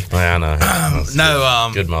Molly. Yeah, I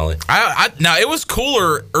know. Good Molly. Now it was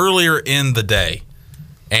cooler earlier in the day,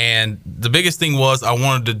 and the biggest thing was I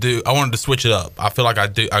wanted to switch it up. I feel like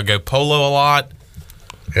I go polo a lot.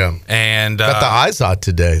 Yeah, and got the Izod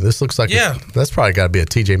today. This looks like that's probably got to be a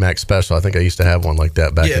TJ Maxx special. I think I used to have one like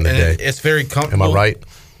that back in the day. It's very comfortable. Am I right?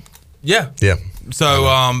 Yeah. Yeah.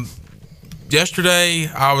 So yesterday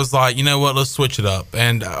I was like, you know what? Let's switch it up,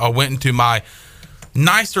 and I went into my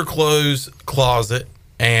nicer clothes closet,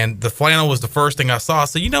 and the flannel was the first thing I saw. I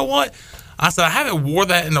said, you know what? I said, I haven't wore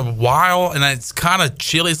that in a while, and it's kind of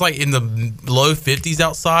chilly. It's like in the low 50s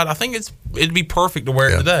outside. I think it'd be perfect to wear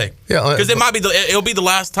it today. Yeah, because it'll be the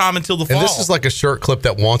last time until the fall. And this is like a shirt clip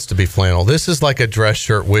that wants to be flannel. This is like a dress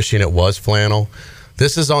shirt wishing it was flannel.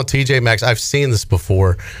 This is on TJ Maxx. I've seen this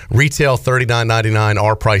before. Retail $39.99,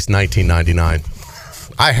 our price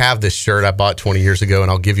 $19.99. I have this shirt I bought 20 years ago, and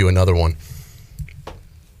I'll give you another one.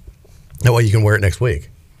 That way you can wear it next week.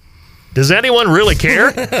 Does anyone really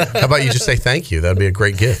care? How about you just say thank you? That'd be a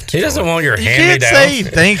great gift. He doesn't want your You hand-me-down. can't say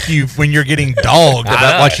thank you when you're getting dogged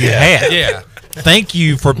about what you had. Yeah. Thank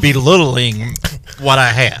you for belittling what I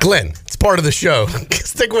had. Glenn, it's part of the show.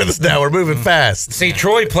 Stick with us now. We're moving fast. See,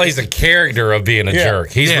 Troy plays a character of being a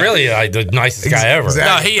jerk. He's really like the nicest guy ever.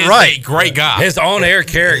 No, he is a great guy. His on-air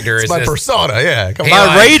character is my just- persona. Yeah, come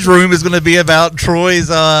My rage room is going to be about Troy's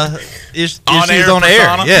issues on air.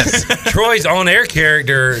 persona? Yes. Troy's on-air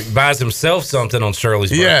character buys himself something on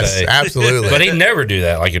Shirley's Yes, birthday. absolutely. But he'd never do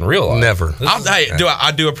that, like in real life. Never.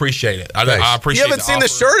 I do appreciate it. I appreciate. You haven't seen the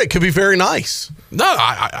shirt. It could be very nice. No,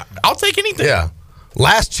 I'll take anything. Yeah.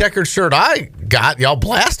 Last checkered shirt I got, y'all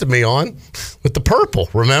blasted me on with the purple.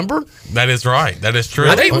 Remember? That is right. That is true.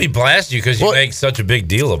 I think we blast you because you make such a big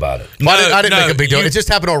deal about it. Well, I didn't make a big deal. It just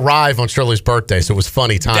happened to arrive on Shirley's birthday, so it was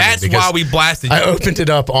funny timing. That's because why we blasted you. I opened it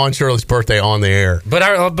up on Shirley's birthday on the air.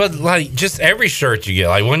 But like just every shirt you get,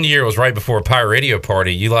 like one year it was right before a Pirate Radio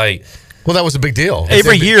party. You like. Well, that was a big deal.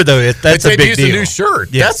 Every year, though, that's a big deal. a new shirt.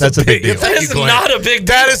 Yes, that's a big deal. Thank That you, is Glenn. not a big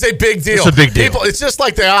deal. That is a big deal. It's a big deal. People, it's just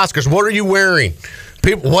like the Oscars. What are you wearing?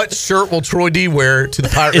 People, what shirt will Troy D wear to the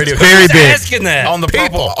Pirate Radio? very big. Asking that on the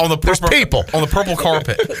purple, people on the purple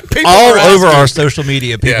carpet. All over our social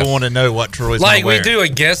media, people want to know what Troy's like gonna we wear. do a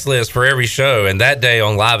guest list for every show, and that day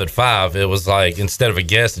on Live at 5, it was like instead of a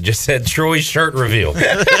guest, it just said Troy's shirt reveal.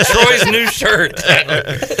 Troy's new shirt.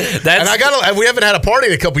 And we haven't had a party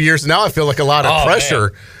in a couple years, and now I feel like a lot of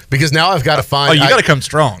pressure because now I've got to find. Oh, you got to come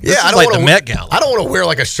strong. Yeah, This I is don't like wanna the Met Gala. I don't want to wear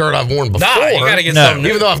like a shirt I've worn before. Nah, you gotta get something new.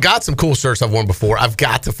 Even though I've got some cool shirts I've worn before, I've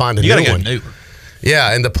got to find a You new gotta one. go new.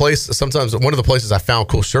 Yeah, and sometimes one of the places I found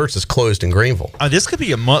cool shirts is closed in Greenville. This could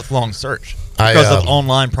be a month-long search I, because of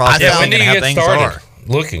online processing when do and you how get things started are.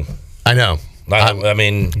 looking? I know. I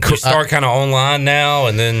mean, you start kind of online now,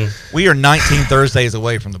 and then We are 19 Thursdays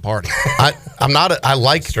away from the party. I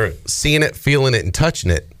like seeing it, feeling it, and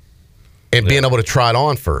touching it, and being able to try it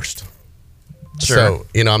on first. Sure.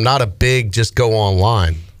 So, I'm not a big just go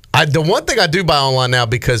online. The one thing I do buy online now,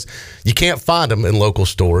 because you can't find them in local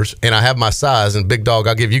stores, and I have my size, and Big Dog,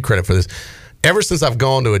 I'll give you credit for this. Ever since I've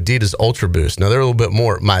gone to Adidas Ultra Boost, now they're a little bit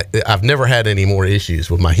more, I've never had any more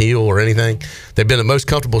issues with my heel or anything. They've been the most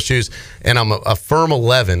comfortable shoes, and I'm a firm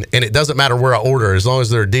 11, and it doesn't matter where I order, as long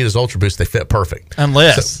as they're Adidas Ultra Boost, they fit perfect.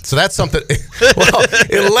 Unless. So that's something, well,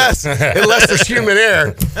 unless there's human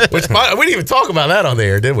air, which we didn't even talk about that on the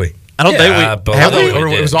air, did we? I don't think we Have we? did, Or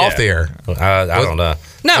it was off the air. I don't know.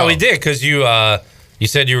 No, we did because you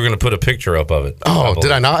said you were going to put a picture up of it. Oh,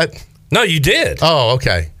 did I not? No, you did. Oh,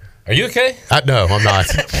 okay. Are you okay? No, I'm not.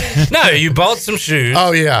 No, you bought some shoes.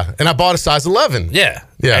 Oh, yeah. And I bought a size 11. Yeah.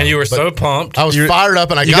 Yeah. And you were so pumped. I was fired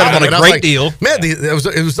up, and I you got them them on a and I was great like, deal. Man,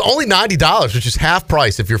 it was only $90, which is half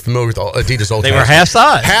price if you're familiar with Adidas Ultra. They were half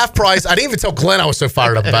size. Half price. I didn't even tell Glenn I was so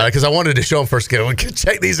fired up about it because I wanted to show him first.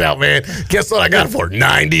 Check these out, man. Guess what I got it for?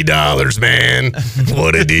 $90, man.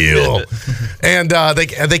 What a deal. And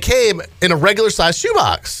they came in a regular size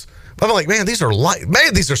shoebox. I'm like, man, these are light.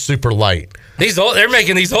 Man, these are super light. They're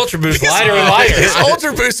making these Ultra Boosts lighter and lighter. These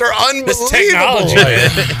Ultra Boosts are unbelievable. technology.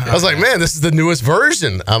 I was like, man, this is the newest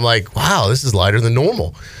version. I'm like, wow, this is lighter than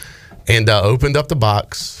normal. And opened up the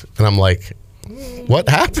box, and I'm like, what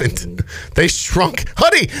happened? They shrunk,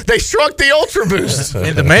 honey. They shrunk the Ultra Boost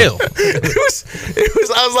in the mail. It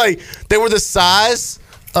was. I was like, they were the size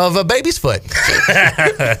of a baby's foot. And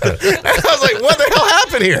I was like, what the hell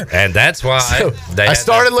happened here? And that's why I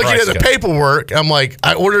started looking at the paperwork. I'm like,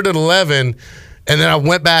 I ordered an 11, And then I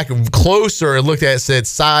went back closer and looked at it, said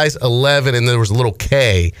size 11, and there was a little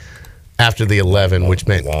K after the 11, which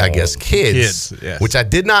meant, I guess, kids. Yes. Which I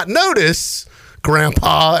did not notice,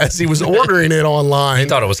 Grandpa, as he was ordering it online. He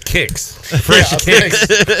thought it was Kicks. Fresh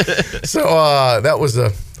Kicks. So that was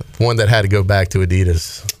the one that had to go back to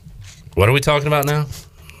Adidas. What are we talking about now?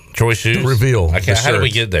 Troy shoes? The reveal. I can't, The how did we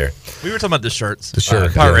shirts. get there? We were talking about the shirts. The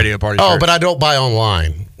shirt. Pirate Radio Party Oh, shirts. but I don't buy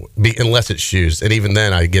online unless it's shoes. And even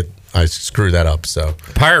then, I screw that up. So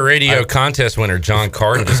Pirate Radio contest winner John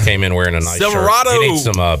Carden just came in wearing a nice Silverado. shirt. He needs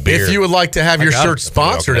some beer. if you would like to have your shirt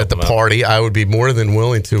sponsored at the party, I would be more than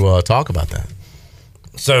willing to talk about that.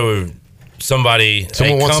 So Someone a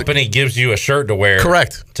wants company gives you a shirt to wear.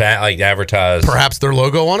 Correct. To advertise. Perhaps their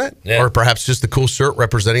logo on it, Yeah. or perhaps just a cool shirt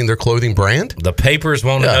representing their clothing brand. The papers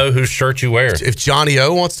want to Yeah. know whose shirt you wear. If Johnny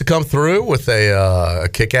O wants to come through with a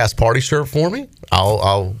kick-ass party shirt for me,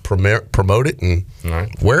 I'll promote it and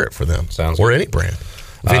wear it for them. Sounds or good. any brand.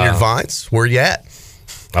 Vineyard Vines, where you at?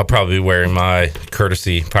 I'll probably be wearing my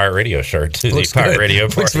courtesy Pirate Radio shirt to Looks the Pirate good. Radio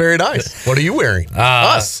Looks party. very nice. What are you wearing?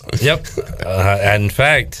 Us. Yep. And in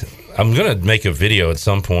fact, I'm going to make a video at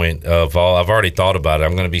some point of all. I've already thought about it.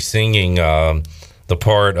 I'm going to be singing the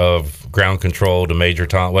part of Ground Control to Major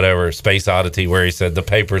Tom, whatever, Space Oddity, where he said the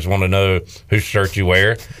papers want to know whose shirt you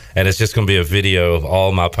wear. And it's just going to be a video of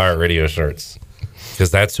all my Pirate Radio shirts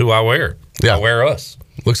because that's who I wear. Yeah. I wear us.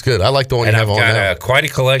 Looks good. I like the one And you have I've on got now. quite a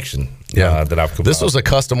collection that I've compiled. This was a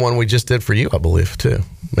custom one we just did for you, I believe, too.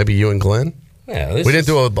 Maybe you and Glenn. Yeah, we didn't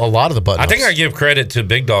do a lot of the buttons. I think I give credit to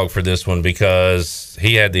Big Dog for this one because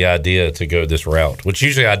he had the idea to go this route, which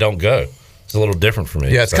usually I don't go. It's a little different for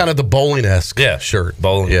me. Yeah, it's kind of the bowling-esque shirt.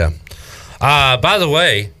 Bowling. Yeah. By the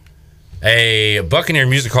way, a Buccaneer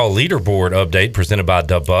Music Hall leaderboard update presented by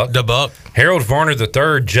Da Buck. Da Buck. Harold Varner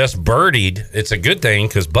III just birdied. It's a good thing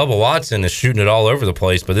because Bubba Watson is shooting it all over the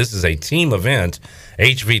place, but this is a team event.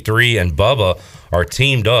 HV3 and Bubba are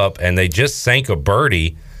teamed up, and they just sank a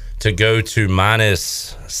birdie to go to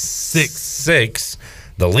minus six.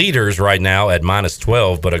 The leaders right now at minus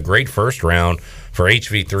 12, but a great first round for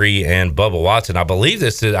HV3 and Bubba Watson. I believe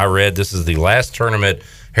this is the last tournament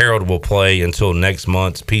Harold will play until next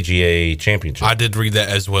month's PGA Championship. I did read that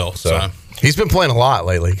as well. So he's been playing a lot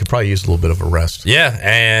lately. He could probably use a little bit of a rest. Yeah,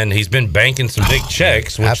 and he's been banking some big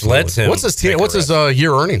checks, which Absolutely. lets him. What's his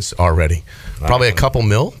year earnings already? Probably a couple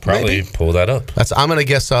mil. Probably maybe? pull that up. I'm going to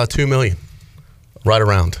guess $2 million, right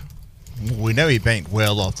around. We know he banked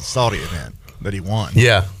well off the Saudi event that he won.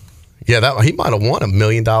 Yeah. Yeah, he might have won $1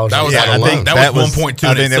 million. That was, I think that was 1.2.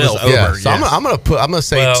 I think that was over. Yeah, so I'm going to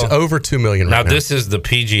say over $2 million. Now Right now this is the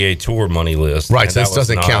PGA Tour money list, right? and So this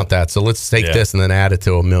doesn't count that. So let's take this and then add it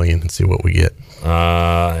to $1 million and see what we get.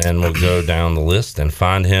 And we'll go down the list and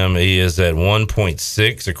find him. He is at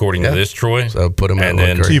 1.6 according to this, Troy. So put him at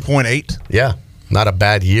 2.8. Yeah, not a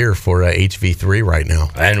bad year for HV3 right now,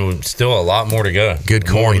 and still a lot more to go. Good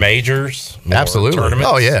coin. More majors, more absolutely. tournaments.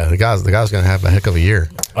 Oh yeah, the guy's going to have a heck of a year.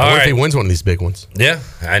 I wonder if he wins one of these big ones. Yeah,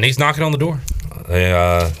 and he's knocking on the door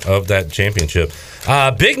of that championship.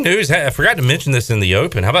 Big news. I forgot to mention this in the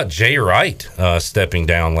Open. How about Jay Wright stepping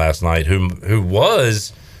down last night, who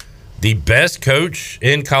was the best coach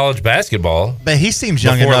in college basketball. But he seems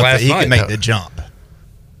young enough that he can make the jump.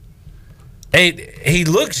 He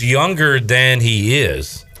looks younger than he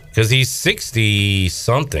is because he's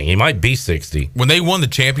 60-something. He might be 60. When they won the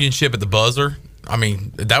championship at the buzzer, I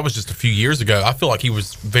mean, that was just a few years ago. I feel like he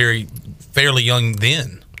was fairly young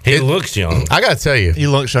then. He looks young. I got to tell you. He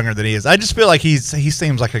looks younger than he is. I just feel like he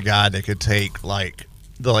seems like a guy that could take like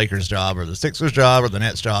the Lakers job or the Sixers job or the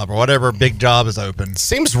Nets job or whatever big job is open.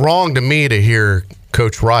 Seems wrong to me to hear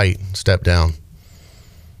Coach Wright step down.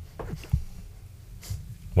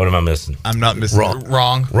 What am I missing? I'm not missing.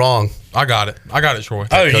 Wrong. I got it, Troy.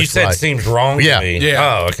 Oh, you said Wright. Seems wrong to me.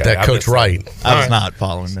 Yeah. Oh, okay. That Coach Wright. I was not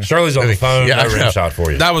following this. Shirley's on the phone. No rim shot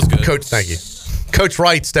for you. That was good. Coach, thank you. Coach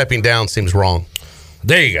Wright stepping down seems wrong.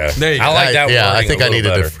 There you go. I like that. Yeah, I think I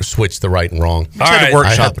needed to switch the right and wrong. All right,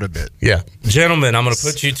 workshop it a bit. Yeah, gentlemen, I'm going to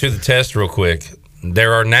put you to the test real quick.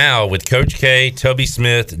 There are now, with Coach K, Tubby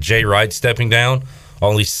Smith, Jay Wright stepping down,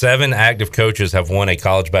 only 7 active coaches have won a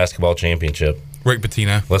college basketball championship. Rick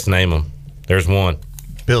Pitino. Let's name them. There's 1.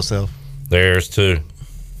 Bill Self. There's 2.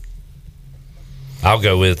 I'll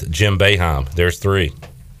go with Jim Boeheim. There's 3.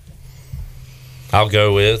 I'll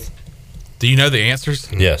go with. Do you know the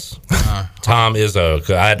answers? Yes. Tom Izzo.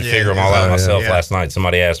 I had to figure them all out myself last night.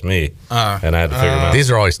 Somebody asked me, and I had to figure them out. These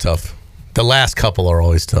are always tough. The last couple are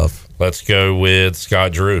always tough. Let's go with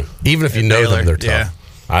Scott Drew. Even if you know them, they're tough.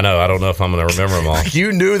 I know. I don't know if I'm going to remember them all.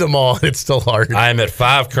 You knew them all. It's still hard. I am at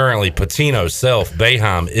 5 currently. Patino, Self,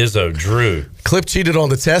 Boeheim, Izzo, Drew. Clip cheated on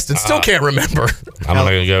the test and still can't remember. I'm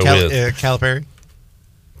going to go with Calipari.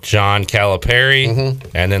 John Calipari.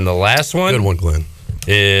 And then the last one. Good one, Glenn.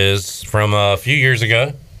 Is from a few years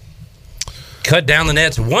ago. Cut down the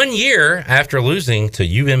nets 1 year after losing to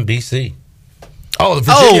UMBC. Oh,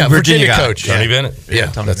 the Virginia guy. coach. Tony Bennett. Yeah,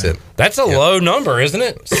 that's it. That's a low number, isn't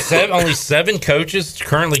it? Only 7 coaches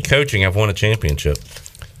currently coaching have won a championship.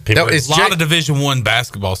 A lot of Division I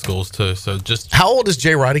basketball schools, too. So just How old is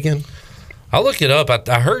Jay Wright again? I'll look it up.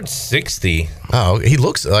 I heard 60. Oh, he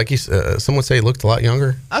looks like he's. Someone say he looked a lot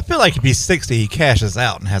younger. I feel like if he's 60, he cashes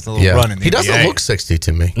out and has a little run in the He NBA. doesn't look 60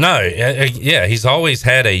 to me. No, yeah, he's always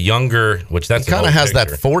had a younger, which that's He kind of has that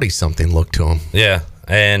 40-something look to him. Yeah,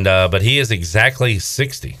 and but he is exactly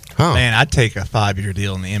 60. Huh. Man, I'd take a 5-year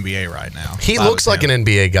deal in the NBA right now. He looks like an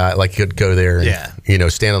NBA guy, like he could go there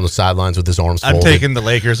and, stand on the sidelines with his arms I'm folded. taking the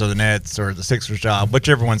Lakers or the Nets or the Sixers job.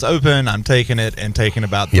 Whichever one's open, I'm taking it and taking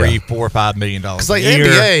about $3, $4, $5 million It's a like year.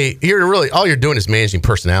 NBA, you're really all you're doing is managing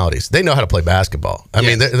personalities. They know how to play basketball. I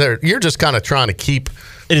mean, you're just kind of trying to keep.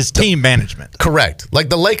 It is team management. Correct. Like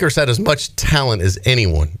the Lakers had as much talent as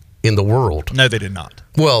anyone in the world. No, they did not.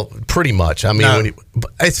 Well, pretty much. I mean,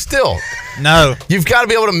 but it's still no. You've got to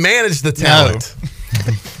be able to manage the talent.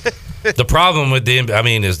 The problem with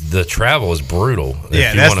is the travel is brutal.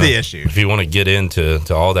 Yeah, that's the issue. If you want to get into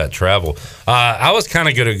all that travel, I was kind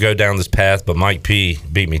of going to go down this path, but Mike P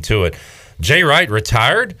beat me to it. Jay Wright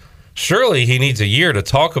retired. Surely he needs a year to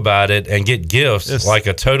talk about it and get gifts like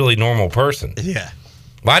a totally normal person. Yeah.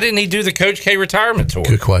 Why didn't he do the Coach K retirement tour?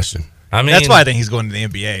 Good question. I mean, that's why I think he's going to the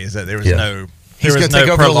NBA. Is that there was no. He's going to take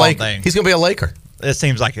over the Laker. He's going to be a Laker. It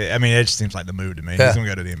seems like it just seems like the move to me. Yeah. He's going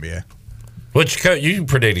to go to the NBA. Which you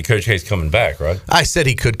predicted Coach K's coming back, right? I said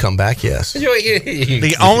he could come back. Yes.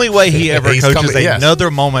 The only way he ever coaches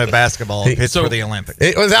another moment of basketball is for the Olympics.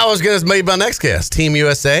 That was going to be my next guest. Team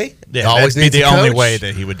USA. Yeah, always that'd needs be the a only coach. way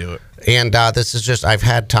that he would do it. And this is just I've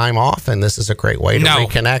had time off, and this is a great way to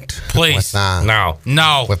reconnect. Please,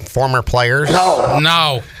 with, with former players.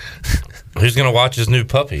 No. Who's going to watch his new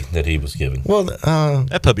puppy that he was given? Well,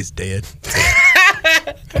 that puppy's dead.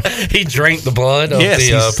 He drank the blood of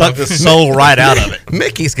he the sucked puppy. the soul right out of it.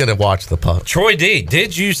 Mickey's going to watch the pup. Troy D,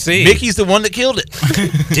 did you see? Mickey's the one that killed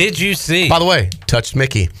it. Did you see? By the way, touched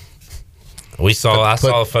Mickey. I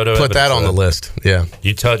saw a photo. Put that on the list. Yeah.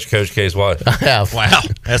 You touched Coach K's wife. I have. Wow.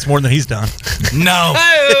 That's more than he's done. No.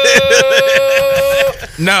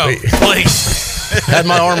 No. Please. Had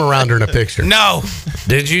my arm around her in a picture. No.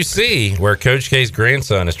 Did you see where Coach K's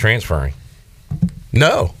grandson is transferring?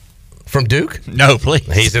 No. From Duke? No, please.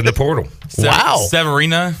 He's in the portal. Wow.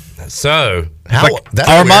 Severino. So,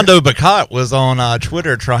 Armando Bacot was on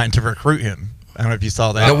Twitter trying to recruit him. I don't know if you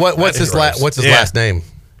saw that. Now, what's his last name?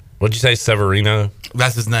 What'd you say, Severino?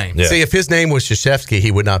 That's his name. Yeah. See, if his name was Krzyzewski,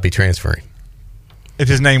 he would not be transferring. If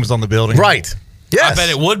his name was on the building. Right. Yes. I bet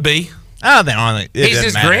it would be. He's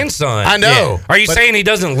his grandson. I know. Yeah. Are you saying he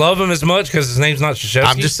doesn't love him as much because his name's not Krzyzewski?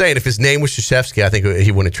 I'm just saying, if his name was Krzyzewski, I think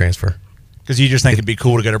he wouldn't transfer. Because you just think it'd be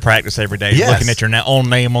cool to go to practice every day, Yes. looking at your own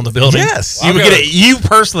name on the building. Yes. You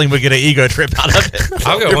personally would get an ego trip out of it.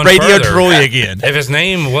 I'll go You're one Radio further. Troy again. If his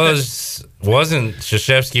name wasn't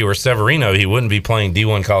Krzyzewski or Severino, he wouldn't be playing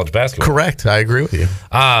D1 college basketball. Correct. I agree with you.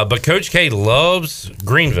 But Coach K loves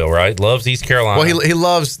Greenville, right? Loves East Carolina. Well, he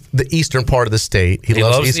loves the eastern part of the state. He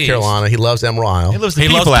loves East Carolina. He loves Emerald Isle. He loves the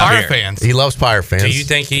people out Pirate here. fans. He loves Pirate fans. Do you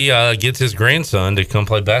think he gets his grandson to come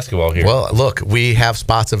play basketball here? Well, look, we have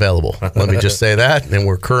spots available. Let me just say that, and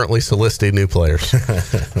we're currently soliciting new players.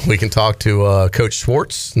 We can talk to Coach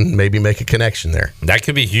Schwartz and maybe make a connection there. That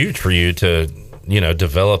could be huge for you to,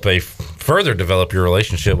 further develop your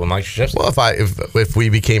relationship with Mike Krzyzewski. Well, if we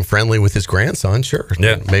became friendly with his grandson, sure.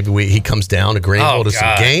 Yeah. Maybe he comes down to Greenville to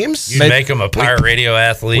some games. You make him a Pirate Radio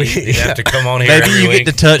athlete. You have to come on here. Maybe every you week.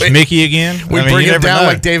 get to touch Mickey again. We bring you him never down know.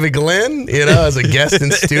 like David Glenn, as a guest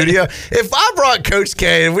in studio. If I brought Coach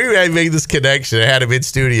K and we had made this connection and had him in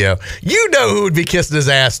studio, you know who would be kissing his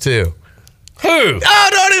ass too? Who? Oh,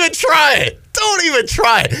 don't even try it. Don't even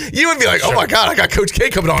try it. You would be like, oh my God, I got Coach K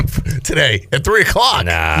coming on today at 3 o'clock.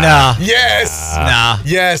 Nah. Yes. Nah.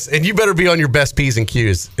 Yes. And you better be on your best P's and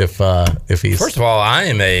Q's if he's. First of all, I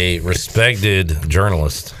am a respected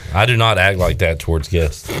journalist. I do not act like that towards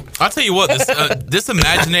guests. I'll tell you what, this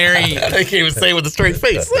imaginary. I can't even say it with a straight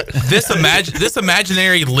face. This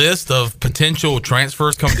imaginary list of potential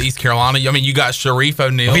transfers coming to East Carolina. I mean, you got Sharif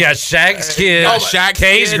O'Neal. We got Shaq's kid. Shaq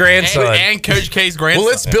K's kid, grandson. and Coach K's grandson.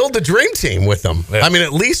 Well, let's build the dream team with them. Yeah. I mean,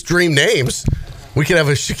 at least dream names. We could have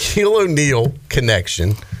a Shaquille O'Neal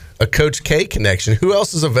connection, a Coach K connection. Who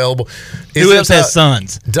else is available? Who else has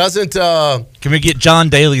sons? Doesn't can we get John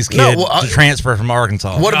Daly's kid to transfer from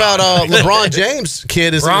Arkansas? What about LeBron James'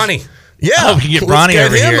 kid? Is Bronny? Yeah, we can get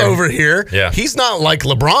Bronny over here. Yeah, he's not like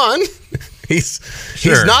LeBron. He's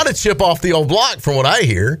not a chip off the old block, from what I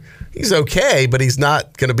hear. He's okay, but he's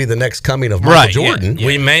not going to be the next coming of Michael Jordan. Yeah.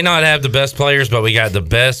 We may not have the best players, but we got the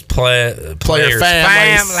best player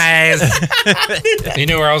families. You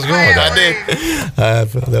knew where I was going with that. I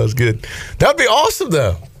did. That was good. That would be awesome,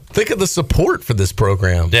 though. Think of the support for this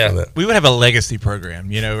program. Yeah, we would have a legacy program,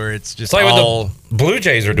 where it's just like all what the Blue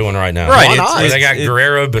Jays are doing right now. Right, they got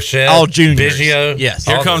Guerrero, Bichette, all juniors. Biggio. Yes,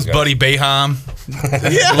 here comes Buddy Boeheim.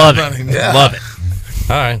 Yeah, love it. Yeah. Love it.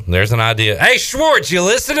 All right, there's an idea. Hey, Schwartz, you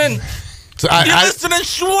listening? So listening,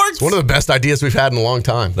 Schwartz? It's one of the best ideas we've had in a long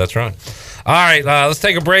time. That's right. All right, let's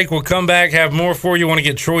take a break. We'll come back, have more for you. Want to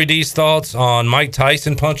get Troy D's thoughts on Mike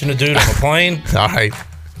Tyson punching a dude on a plane? All right.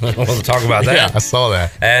 We'll talk about that. Yeah, I saw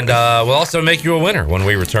that. And we'll also make you a winner when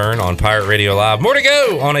we return on Pirate Radio Live. More to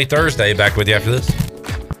go on a Thursday. Back with you after this.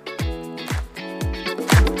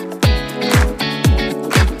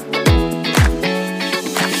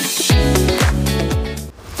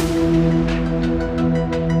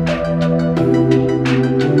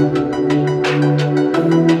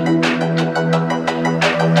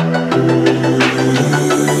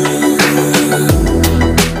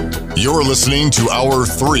 You're listening to Hour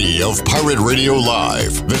 3 of Pirate Radio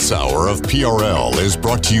Live. This hour of PRL is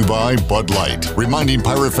brought to you by Bud Light, reminding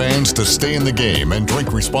pirate fans to stay in the game and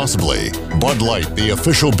drink responsibly. Bud Light, the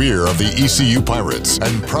official beer of the ECU Pirates,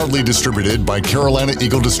 and proudly distributed by Carolina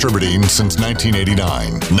Eagle Distributing since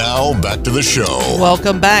 1989. Now, back to the show.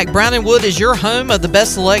 Welcome back. Brown & Wood is your home of the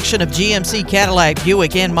best selection of GMC, Cadillac,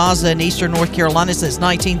 Buick, and Mazda in Eastern North Carolina since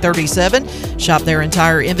 1937. Shop their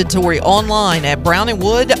entire inventory online at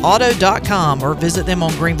brownandwoodauto.com or visit them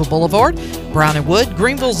on Greenville Boulevard. Brown & Wood,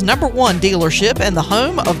 Greenville's #1 dealership and the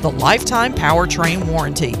home of the lifetime powertrain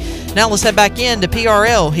warranty. Now let's head back into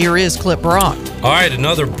PRL. Here is Clip Brock. All right,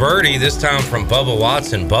 another birdie, this time from Bubba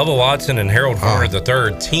Watson. Bubba Watson and Harold Varner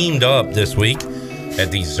III teamed up this week at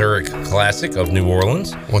the Zurich Classic of New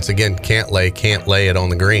Orleans. Once again, can't lay it on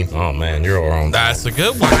the green. Oh, man, you're on. That's a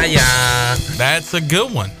good one. That's a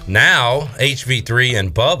good one. Now, HV3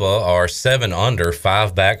 and Bubba are 7 under,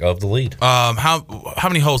 5 back of the lead. How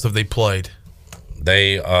many holes have they played?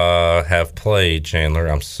 They have played, Chandler.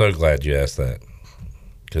 I'm so glad you asked that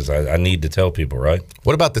because I need to tell people, right?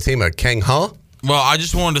 What about the team of Kang Ha? Well, I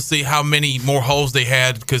just wanted to see how many more holes they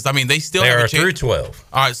had because, I mean, they still have a chance. They are through 12.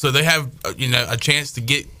 All right, so they have, a chance to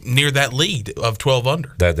get near that lead of 12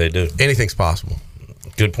 under. That they do. Anything's possible.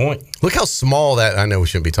 Good point. Look how small that, I know we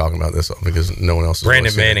shouldn't be talking about this because no one else is.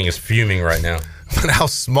 Brandon Manning is fuming right now. But how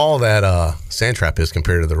small that sand trap is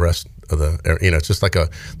compared to the rest of the, it's just like the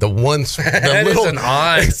one, the little, is an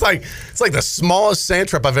odd. It's like the smallest sand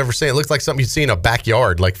trap I've ever seen. It looks like something you'd see in a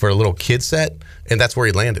backyard, like for a little kid set, and that's where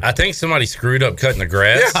he landed. I think somebody screwed up cutting the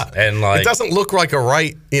grass. Yeah, and it doesn't look like a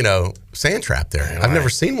right, sand trap there. Right. I've never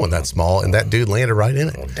seen one that small, and that dude landed right in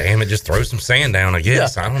it. Well, damn it! Just throw some sand down, I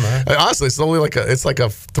guess. Yeah. I don't know. Honestly, it's only like a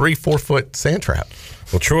 3-4 foot sand trap.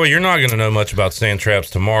 Well, Troy, you're not going to know much about sand traps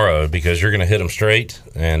tomorrow because you're going to hit them straight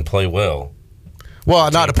and play well.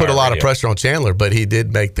 Well, not to put a lot of pressure on Chandler, but he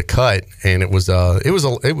did make the cut, and it was a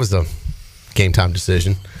game time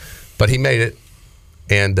decision, but he made it.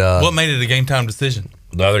 And what made it a game time decision?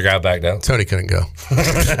 The other guy backed out. Tony couldn't go.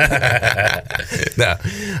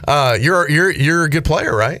 No, you're a good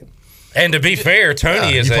player, right? And to be fair,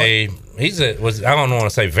 Tony I don't want to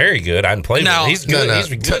say very good. I didn't play with him. He's good. No. He's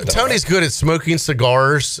good. Tony's good at smoking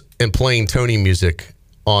cigars and playing Tony music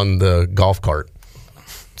on the golf cart.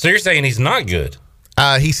 So you're saying he's not good?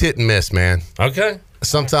 He's hit and miss, man. Okay.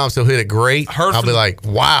 Sometimes he'll hit it great. I'll be like,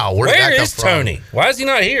 wow, where did that come from? Tony? Why is he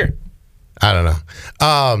not here? I don't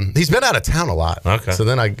know. He's been out of town a lot. Okay. So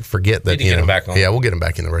then I forget that. Need to get him back on. Yeah, we'll get him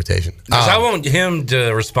back in the rotation. I want him to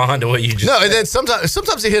respond to what you just said. And then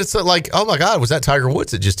sometimes he hits it like, oh my God, was that Tiger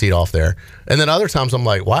Woods that just teed off there? And then other times I'm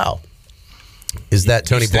like, wow, is that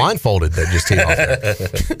Tony Blindfolded that just teed off there?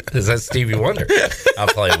 Is that Stevie Wonder I'm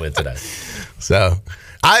playing with today? So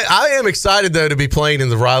I am excited, though, to be playing in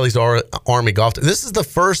the Riley's Army Golf. This is the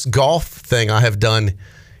first golf thing I have done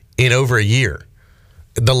in over a year.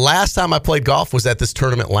 The last time I played golf was at this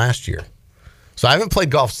tournament last year. So I haven't played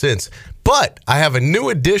golf since. But I have a new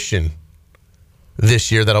addition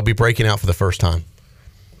this year that I'll be breaking out for the first time.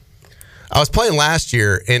 I was playing last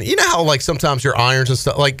year, and you know how like sometimes your irons and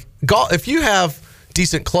stuff, like golf, if you have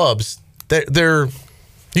decent clubs, they're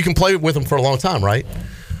you can play with them for a long time, right?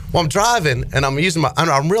 Well, I'm driving, and I'm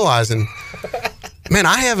realizing, man,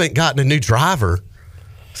 I haven't gotten a new driver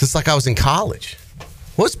since like I was in college.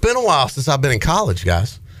 Well, it's been a while since I've been in college,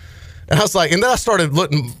 guys. And I was like, and then I started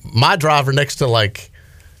looking my driver next to like,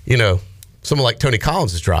 you know, someone like Tony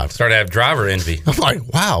Collins' drive. Started to have driver envy. I'm like,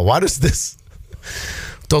 wow, why does this?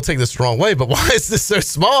 Don't take this the wrong way, but why is this so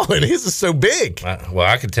small and his is so big? Well,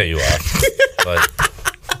 I can tell you why. But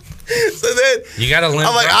so then you got to limit.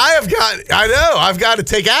 I'm like, I've got to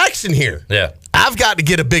take action here. Yeah. I've got to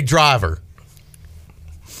get a big driver.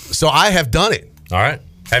 So I have done it. All right.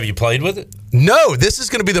 Have you played with it? No, this is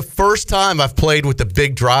going to be the first time I've played with the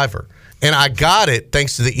big driver. And I got it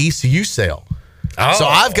thanks to the ECU sale. Oh. So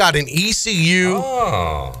I've got an ECU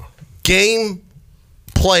game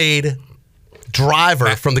played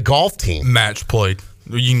driver from the golf team. Match played.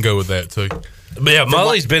 You can go with that too. But yeah,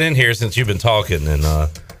 Mully's been in here since you've been talking, and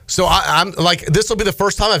so I'm like, this will be the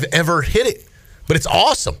first time I've ever hit it, but it's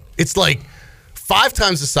awesome. It's like 5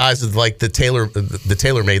 times the size of like the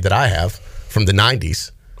TaylorMade that I have from the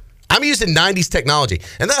 90s. I'm using 90s technology,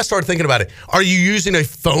 and then I started thinking about it. Are you using a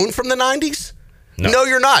phone from the 90s? No,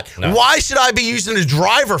 you're not. No. Why should I be using a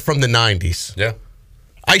driver from the 90s? Yeah,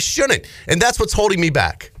 I shouldn't, and that's what's holding me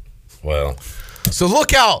back. Well, so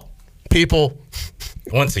look out, people.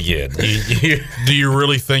 Once again, do you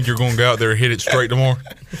really think you're going to go out there and hit it straight tomorrow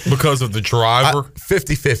because of the driver?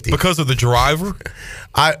 50-50. Because of the driver?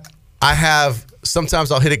 I have,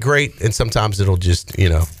 sometimes I'll hit it great, and sometimes it'll just,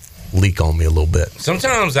 leak on me a little bit.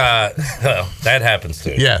 Sometimes that happens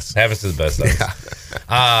too. Yes. Happens to the best of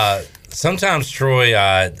us. Sometimes, Troy,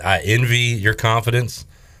 I envy your confidence.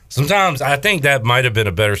 Sometimes I think that might have been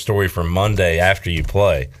a better story for Monday after you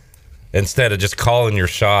play, instead of just calling your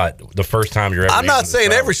shot the first time you're ever. I'm not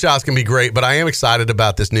saying every shot's going to be great, but I am excited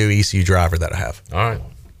about this new ECU driver that I have. All right.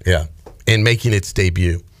 Yeah. And making its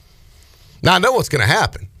debut. Now, I know what's going to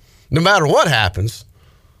happen. No matter what happens,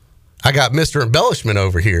 I got Mr. Embellishment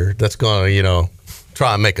over here that's going to,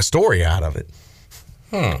 try and make a story out of it.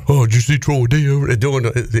 Oh, did you see Troy D over there doing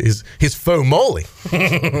his faux moly?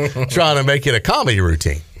 Trying to make it a comedy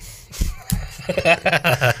routine.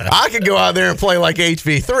 I could go out there and play like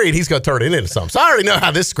HV3 and he's going to turn it into something. So I already know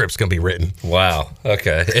how this script's going to be written. Wow.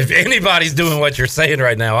 Okay. If anybody's doing what you're saying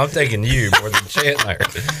right now, I'm taking you more than Chandler.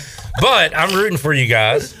 But I'm rooting for you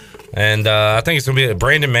guys. And I think it's going to be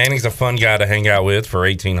Brandon Manning's a fun guy to hang out with for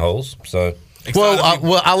 18 holes. So. Well,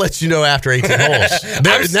 I'll let you know after 18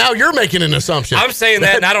 holes. Now you're making an assumption. I'm saying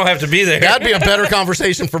that, and I don't have to be there. That'd be a better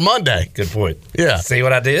conversation for Monday. Good point. Yeah. See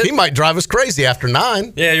what I did? He might drive us crazy after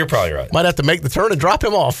 9. Yeah, you're probably right. Might have to make the turn and drop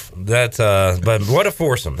him off. But what a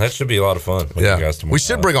foursome. That should be a lot of fun. With you guys tomorrow. We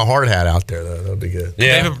should bring a hard hat out there, though. That'd be good.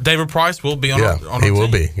 Yeah. David Price will be on our he team. will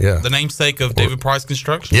be, yeah. The namesake of David Price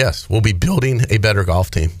Construction. Yes, we'll be building a better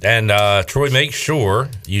golf team. And Troy, make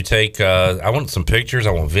sure you take, I want some pictures.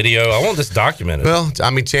 I want video. I want this documented. Well, I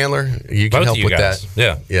mean, Chandler, you can Both help of you with guys.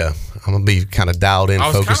 that. Yeah. I'm going to be kind of dialed in,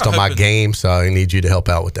 focused on my game, so I need you to help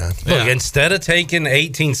out with that. Look, instead of taking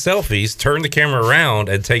 18 selfies, turn the camera around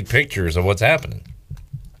and take pictures of what's happening.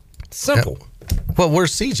 Simple. Well,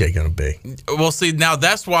 where's CJ going to be? Well, see, now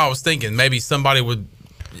that's why I was thinking maybe somebody would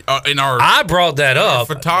I brought that up,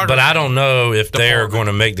 but I don't know if they're going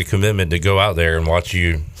to make the commitment to go out there and watch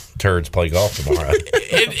you turds play golf tomorrow.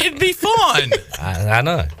 It'd be fun. I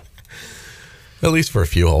know. At least for a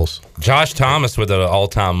few holes. Josh Thomas with an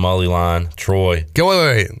all-time Mully line. Troy.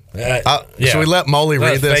 Wait. Should we let Mully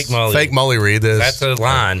read this? Fake Mully read this. That's a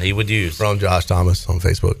line he would use. From Josh Thomas on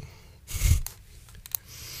Facebook.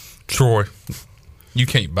 Troy, you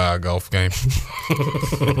can't buy a golf game.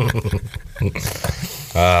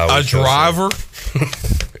 A driver?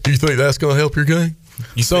 Do you think that's going to help your game?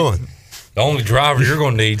 Son. The only driver you're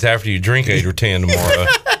going to need is after you drink 8 or 10 tomorrow.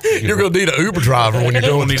 You're going to need an Uber driver when you're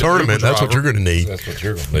doing the tournament. That's what you're going to need. That's what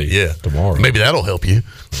you're going to need. Yeah. Tomorrow. Maybe that'll help you.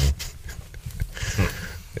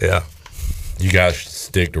 Yeah. You guys should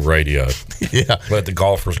stick to radio. Yeah. Let the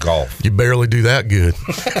golfers golf. You barely do that good.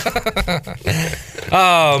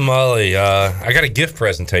 Oh, Mully. I got a gift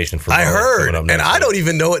presentation for I heard. And I don't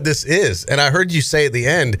even know what this is. And I heard you say at the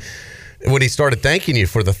end, when he started thanking you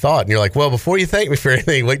for the thought, and you're like, well, before you thank me for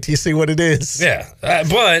anything, wait till you see what it is. Yeah.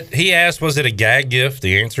 But he asked, was it a gag gift?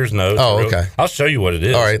 The answer is no. Oh, okay. I'll show you what it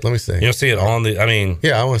is. All right, let me see. You'll see it on the,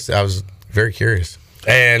 Yeah, I want to see. I was very curious.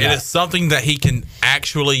 And it is something that he can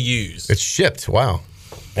actually use. It's shipped. Wow.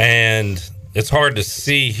 And it's hard to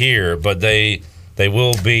see here, but they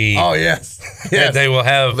will be. Oh, yes. Yes. They will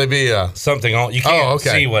have be something on. You can't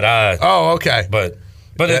see what I. Oh, okay. But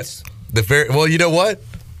it's. Well, you know what?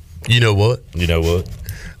 You know what?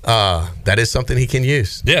 That is something he can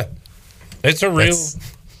use. Yeah. It's a real.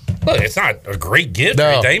 Look, it's not a great gift or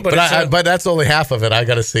anything, but but that's only half of it. I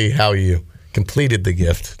got to see how you completed the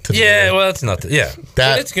gift. To Yeah, well, it's not.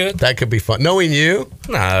 that it's good. That could be fun. Knowing you,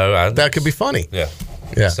 that could be funny. Yeah.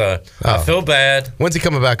 Yeah. So I feel bad. When's he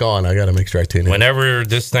coming back on? I got to make sure I tune in. Whenever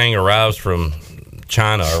this thing arrives from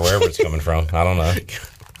China or wherever it's coming from, I don't know.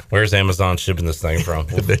 Where's Amazon shipping this thing from?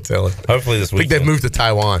 They tell it. Hopefully this I think week. they've moved to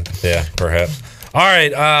Taiwan. Yeah, perhaps. All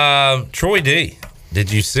right, Troy D.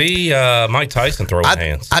 Did you see Mike Tyson throwing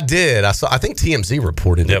hands? I did. I think TMZ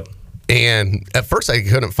reported it. And at first I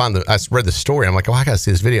couldn't find I read the story. I'm like, oh, I got to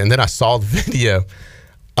see this video. And then I saw the video.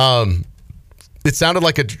 It sounded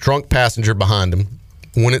like a drunk passenger behind him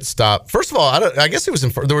when it stopped. First of all, I guess it was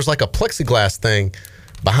there was like a plexiglass thing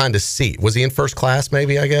behind his seat. Was he in first class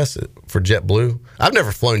maybe, I guess, for JetBlue? I've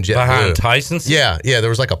never flown JetBlue. Behind Tyson's? Yeah, there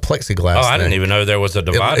was like a plexiglass I didn't thing. even know there was a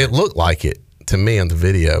divider. It looked like it to me on the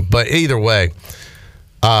video. But either way,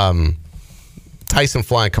 Tyson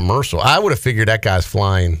flying commercial. I would have figured that guy's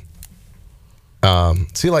flying.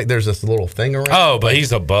 See, like there's this little thing around. Oh, but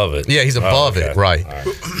he's above it. Yeah, he's above it, right.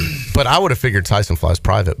 But I would have figured Tyson flies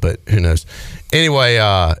private, but who knows? Anyway,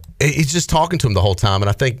 he's just talking to him the whole time, and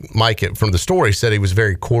I think Mike, from the story, said he was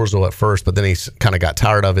very cordial at first, but then he kind of got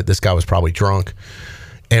tired of it. This guy was probably drunk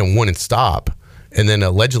and wouldn't stop, and then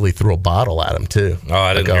allegedly threw a bottle at him too. Oh,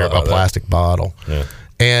 I didn't hear about a plastic bottle. Yeah.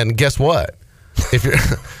 And guess what? If you're,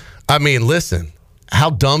 I mean, listen, how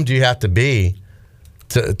dumb do you have to be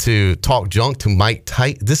to talk junk to Mike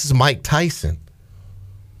Tyson? This is Mike Tyson.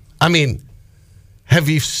 I mean, have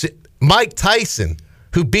you seen Mike Tyson,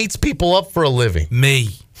 who beats people up for a living? Me.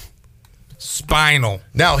 Spinal.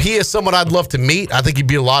 Now, he is someone I'd love to meet. I think he'd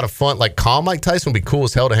be a lot of fun. Like, calm Mike Tyson would be cool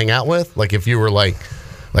as hell to hang out with. Like, if you were like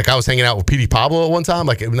I was hanging out with Petey Pablo at one time,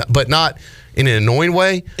 but not in an annoying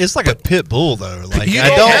way. It's like a pit bull, though. Like, you I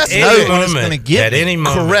don't know when it's going to get at me. any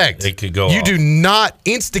moment. Correct. It could go You off. do not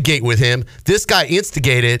instigate with him. This guy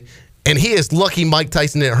instigated, and he is lucky Mike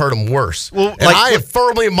Tyson didn't hurt him worse. Well, and I am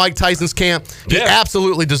firmly in Mike Tyson's camp. He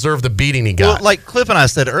absolutely deserved the beating he got. Well, like Cliff and I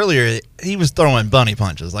said earlier, he was throwing bunny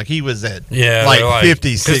punches. Like, he was at Yeah, like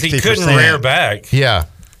 50, 60%. Because he couldn't rear back. Yeah.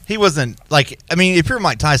 He wasn't like, I mean, if you're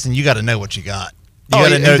Mike Tyson, you got to know what you got. You Oh, got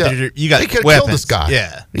to he- know he that did. you got He could weapons. kill this guy.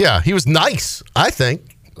 Yeah. Yeah, he was nice, I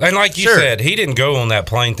think. And like you said, he didn't go on that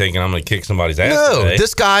plane thinking I'm going to kick somebody's ass No, today.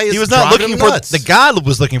 this guy is He was not driving looking him for nuts. the guy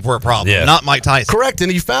was looking for a problem, Yeah. not Mike Tyson. Correct, and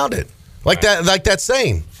he found it. Like that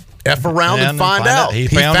saying. F around Yeah, and find out. He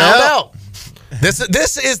found out. This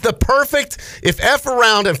is the perfect. If F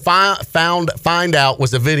around and find out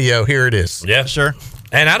was a video, here it is. Yeah, sure.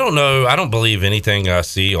 And I don't know, I don't believe anything I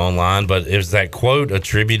see online, but is that quote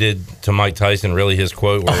attributed to Mike Tyson really his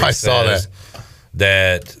quote? Where Oh, he I saw says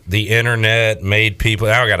that the internet made people.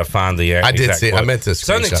 Now I got to find the I did exact see it. quote. I meant to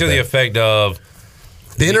something screenshot to the that. effect of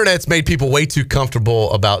The internet's made people way too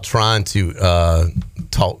comfortable about trying to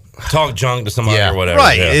talk junk to somebody or whatever.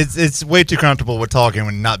 Right. Yeah. It's way too comfortable with talking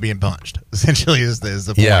when not being punched. Essentially, is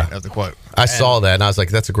the point of the quote. I saw that and I was like,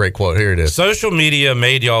 that's a great quote. Here it is. Social media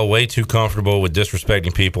made y'all way too comfortable with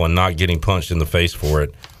disrespecting people and not getting punched in the face for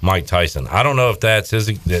it. Mike Tyson. I don't know if that's his.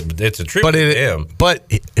 It's attributed to him.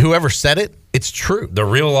 But whoever said it, it's true. The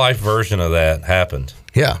real life version of that happened.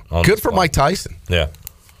 Yeah. On Good the for spot. Mike Tyson. Yeah.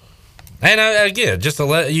 And again, just to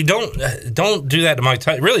let you don't do that to Mike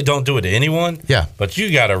Tyson. Really, don't do it to anyone. Yeah. But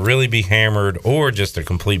you got to really be hammered or just a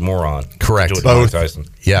complete moron. Correct. To do it to Mike Tyson.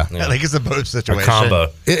 Yeah. I think it's a both situation. A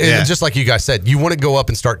combo. Just like you guys said, you want to go up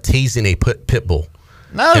and start teasing a pit bull.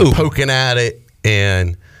 No. And poking at it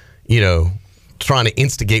and, trying to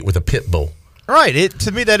instigate with a pit bull. Right.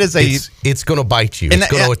 To me, that is it's going to bite you. And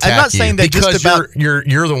It's going to attack I'm not saying you that because just about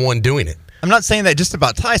you're the one doing it. I'm not saying that just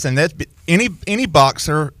about Tyson. That's any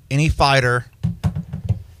boxer, any fighter,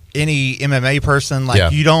 any MMA person.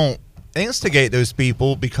 Like you don't instigate those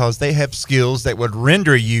people because they have skills that would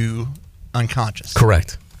render you unconscious.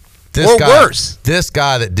 Correct. Or worse. This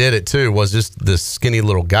guy that did it too was just this skinny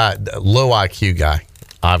little guy, low IQ guy,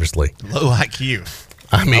 obviously. Low IQ.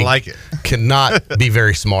 I mean, I like it. Cannot be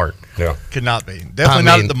very smart. Yeah. Could not be. Definitely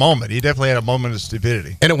not at the moment. He definitely had a moment of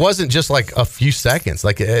stupidity. And it wasn't just like a few seconds.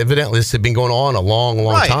 Like evidently this had been going on a long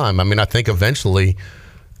time. I mean, I think eventually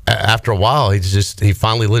after a while he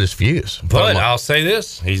finally lit his fuse. But I'll say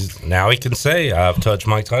this: he can say I've touched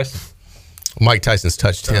Mike Tyson. Mike Tyson's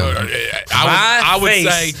touched him. I would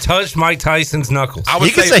say touched Mike Tyson's knuckles.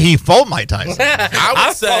 You could say he fought Mike Tyson.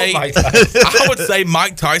 I would say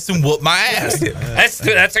Mike Tyson whooped my ass.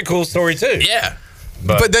 That's a cool story too. Yeah.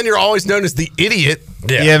 But then you're always known as the idiot.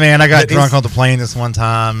 Yeah, man, I got drunk on the plane this one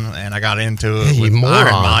time, and I got into it with moron.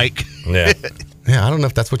 Iron Mike. Yeah. Yeah, I don't know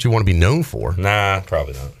if that's what you want to be known for. Nah,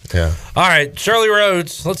 probably not. Yeah. All right, Shirley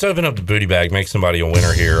Rhodes, let's open up the booty bag, make somebody a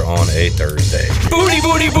winner here on a Thursday. Booty,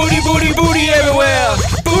 booty, booty, booty, booty everywhere.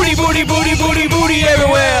 Booty, booty, booty, booty, booty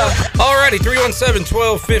everywhere. All righty,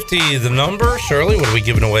 317-1250, the number. Shirley, what are we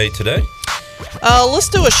giving away today? Let's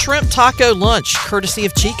do a shrimp taco lunch, courtesy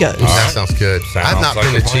of Chico's. That sounds good. I've not like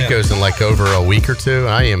been a to plan. Chico's in like over a week or two.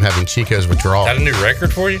 I am having Chico's withdrawal. Is that a new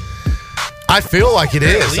record for you? I feel like it Yeah,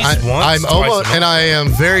 is. at least once, I'm twice a almost, month. and I am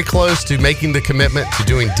very close to making the commitment to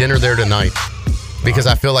doing dinner there tonight. Because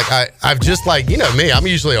I feel like I've just like, you know me, I'm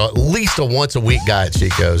usually at least a once a week guy at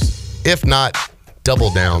Chico's. If not,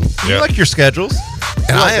 double down. You like your schedules.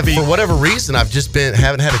 And I have, for whatever reason, I've just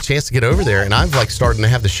haven't had a chance to get over there, and I'm like starting to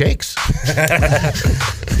have the shakes.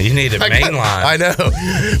 You need a main line. I know.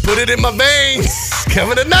 Put it in my veins.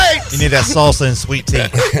 Coming tonight. You need that salsa and sweet tea.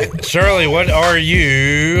 Shirley, what are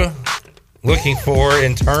you looking for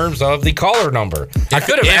in terms of the caller number? I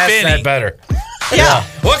could have if asked any. that better. Yeah.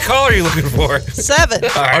 What caller are you looking for? 7. All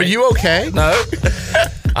right. Are you okay? No.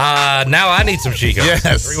 Now I need some Chico's.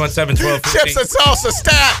 Yes. 317-1250. Chips and salsa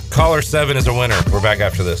stat. Caller 7 is a winner. We're back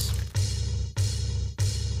after this.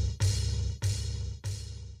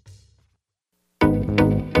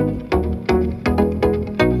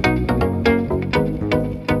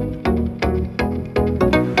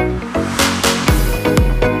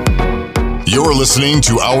 You're listening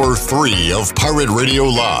to Hour 3 of Pirate Radio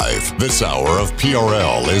Live. This hour of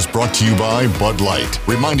PRL is brought to you by Bud Light,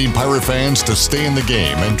 reminding pirate fans to stay in the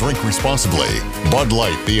game and drink responsibly. Bud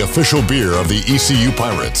Light, the official beer of the ECU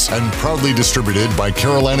Pirates, and proudly distributed by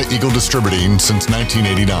Carolina Eagle Distributing since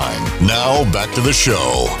 1989. Now, back to the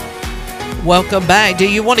show. Welcome back.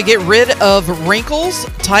 Do you want to get rid of wrinkles,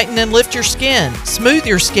 tighten and lift your skin, smooth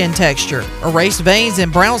your skin texture, erase veins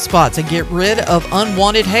and brown spots, and get rid of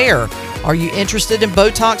unwanted hair? Are you interested in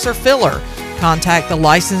Botox or filler? Contact the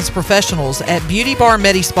licensed professionals at Beauty Bar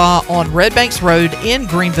Medi-Spa on Red Banks Road in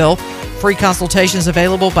Greenville. Free consultations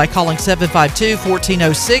available by calling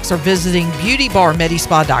 752-1406 or visiting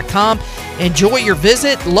beautybarmedispa.com. Enjoy your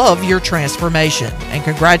visit. Love your transformation. And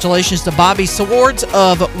congratulations to Bobby Swords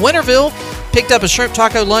of Winterville. Picked up a shrimp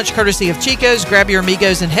taco lunch courtesy of Chico's. Grab your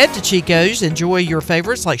amigos and head to Chico's. Enjoy your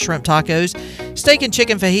favorites like shrimp tacos, steak and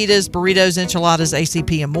chicken fajitas, burritos, enchiladas,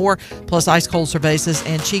 ACP, and more. Plus ice cold cervezas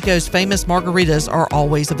and Chico's famous margaritas are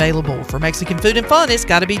always available. For Mexican food and fun, it's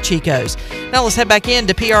got to be Chico's. Now let's head back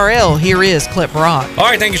into PRL. Here is Clip Brock. All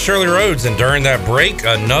right, thank you, Shirley Rhodes. And during that break,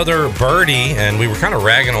 another birdie, and we were kind of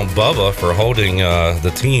ragging on Bubba for holding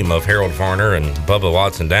the team of Harold Varner and Bubba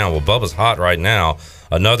Watson down. Well, Bubba's hot right now.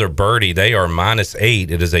 Another birdie. They are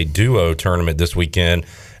 -8. It is a duo tournament this weekend,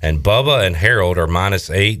 and Bubba and Harold are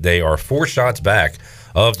 -8. They are 4 shots back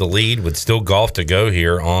of the lead with still golf to go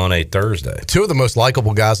here on a Thursday. Two of the most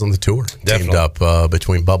likable guys on the tour teamed up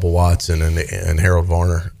between Bubba Watson and Harold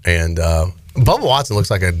Varner. And Bubba Watson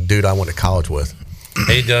looks like a dude I went to college with.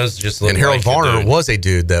 He does just look and Harold like a Varner dude. was a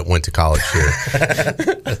dude that went to college here.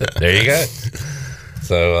 There you go.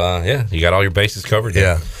 So, yeah, you got all your bases covered there.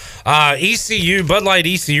 Yeah. ECU, Bud Light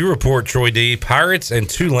ECU report, Troy D. Pirates and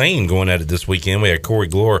Tulane going at it this weekend. We had Corey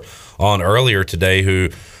Glore on earlier today who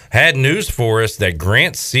had news for us that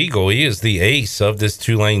Grant Siegel, he is the ace of this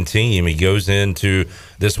Tulane team. He goes into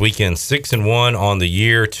this weekend 6-1 on the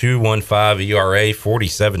year, 2.15 ERA,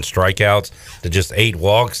 47 strikeouts to just 8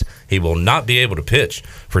 walks. He will not be able to pitch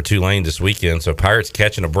for Tulane this weekend. So Pirates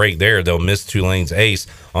catching a break there. They'll miss Tulane's ace.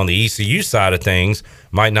 On the ECU side of things,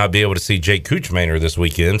 might not be able to see Jake Kuchmaner this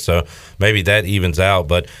weekend, so maybe that evens out.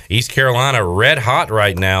 But East Carolina red hot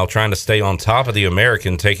right now, trying to stay on top of the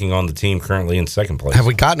American, taking on the team currently in second place. Have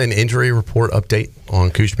we gotten an injury report update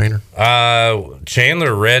on Kuchmaner?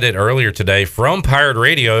 Chandler read it earlier today from Pirate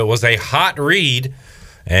Radio. It was a hot read,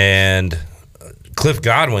 and Cliff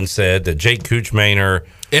Godwin said that Jake Kuchmaner,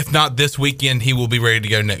 if not this weekend, he will be ready to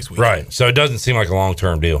go next week. Right, so it doesn't seem like a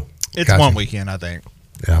long-term deal. It's Gotcha. one weekend, I think.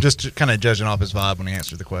 Yeah. Just kind of judging off his vibe when he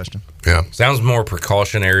answered the question. Yeah. Sounds more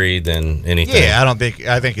precautionary than anything. Yeah,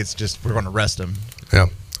 I think it's just we're going to rest him. Yeah.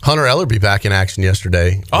 Hunter Ellerby back in action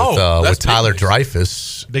yesterday with Tyler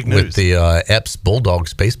Dreyfus Big with news. the Epps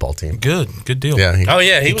Bulldogs baseball team. Good deal. Yeah.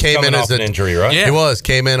 He was came coming in off as an injury, right? Yeah. He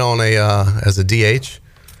came in on as a DH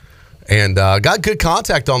and got good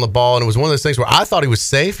contact on the ball, and it was one of those things where I thought he was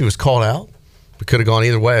safe. He was called out. It could have gone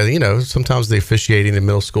either way. You know, sometimes the officiating in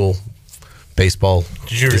middle school baseball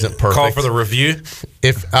isn't perfect. Call for the review?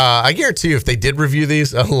 If I guarantee you, if they did review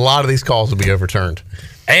these, a lot of these calls would be overturned.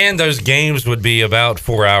 And those games would be about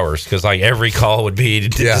 4 hours because like every call would be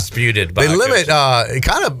disputed. By They limit. I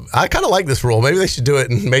kind of like this rule. Maybe they should do it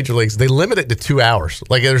in major leagues. They limit it to 2 hours.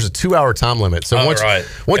 Like there's a 2 hour time limit. So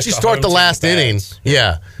once you start the last inning,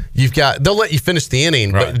 they'll let you finish the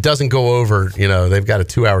inning, but it doesn't go over. They've got a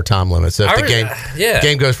 2 hour time limit. So if the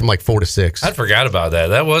game goes from like 4 to 6. I forgot about that.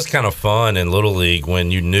 That was kind of fun in Little League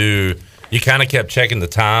when you knew. You kind of kept checking the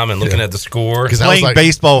time and looking at the score. Because playing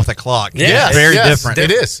baseball with a clock. Yeah, very different. It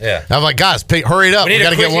is. Yeah. I'm like, guys, hurry it up. We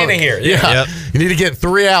got to get one in here. Yeah. You need to get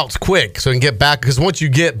 3 outs quick so you can get back. Because once you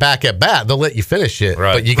get back at bat, they'll let you finish it.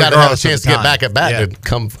 Right. But you got to have a chance to get back at bat to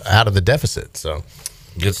come out of the deficit. So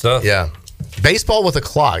good stuff. Yeah. Baseball with a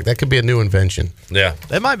clock. That could be a new invention. Yeah.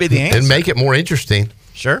 That might be the answer. And make it more interesting.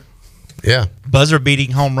 Sure. Yeah. Buzzer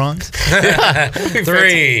beating home runs.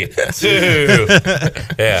 3, 2.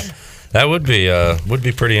 Yeah. That would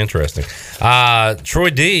be pretty interesting. Troy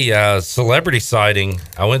D, celebrity sighting.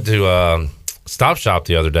 I went to Stop Shop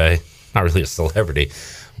the other day. Not really a celebrity,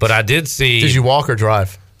 but I did see. Did you walk or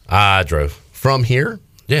drive? I drove. From here?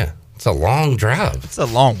 Yeah. It's a long drive. It's a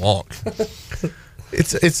long walk.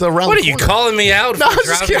 It's around. What the are you corner. calling me out for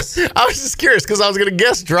I was just curious because I was going to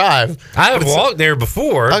guess drive. I have walked there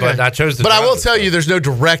before, but I chose to. But drive I will tell you, there's no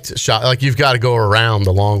direct shot. Like you've got to go around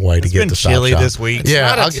the long way to get to Stop chilly Shop. this week. It's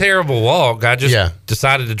not a terrible walk. I just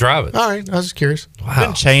decided to drive it. All right, I was just curious. Wow. It's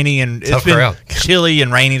been Cheney and Tough it's been crowd. chilly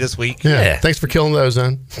and rainy this week. Yeah. Thanks for killing those,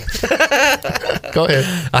 then. Go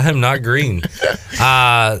ahead. I am not green.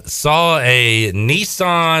 Saw a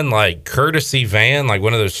Nissan like courtesy van, like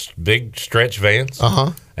one of those big stretch vans.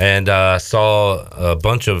 And saw a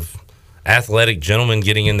bunch of athletic gentlemen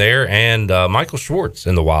getting in there, and Michael Schwartz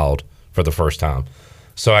in the wild for the first time.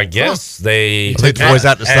 So I guess they took the boys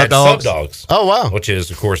out to Sub Dogs. Oh wow! Which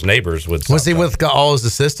is of course neighbors with. Was he with all his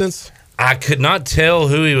assistants? I could not tell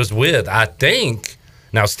who he was with. I think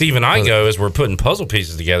now Stephen Igo, as we're putting puzzle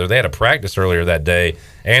pieces together, they had a practice earlier that day,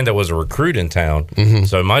 and there was a recruit in town.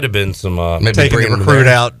 So it might have been some maybe taking the recruit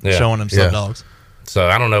out, showing him Sub Dogs. So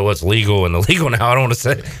I don't know what's legal and illegal now. I don't want to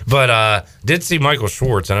say, but did see Michael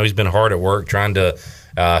Schwartz. I know he's been hard at work trying to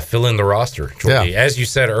fill in the roster. Jordy. As you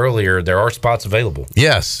said earlier, there are spots available.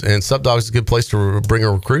 Yes, and Sub Dogs is a good place to bring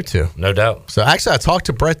a recruit to. No doubt. So actually, I talked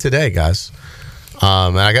to Brett today, guys.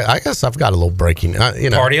 And I guess I've got a little breaking.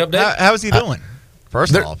 Party update. How is he doing?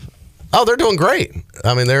 First off, they're doing great.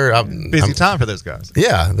 I mean, they're busy time for those guys.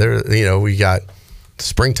 Yeah, they're we got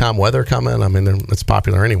springtime weather coming. I mean, it's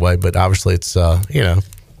popular anyway, but obviously it's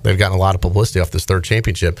they've gotten a lot of publicity off this third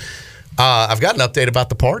championship. I've got an update about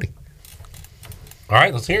the party. All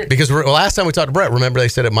right, let's hear it. Because last time we talked to Brett, remember they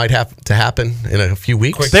said it might have to happen in a few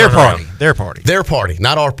weeks. Their party,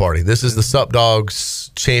 not our party. This is the Sup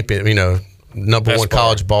Dogs champion, number Best one bar.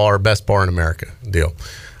 college bar, best bar in America deal.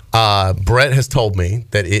 Brett has told me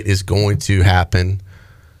that it is going to happen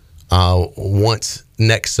once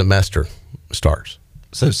next semester starts.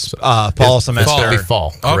 So fall semester. It'll be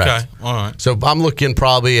fall. Correct. Okay, all right. So I'm looking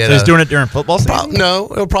probably at. So he's doing it during football season? No,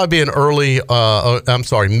 it'll probably be an early.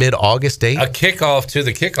 Mid-August date. A kickoff to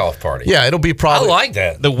the kickoff party. Yeah, it'll be probably. I like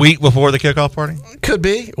that. The week before the kickoff party? Could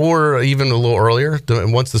be, or even a little earlier.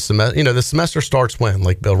 Once the semester, the semester starts when,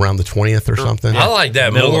 like around the 20th or something. I like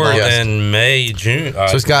that more than May, June.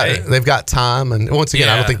 So they've got time, and once again,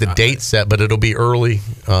 I don't think the date's set, but it'll be early.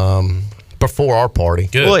 Before our party.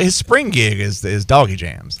 Good. Well, his spring gig is Doggy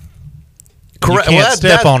Jams. Correct. You can't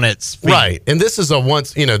step on its feet. Right. And this is a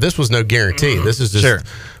once, this was no guarantee. This is just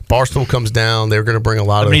Barstool comes down. They're going to bring a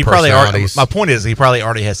lot of personalities. My point is, he probably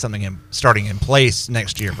already has something starting in place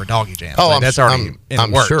next year for Doggy Jams. Oh, that's already in the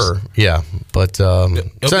I'm works. sure. Yeah. But so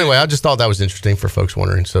anyway, I just thought that was interesting for folks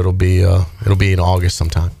wondering. So it'll be in August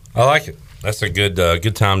sometime. I like it. That's a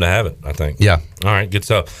good time to have it, I think. Yeah. All right, good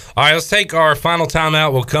stuff. All right, let's take our final time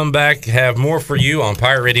out. We'll come back, have more for you on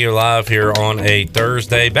Pirate Radio Live here on a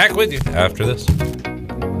Thursday. Back with you after this.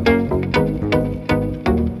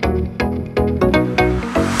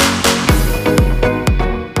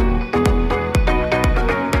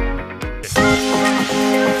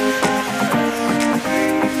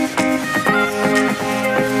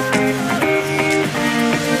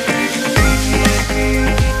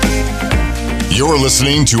 You're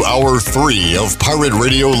listening to Hour 3 of Pirate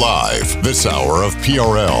Radio Live. This hour of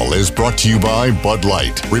PRL is brought to you by Bud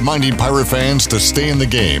Light, reminding pirate fans to stay in the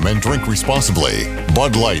game and drink responsibly.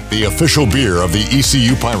 Bud Light, the official beer of the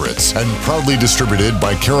ECU Pirates, and proudly distributed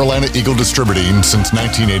by Carolina Eagle Distributing since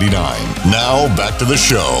 1989. Now, back to the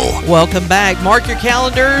show. Welcome back. Mark your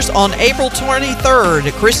calendars. On April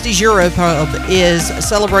 23rd, Christie's Europub is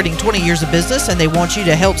celebrating 20 years of business, and they want you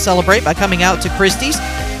to help celebrate by coming out to Christie's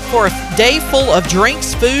for a day full of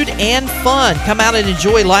drinks, food, and fun. Come out and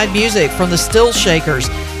enjoy live music from the Still Shakers,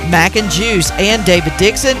 Mac and Juice, and David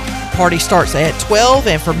Dixon. Party starts at 12,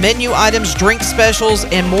 and for menu items, drink specials,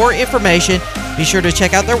 and more information, be sure to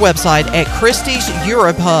check out their website at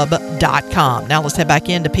Christie'sEuropeHub.com. Now let's head back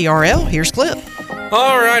into PRL. Here's Clip.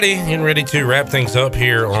 Alrighty, getting ready to wrap things up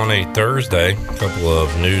here on a Thursday. A couple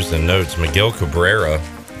of news and notes. Miguel Cabrera,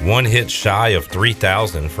 one hit shy of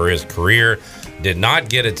 3,000 for his career. Did not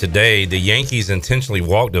get it today. The Yankees intentionally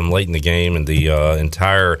walked him late in the game, and the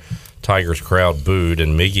entire Tigers crowd booed.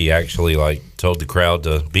 And Miggy actually told the crowd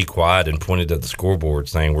to be quiet and pointed at the scoreboard,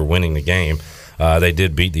 saying we're winning the game. They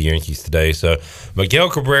did beat the Yankees today. So Miguel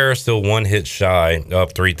Cabrera still one hit shy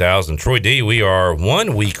of 3,000. Troy D, we are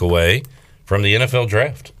 1 week away from the NFL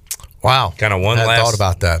draft. Wow. Kind of one last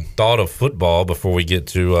thought of football before we get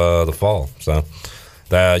to the fall. So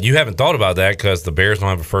you haven't thought about that because the Bears don't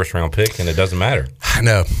have a first-round pick, and it doesn't matter. I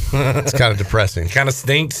know. It's kind of depressing. Kind of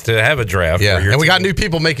stinks to have a draft. Yeah, and we got new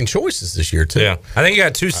people making choices this year, too. Yeah. I think you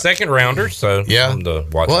got 2 second-rounders, so yeah.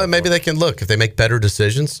 Well, maybe they can look. If they make better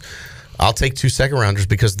decisions, I'll take 2 second-rounders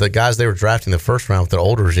because the guys they were drafting the first round with the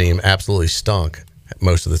old regime absolutely stunk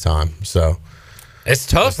most of the time. So it's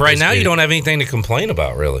tough. Right now, you don't have anything to complain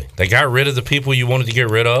about, really. They got rid of the people you wanted to get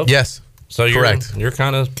rid of. Yes. So you're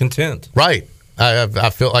kind of content. Right. I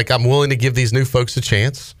feel like I'm willing to give these new folks a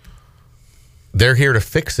chance. They're here to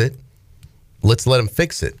fix it. Let's let them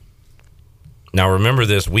fix it. Now, remember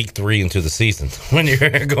this week 3 into the season when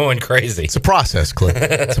you're going crazy. It's a process, Cliff.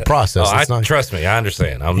 It's a process. Trust me, I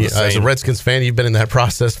understand. As a Redskins fan, you've been in that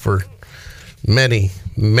process for many,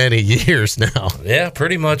 many years now. Yeah,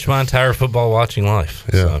 pretty much my entire football watching life.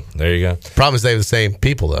 Yeah. So, there you go. Problem is they have the same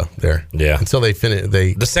people, though, there. Yeah. Until they finish.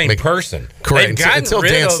 The same person. Correct. They've gotten until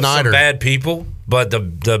rid Dan of Snyder. Some bad people, but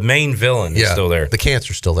the main villain is still there. The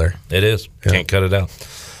cancer's still there. It is. Yeah. Can't cut it out.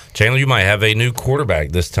 Chandler, you might have a new quarterback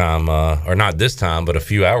this time, or not this time, but a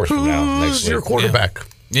few hours from now. Who's your quarterback?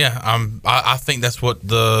 Yeah, I think that's what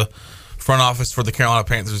the front office for the Carolina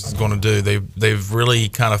Panthers is going to do. They've really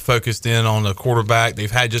kind of focused in on the quarterback.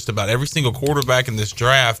 They've had just about every single quarterback in this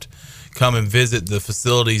draft come and visit the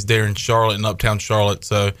facilities there in Charlotte, in Uptown Charlotte.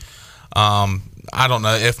 So I don't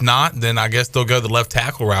know. If not, then I guess they'll go the left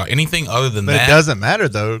tackle route. Anything other than that. But it doesn't matter,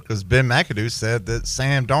 though, because Ben McAdoo said that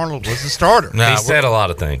Sam Darnold was the starter. He said a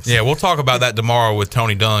lot of things. Yeah, we'll talk about that tomorrow with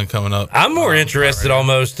Tony Dunn coming up. I'm more interested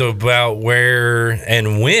almost about where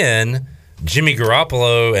and when Jimmy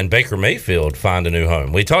Garoppolo and Baker Mayfield find a new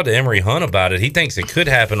home. We talked to Emory Hunt about it. He thinks it could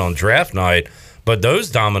happen on draft night, but those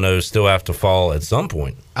dominoes still have to fall at some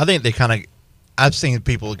point. I think they kind of – I've seen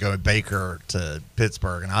people go Baker to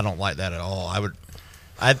Pittsburgh, and I don't like that at all.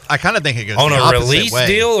 I kind of think it goes on the a opposite release way.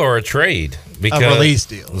 deal or a trade. A release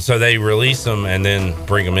deal. So they release them and then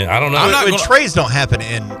bring them in. I don't know. Trades don't happen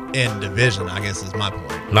in division, I guess is my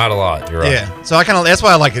point. Not a lot. You're right. Yeah. So that's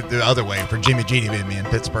why I like it the other way for Jimmy G to be in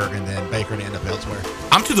Pittsburgh and then Baker to end up elsewhere.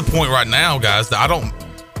 I'm to the point right now, guys, that I don't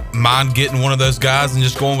mind getting one of those guys and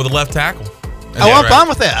just going with a left tackle. I'm fine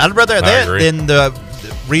with that. I'd rather that than the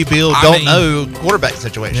rebuild, know quarterback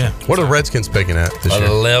situation. Yeah. What are the Redskins picking at this year?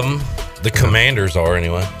 11. The Commanders are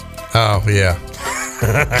anyway. Oh, yeah.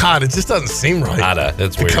 God, it just doesn't seem right. I know.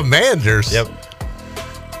 It's weird. The Commanders? Yep.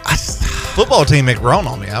 Football team make grown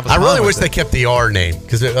on me. I really wish they kept the R name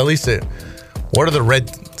because at least what are the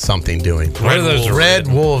Red something doing? What are those Red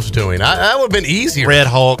Wolves doing? That would have been easier. Red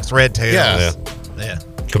Hawks, Red Tails. Yeah.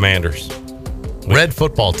 Commanders. Red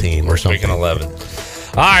football team or something. Week 11. All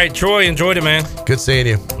right, Troy, enjoyed it, man. Good seeing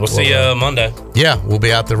you. We'll see you Monday. Yeah, we'll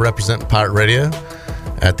be out there representing Pirate Radio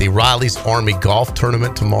at the Riley's Army Golf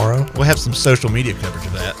Tournament tomorrow. We'll have some social media coverage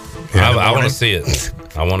of that. I want to see it.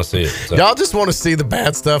 I want to see it. So. Y'all just want to see the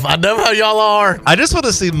bad stuff. I know how y'all are. I just want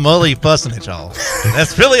to see Mully fussing at y'all.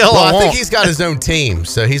 That's really all I want. I think he's got his own team,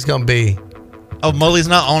 so he's going to be... Oh, Mully's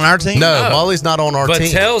not on our team? No, Mully's not on our team. But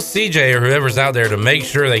tell CJ or whoever's out there to make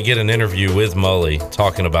sure they get an interview with Mully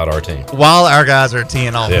talking about our team. While our guys are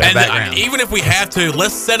teeing off in the background. Even if we have to,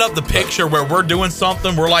 let's set up the picture where we're doing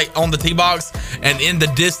something. We're like on the tee box, and in the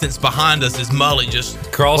distance behind us is Mully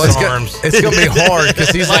just crossing arms. It's going to be hard because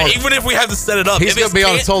he's like, even if we have to set it up. He's going to be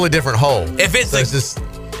on a totally different hole. If it's but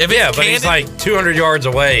he's like 200 yards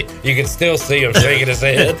away. You can still see him shaking his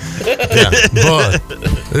head. But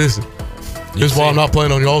this is why I'm not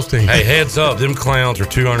playing on y'all's team. Hey, heads up. Them clowns are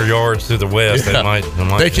 200 yards to the west. Yeah.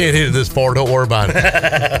 They can't hit it this far. Don't worry about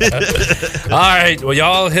it. All right. Well,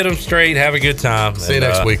 y'all hit them straight. Have a good time. See you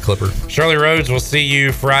next week, Clipper. Shirley Rhodes, we'll see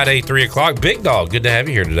you Friday, 3 o'clock. Big Dog, good to have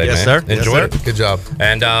you here today, yes, man. Sir. Enjoy it. Good job.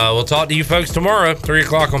 And we'll talk to you folks tomorrow, 3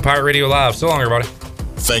 o'clock on Pirate Radio Live. So long, everybody.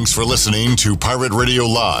 Thanks for listening to Pirate Radio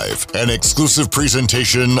Live, an exclusive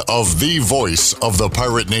presentation of the voice of the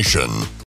Pirate Nation.